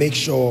 And make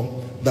sure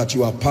that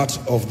you are part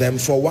of them.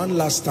 For one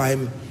last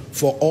time,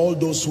 for all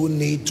those who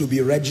need to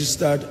be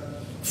registered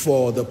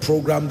for the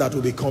program that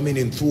will be coming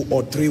in 2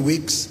 or 3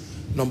 weeks.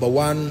 Number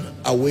one,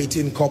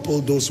 awaiting couple,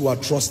 those who are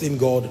trusting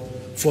God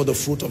for the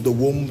fruit of the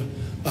womb.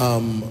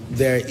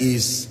 There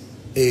is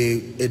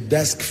a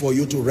desk for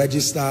you to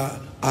register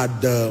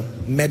at the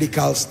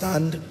medical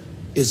stand.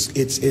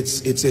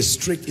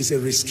 It's a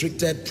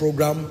restricted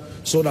program,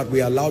 so that we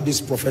allow these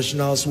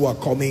professionals who are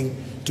coming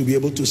to be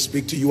able to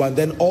speak to you. And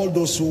then all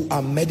those who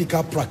are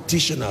medical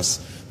practitioners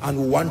and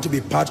who want to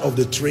be part of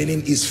the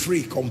training is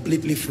free,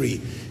 completely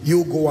free.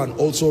 You go and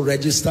also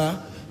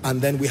register,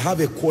 and then we have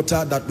a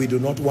quota that we do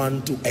not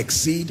want to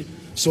exceed,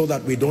 so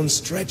that we don't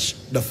stretch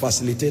the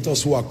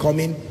facilitators who are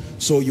coming.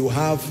 So you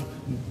have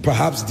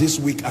perhaps this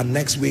week and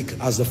next week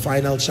as the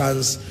final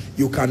chance.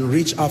 You can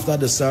reach after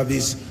the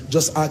service.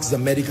 Just ask the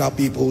medical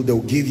people. They'll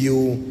give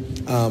you,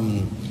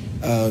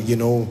 you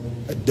know,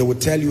 they will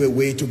tell you a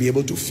way to be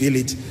able to fill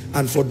it.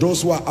 And for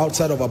those who are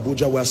outside of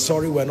Abuja, we're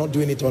sorry, we're not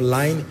doing it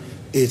online.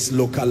 It's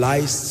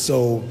localized,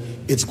 so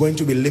it's going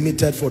to be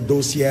limited for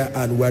those here,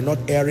 and we're not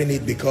airing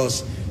it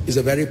because it's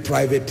a very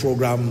private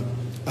program.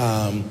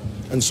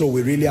 And so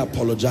we really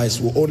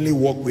apologize. We'll only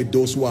work with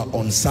those who are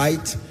on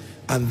site,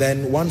 and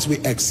then once we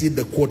exceed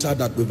the quota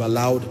that we've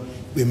allowed,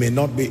 we may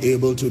not be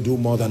able to do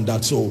more than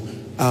that. So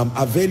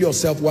avail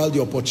yourself while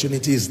the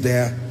opportunity is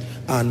there,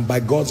 and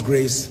by God's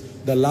grace,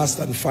 the last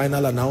and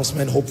final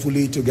announcement,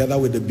 hopefully together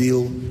with the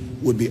bill,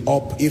 would be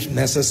up if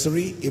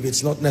necessary. If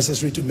it's not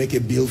necessary to make a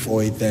bill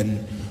for it,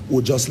 then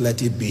we'll just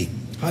let it be.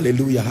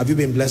 Hallelujah. Have you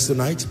been blessed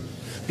tonight?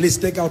 Please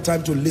take out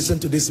time to listen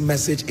to this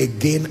message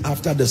again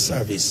after the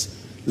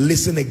service.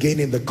 Listen again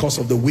in the course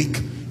of the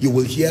week. You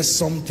will hear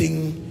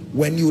something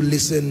when you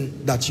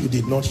listen that you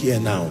did not hear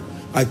now.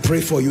 I pray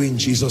for you in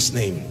Jesus'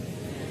 name.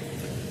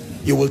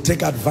 You will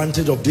take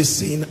advantage of this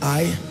seeing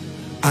eye,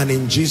 and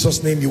in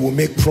Jesus' name you will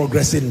make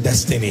progress in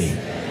destiny.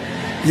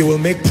 You will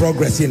make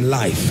progress in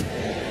life.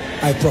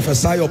 I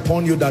prophesy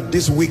upon you that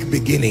this week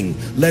beginning,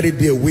 let it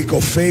be a week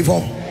of favor.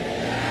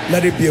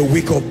 Let it be a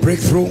week of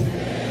breakthrough.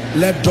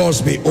 Let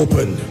doors be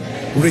opened.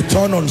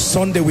 Return on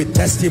Sunday with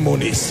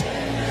testimonies.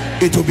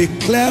 It will be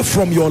clear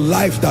from your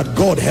life that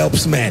God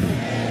helps men.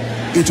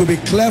 It will be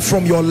clear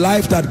from your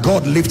life that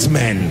God lifts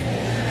men.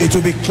 It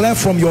will be clear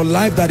from your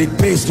life that it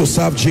pays to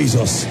serve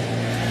Jesus.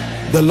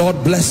 The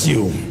Lord bless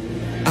you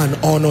and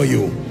honor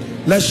you.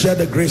 Let's share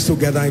the grace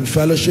together in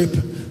fellowship.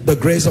 The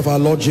grace of our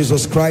Lord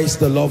Jesus Christ,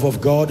 the love of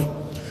God,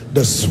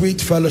 the sweet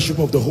fellowship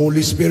of the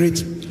Holy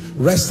Spirit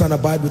rest and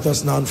abide with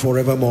us now and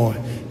forevermore.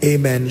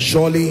 Amen.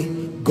 Surely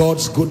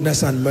God's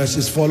goodness and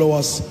mercies follow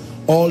us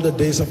all the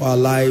days of our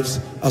lives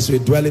as we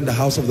dwell in the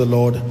house of the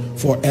Lord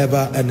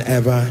forever and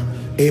ever.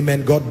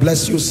 Amen. God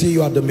bless you. See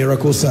you at the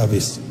miracle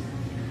service.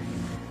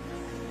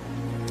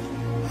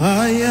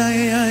 Ay,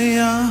 ay, ay,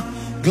 ay.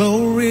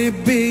 Glory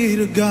be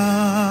to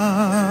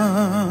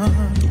God.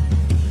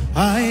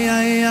 Ay,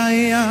 ay,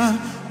 ay, ay.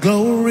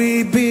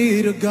 Glory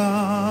be to God.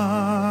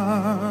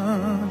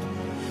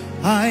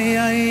 Ay,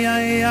 ay,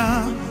 ay,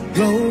 ay.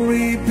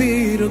 Glory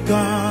be to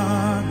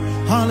God.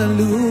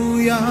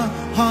 Hallelujah,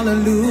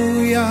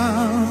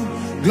 hallelujah.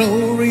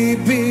 Glory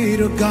be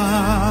to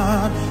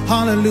God.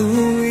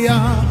 Hallelujah,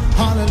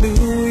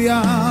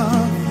 hallelujah.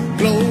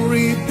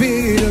 Glory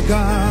be to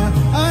God.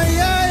 Ay,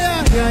 ay,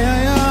 ay, ay,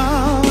 ay, ay.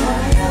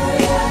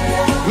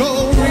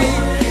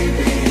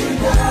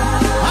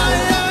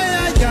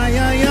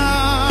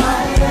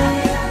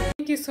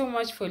 Thank you so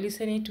much for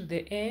listening to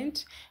the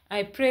end.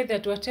 I pray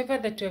that whatever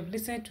that you have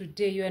listened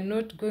today, you are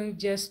not going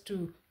just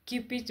to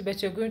keep it,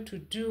 but you're going to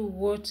do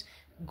what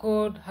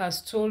God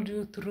has told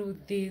you through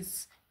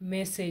this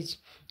message.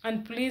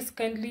 And please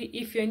kindly,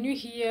 if you're new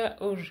here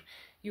or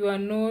you are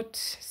not,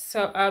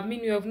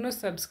 you have not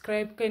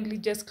subscribed, kindly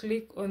just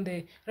click on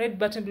the red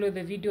button below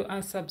the video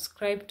and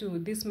subscribe to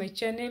this my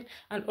channel.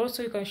 And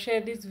also you can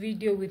share this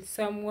video with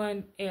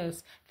someone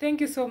else. Thank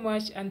you so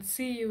much and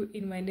see you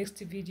in my next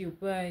video.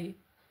 Bye.